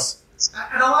you go. This.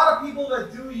 And a lot of people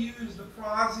that do use the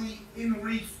Prozzy in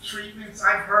reef treatments,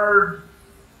 I've heard,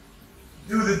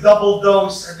 do the double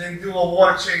dose and then do a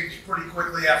water change pretty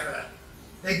quickly after that.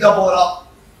 They double it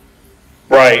up.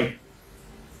 Right.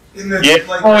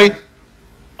 Yeah,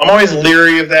 I'm always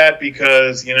leery of that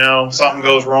because, something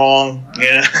goes wrong.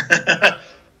 Yeah.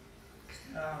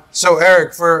 So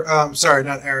Eric,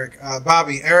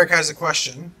 Bobby, Eric has a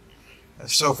question.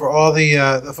 So for all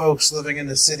the folks living in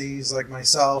the cities like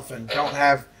myself and don't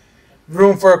have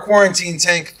room for a quarantine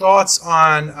tank, thoughts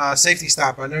on Safety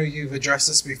Stop? I know you've addressed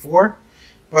this before,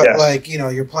 but yes.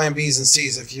 Your plan B's and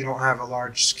C's if you don't have a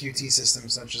large QT system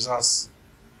such as us.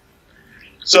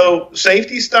 So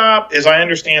Safety Stop, as I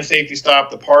understand Safety Stop,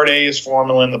 the part A is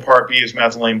formalin, the part B is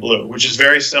methylene blue, which is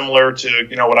very similar to,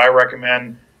 what I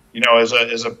recommend, as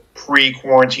a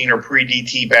pre-quarantine or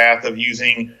pre-DT bath of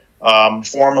using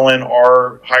formalin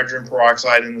or hydrogen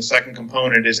peroxide, and the second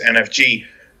component is NFG.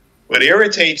 What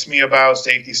irritates me about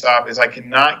Safety Stop is I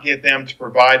cannot get them to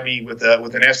provide me with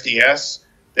an SDS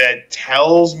that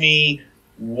tells me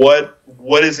what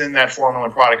is in that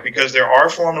formalin product, because there are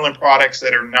formalin products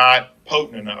that are not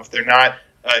potent enough. They're not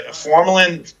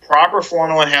proper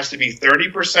formalin has to be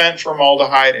 30%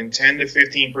 formaldehyde and 10 to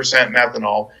 15%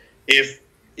 methanol. If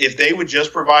they would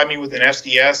just provide me with an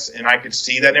SDS and I could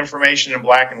see that information in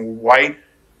black and white,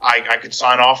 I could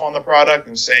sign off on the product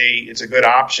and say it's a good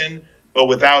option. But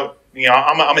without,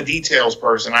 I'm a details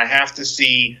person. I have to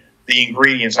see the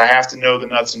ingredients. I have to know the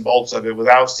nuts and bolts of it.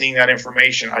 Without seeing that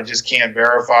information, I just can't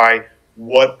verify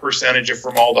what percentage of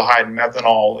formaldehyde and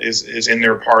methanol is in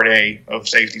their part A of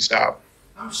Safety Stop.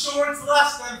 I'm sure it's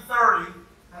less than 30,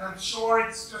 and I'm sure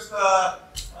it's just like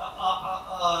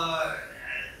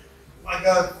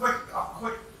a quick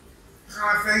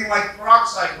kind of thing like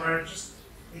peroxide, where it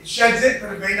sheds it,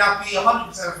 but it may not be 100%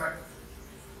 effective.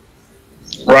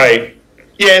 Right.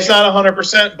 Yeah, it's not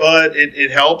 100%, but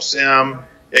it helps.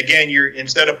 Again,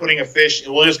 instead of putting a fish,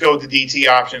 we'll just go with the DT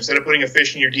option. Instead of putting a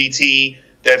fish in your DT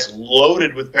that's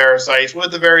loaded with parasites, well,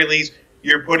 at the very least,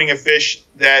 you're putting a fish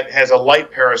that has a light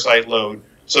parasite load.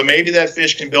 So maybe that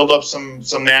fish can build up some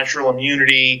natural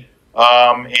immunity,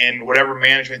 and whatever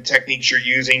management techniques you're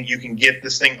using, you can get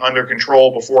this thing under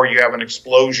control before you have an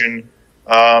explosion,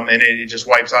 and it just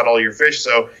wipes out all your fish.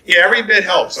 So, yeah, every bit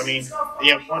helps. Going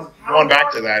back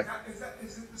to that.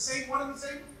 Is it the same one and the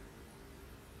same?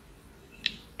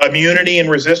 Immunity and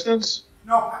resistance?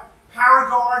 No,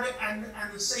 Paragard and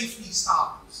the Safety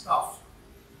Stop stuff.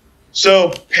 So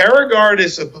Paragard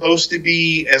is supposed to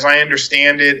be, as I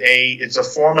understand it, it's a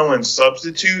formalin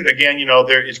substitute. Again,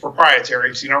 it's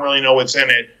proprietary, so you don't really know what's in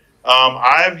it.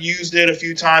 I've used it a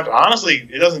few times. Honestly,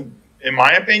 it doesn't, in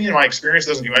my opinion, my experience,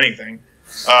 doesn't do anything.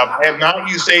 I have not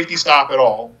used Safety Stop at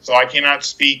all, so I cannot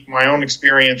speak my own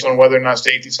experience on whether or not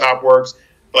Safety Stop works.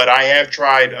 But I have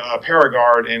tried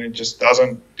Paragard, and it just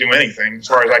doesn't do anything, as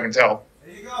far as I can tell.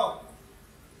 There you go. All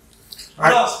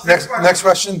right, next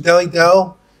question, Deli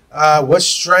Del. What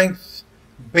strength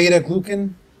beta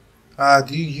glucan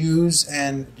do you use,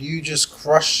 and do you just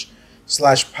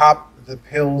crush/pop the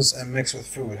pills and mix with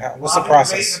food? What's the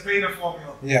process? The beta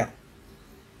formula. Yeah.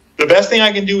 The best thing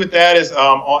I can do with that is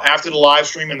after the live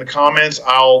stream in the comments,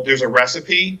 there's a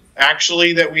recipe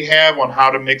actually that we have on how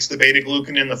to mix the beta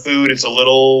glucan in the food. It's a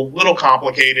little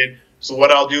complicated. So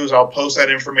what I'll do is I'll post that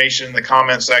information in the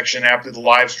comment section after the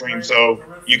live stream, so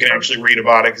you can actually read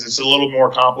about it, because it's a little more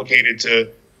complicated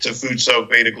to food soak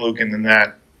beta glucan than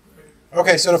that.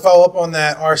 Okay, so to follow up on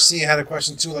that, RC had a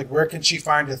question too, like where can she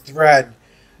find a thread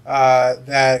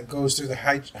that goes through the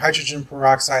hydrogen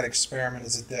peroxide experiment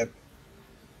as a dip?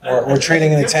 Or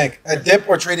treating in a tank. A dip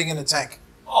or treating in a tank.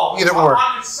 Oh, either or.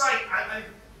 On the site,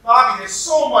 Bobby, there's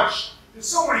so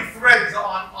many threads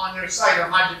on their site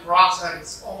of hydrogen peroxide.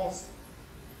 It's almost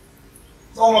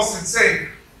insane.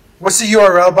 What's the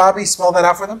URL, Bobby? Spell that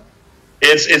out for them.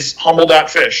 It's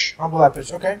humble.fish.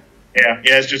 Humble.fish, okay. Yeah,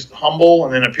 it's just humble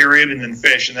and then a period and then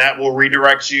fish, and that will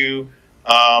redirect you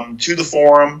to the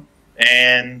forum,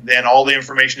 and then all the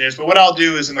information is. But what I'll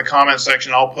do is in the comment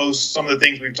section, I'll post some of the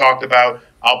things we've talked about.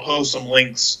 I'll post some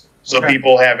links so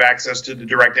people have access to the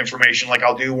direct information. Like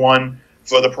I'll do one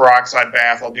for the peroxide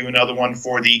bath. I'll do another one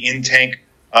for the in-tank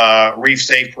Reef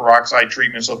safe peroxide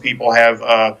treatment, so people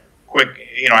have quick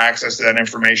access to that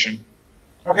information.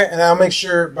 Okay, and I'll make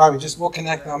sure, Bobby, we'll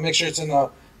connect. I'll make sure it's in the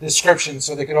description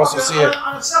so they can also see it.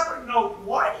 On a separate note,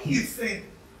 why do you think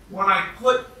when I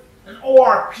put an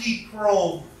ORP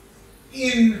probe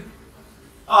in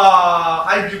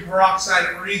hydrogen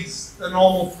peroxide, it reads the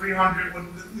normal 300,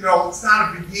 it's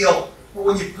not a big deal, but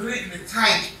when you put it in the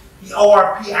tank, the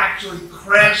ORP actually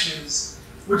crashes,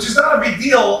 which is not a big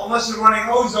deal unless you're running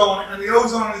ozone, and the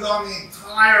ozone is on the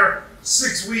entire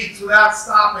 6 weeks without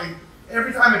stopping.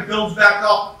 Every time it builds back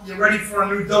up, you're ready for a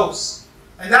new dose.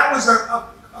 And that was a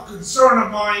concern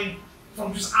of mine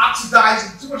from just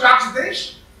oxidizing, too much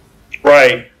oxidation.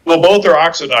 Right. Well, both are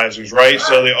oxidizers, right?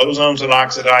 So the ozone's an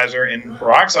oxidizer, and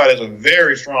peroxide is a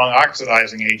very strong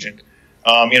oxidizing agent.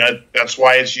 That's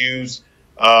why it's used.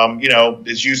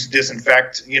 It's used to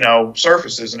disinfect,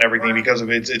 surfaces and everything, because of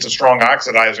it's a strong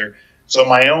oxidizer. So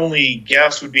my only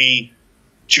guess would be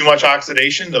too much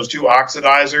oxidation. Those two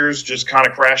oxidizers just kind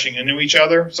of crashing into each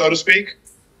other, so to speak.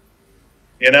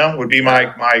 Would be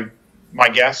my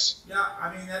guess. Yeah,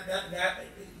 I mean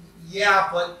yeah,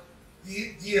 but do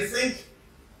you think?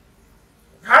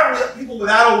 Apparently, people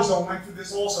without ozone went through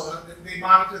this also. They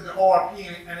monitored the ORP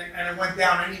and it went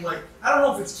down anyway. I don't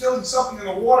know if it's killing something in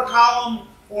the water column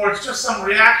or it's just some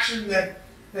reaction that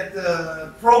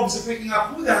the probes are picking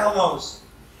up. Who the hell knows?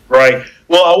 Right.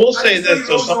 Well, I will say this.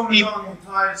 So some people, the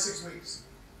entire 6 weeks.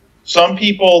 Some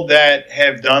people that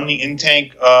have done the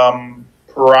in-tank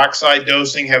peroxide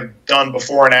dosing have done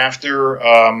before and after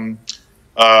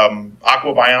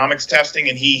aquabiomics testing,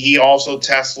 and he also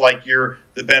tests like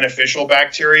the beneficial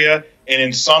bacteria, and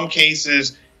in some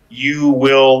cases you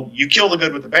kill the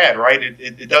good with the bad, right?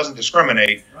 It doesn't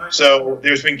discriminate. Right. So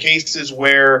there's been cases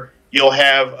where you'll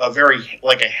have a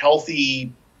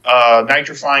healthy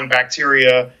nitrifying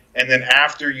bacteria, and then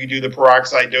after you do the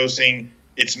peroxide dosing,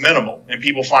 it's minimal, and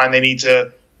people find they need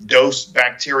to dose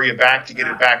bacteria back to get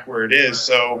it back where it is.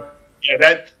 So yeah,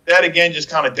 that again just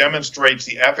kind of demonstrates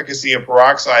the efficacy of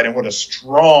peroxide and what a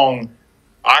strong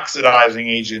oxidizing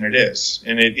agent it is,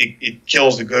 and it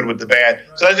kills the good with the bad.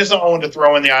 So that's just something I wanted to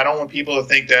throw in there. I don't want people to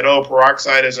think that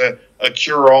peroxide is a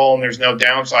cure-all and there's no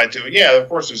downside to it. Yeah, of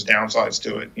course there's downsides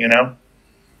to it.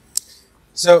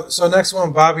 So next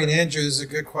one, Bobby and Andrew, this is a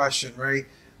good question, right?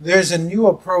 There's a new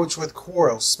approach with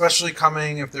corals, especially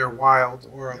coming if they're wild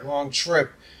or a long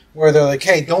trip, where they're like,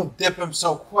 hey, don't dip them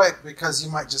so quick because you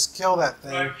might just kill that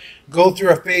thing. Right. Go through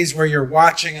a phase where you're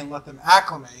watching and let them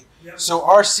acclimate. Yep. So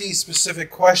RC's specific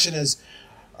question is,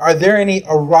 are there any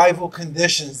arrival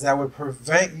conditions that would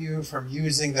prevent you from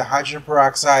using the hydrogen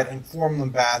peroxide and formalin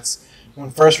baths when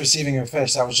first receiving a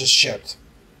fish that was just shipped?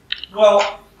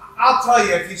 Well, I'll tell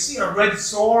you, if you see a red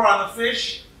sore on the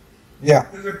fish,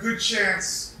 there's a good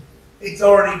chance it's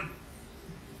already,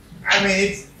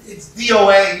 it's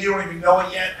DOA and you don't even know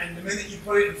it yet, and the minute you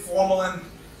put it in formalin,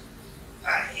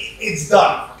 it's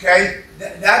done, okay?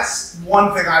 That's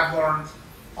one thing I've learned.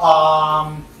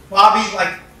 Bobby,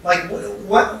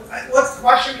 what's the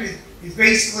question? Is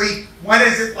basically, when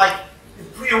is it like the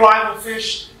pre-arrival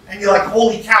fish, and you're like,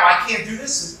 holy cow, I can't do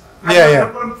this. I have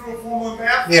to put them through a formal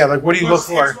bath. Yeah, like what do you look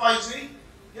for? XYZ?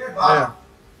 Yeah, Bobby. Yeah.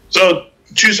 So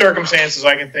two circumstances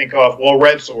I can think of. Well,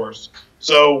 red sores.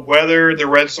 So whether the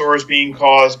red sore is being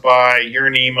caused by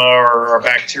urinema or a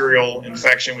bacterial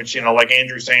infection, which, like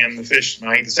Andrew's saying, the fish,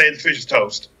 I hate to say it, the fish is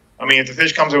toast. I mean, if the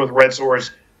fish comes in with red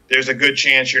sores, there's a good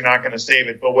chance you're not going to save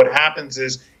it. But what happens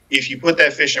is if you put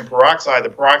that fish in peroxide, the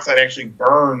peroxide actually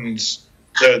burns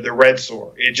the red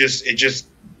sore. It just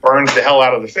burns the hell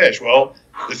out of the fish. Well,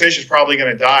 the fish is probably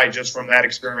going to die just from that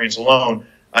experience alone.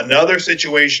 Another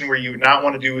situation where you would not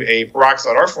want to do a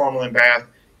peroxide or formalin bath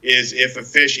is if a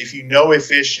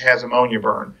fish has ammonia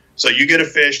burn. So you get a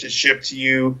fish that's shipped to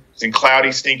you, it's in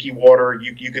cloudy, stinky water,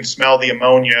 you can smell the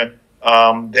ammonia,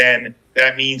 then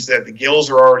that means that the gills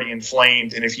are already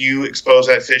inflamed, and if you expose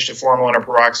that fish to formalin or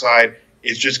peroxide,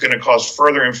 it's just going to cause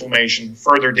further inflammation,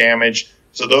 further damage.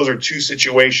 So those are two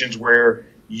situations where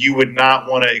you would not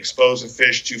want to expose a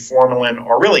fish to formalin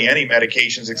or really any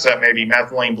medications except maybe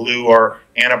methylene blue or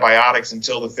antibiotics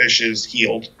until the fish is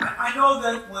healed. I know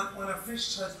that when a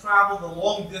fish has traveled a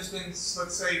long distance,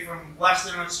 let's say from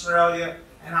Western Australia,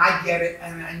 and I get it,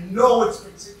 and I know it's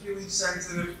particularly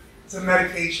sensitive to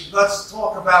medication. Let's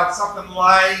talk about something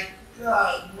like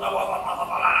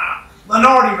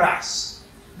minority rats.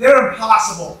 They're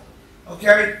impossible,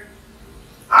 okay?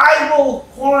 I will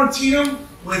quarantine them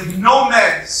with no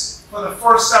meds for the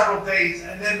first several days,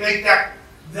 and then make that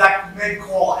med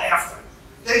call after.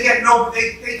 They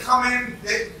come in,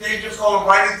 they just go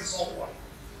right into salt water,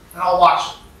 and I'll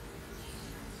watch them.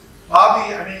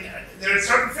 Bobby, I mean, there are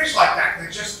certain fish like that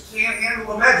that just can't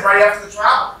handle the meds right after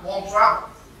the long travel.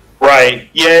 Right.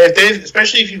 Yeah.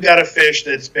 Especially if you've got a fish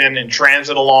that's been in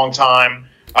transit a long time.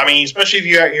 I mean, especially if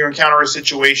you encounter a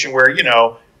situation where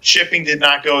shipping did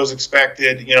not go as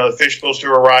expected. The fish is supposed to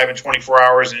arrive in 24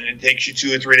 hours, and it takes you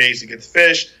 2 or 3 days to get the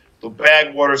fish. The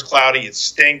bag water is cloudy. It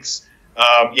stinks.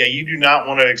 You do not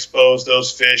want to expose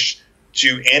those fish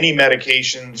to any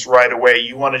medications right away.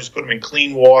 You want to just put them in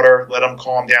clean water, let them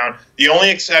calm down. The only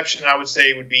exception I would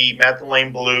say would be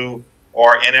methylene blue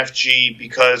or NFG,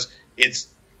 because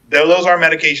those are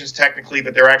medications technically,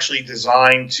 but they're actually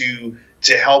designed to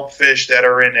help fish that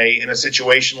are in a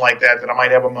situation like that I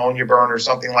might have ammonia burn or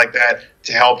something like that,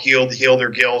 to help heal their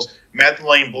gills.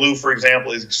 Methylene blue, for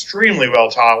example, is extremely well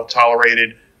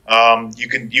tolerated. You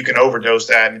can overdose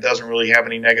that, and it doesn't really have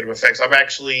any negative effects. I've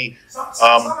actually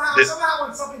somehow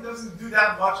when something doesn't do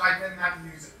that much, I tend not to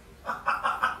use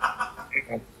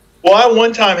it. Well, I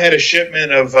one time had a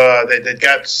shipment of that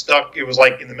got stuck. It was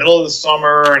like in the middle of the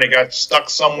summer, and it got stuck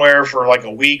somewhere for like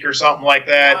a week or something like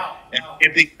that. Wow.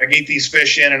 And I get these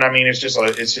fish in, and I mean, it's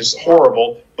just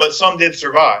horrible. But some did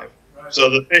survive. Right. So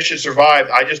the fish that survived,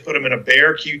 I just put them in a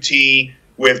bare QT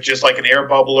with just like an air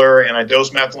bubbler, and I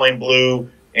dosed methylene blue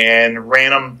and ran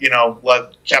them.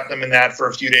 Kept them in that for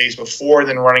a few days before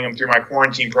then running them through my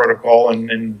quarantine protocol,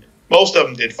 and most of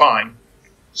them did fine.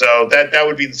 So that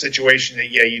would be the situation that,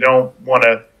 you don't want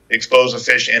to expose a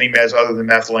fish to any meds other than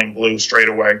methylene blue straight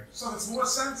away. So it's more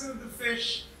sensitive to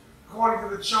fish, according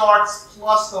to the charts,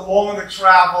 plus the longer the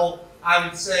travel. I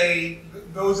would say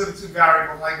those are the two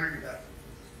variables. I agree with that.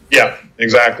 Yeah,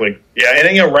 exactly. Yeah,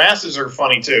 and wrasses are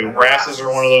funny too. Wrasses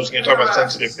are one of those, talk about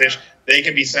sensitive fish. They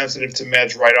can be sensitive to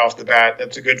meds right off the bat.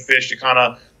 That's a good fish to kind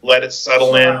of let it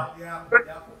settle in. Yeah.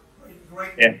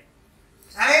 Great. Yeah.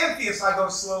 And amphibious, I go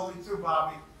slowly too,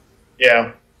 Bobby.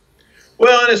 Yeah.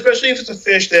 Well, and especially if it's a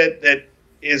fish that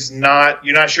is not,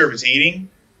 you're not sure if it's eating,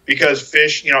 because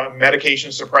fish,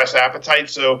 medications suppress appetite.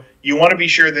 So you want to be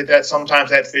sure that sometimes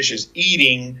that fish is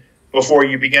eating before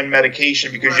you begin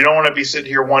medication, because you don't want to be sitting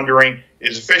here wondering,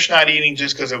 is the fish not eating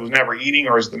just because it was never eating,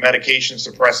 or is the medication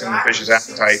suppressing the fish's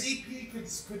appetite?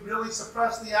 CP could really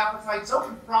suppress the appetite. So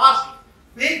can Prosy.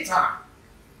 Big time.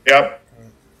 Yep.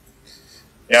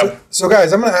 So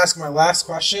guys, I'm going to ask my last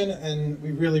question, and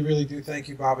we really, really do thank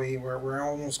you, Bobby. We're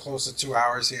almost close to 2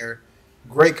 hours here.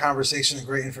 Great conversation and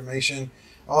great information.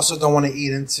 Also, don't want to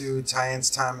eat into Tyan's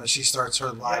time as she starts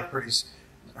her live.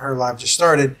 Her live just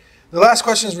started. The last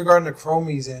question is regarding the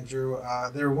chromies, Andrew.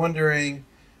 They're wondering,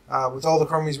 with all the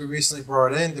chromies we recently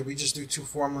brought in, did we just do 2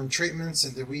 formalin treatments,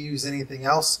 and did we use anything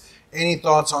else? Any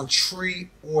thoughts on tree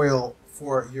oil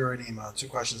for urinema? 2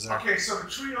 questions there. Okay, so the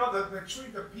tree oil, the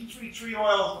Petri tree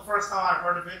oil is the first time I've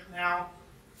heard of it now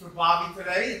through Bobby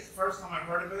today. It's the first time I've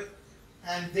heard of it.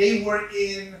 And they were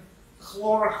in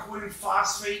chloroquine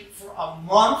phosphate for a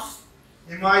month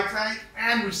in my tank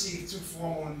and received 2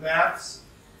 formalin baths.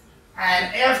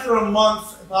 And after a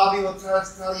month, Bobby will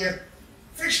tell you,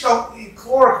 fish don't eat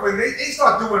chloroquine. They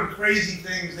start doing crazy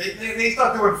things. They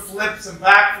start doing flips and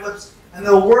backflips, and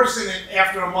they'll worsen it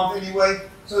after a month anyway.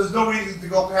 So there's no reason to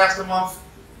go past a month.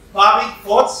 Bobby,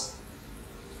 thoughts?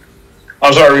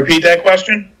 I'm sorry, repeat that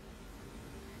question?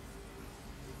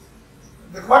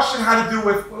 The question had to do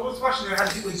with, what was the question? It had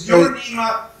to do with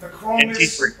uranema, the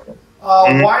chromis.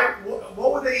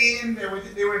 What were they in? They were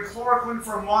in chloroquine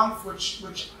for a month, which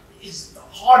is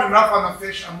hard enough on the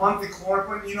fish. A month in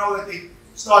chloroquine, you know that they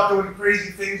start doing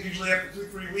crazy things usually after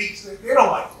 2-3 weeks. They don't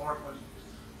like chloroquine.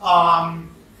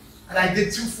 And I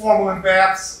did 2 formalin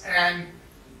baths, and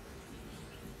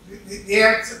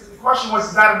the question was,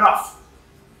 is that enough?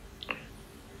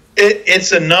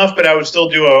 It's enough, but I would still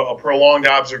do a prolonged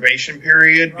observation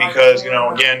period because,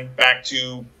 again, back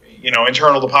to,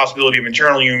 the possibility of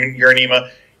internal uranema.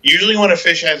 Usually when a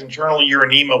fish has internal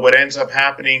uranema, what ends up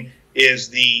happening is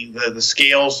the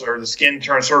scales or the skin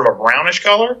turns sort of a brownish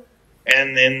color.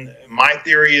 And then my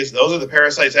theory is those are the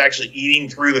parasites actually eating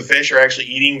through the fish or actually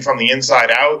eating from the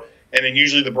inside out. And then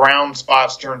usually the brown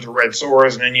spots turn to red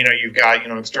sores, and then, you've got,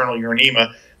 external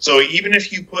uranema. So even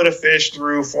if you put a fish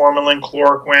through formalin,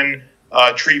 chloroquine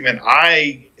treatment,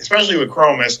 especially with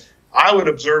chromis, I would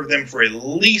observe them for at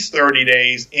least 30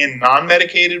 days in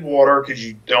non-medicated water because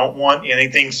you don't want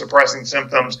anything suppressing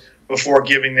symptoms before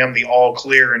giving them the all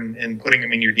clear and putting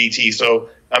them in your DT. So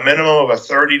a minimum of a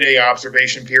 30-day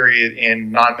observation period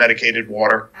in non-medicated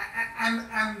water.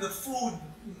 And the food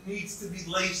needs to be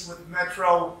laced with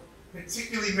Metro,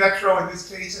 particularly Metro in this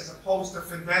case, as opposed to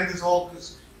fenbendazole,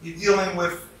 because you're dealing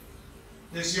with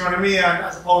this uranema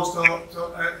as opposed to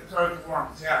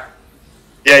worms. Yeah.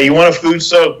 Yeah, you want to food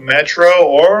soak Metro,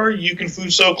 or you can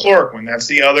food soak chloroquine. That's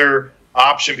the other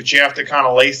option, but you have to kind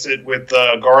of lace it with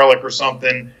garlic or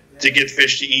something to get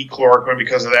fish to eat chloroquine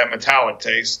because of that metallic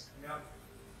taste.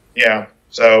 Yeah.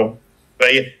 So, but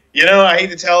I hate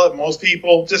to tell it, most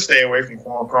people just stay away from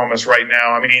chromis right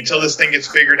now. I mean, until this thing gets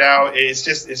figured out, it's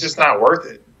just not worth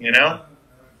it.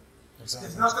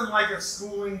 There's nothing like a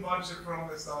schooling bunch of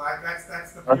chromis, though.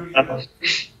 That's the beauty of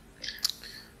it.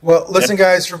 Well, listen,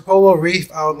 guys, from Polo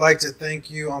Reef, I would like to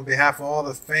thank you on behalf of all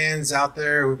the fans out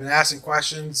there who've been asking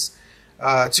questions.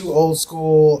 2 old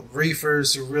school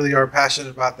reefers who really are passionate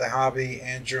about the hobby,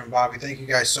 Andrew and Bobby. Thank you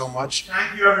guys so much.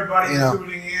 Thank you, everybody, for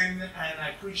tuning in, and I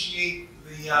appreciate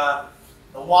the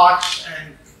watch.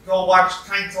 And go watch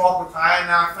Tank Talk with Ty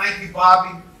now. Thank you,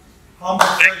 Bobby. Humble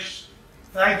Fish.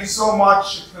 Thank you so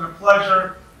much. It's been a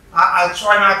pleasure. I'll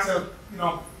try not to,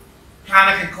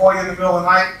 panic and call you in the middle of the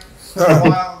night. It's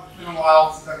been a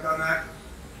while since I've done that.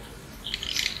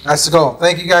 That's the goal.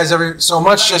 Thank you guys so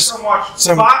much. Thank you so much.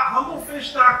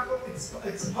 Humblefish.com.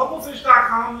 It's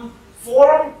humblefish.com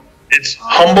forum. It's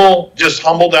just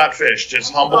humble.fish.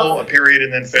 Just humble, a period,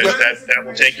 and then fish. That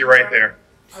will take you right there.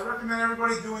 I recommend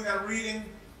everybody doing that reading.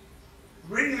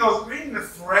 Reading the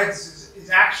threads is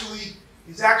actually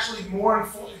more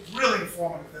it's really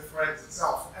informative, the threads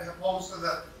itself, as opposed to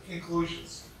the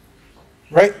conclusions.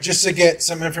 Right, just to get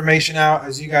some information out,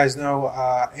 as you guys know,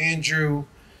 Andrew,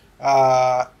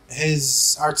 our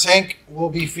tank will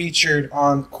be featured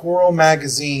on Coral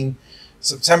Magazine,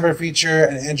 September feature,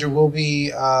 and Andrew will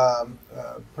be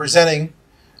presenting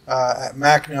at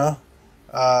MACNA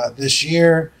this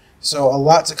year. So a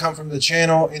lot to come from the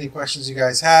channel. Any questions you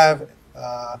guys have,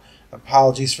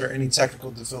 apologies for any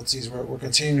technical difficulties. We're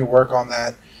continuing to work on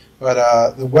that.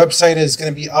 But the website is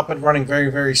going to be up and running very,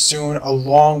 very soon,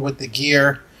 along with the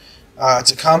gear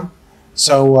to come.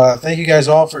 So thank you guys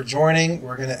all for joining.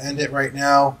 We're going to end it right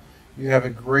now. You have a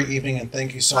great evening, and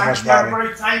thank you so much, Bobby.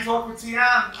 Time Talk with Tian.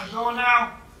 I'm going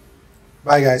now.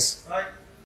 Bye, guys. Bye.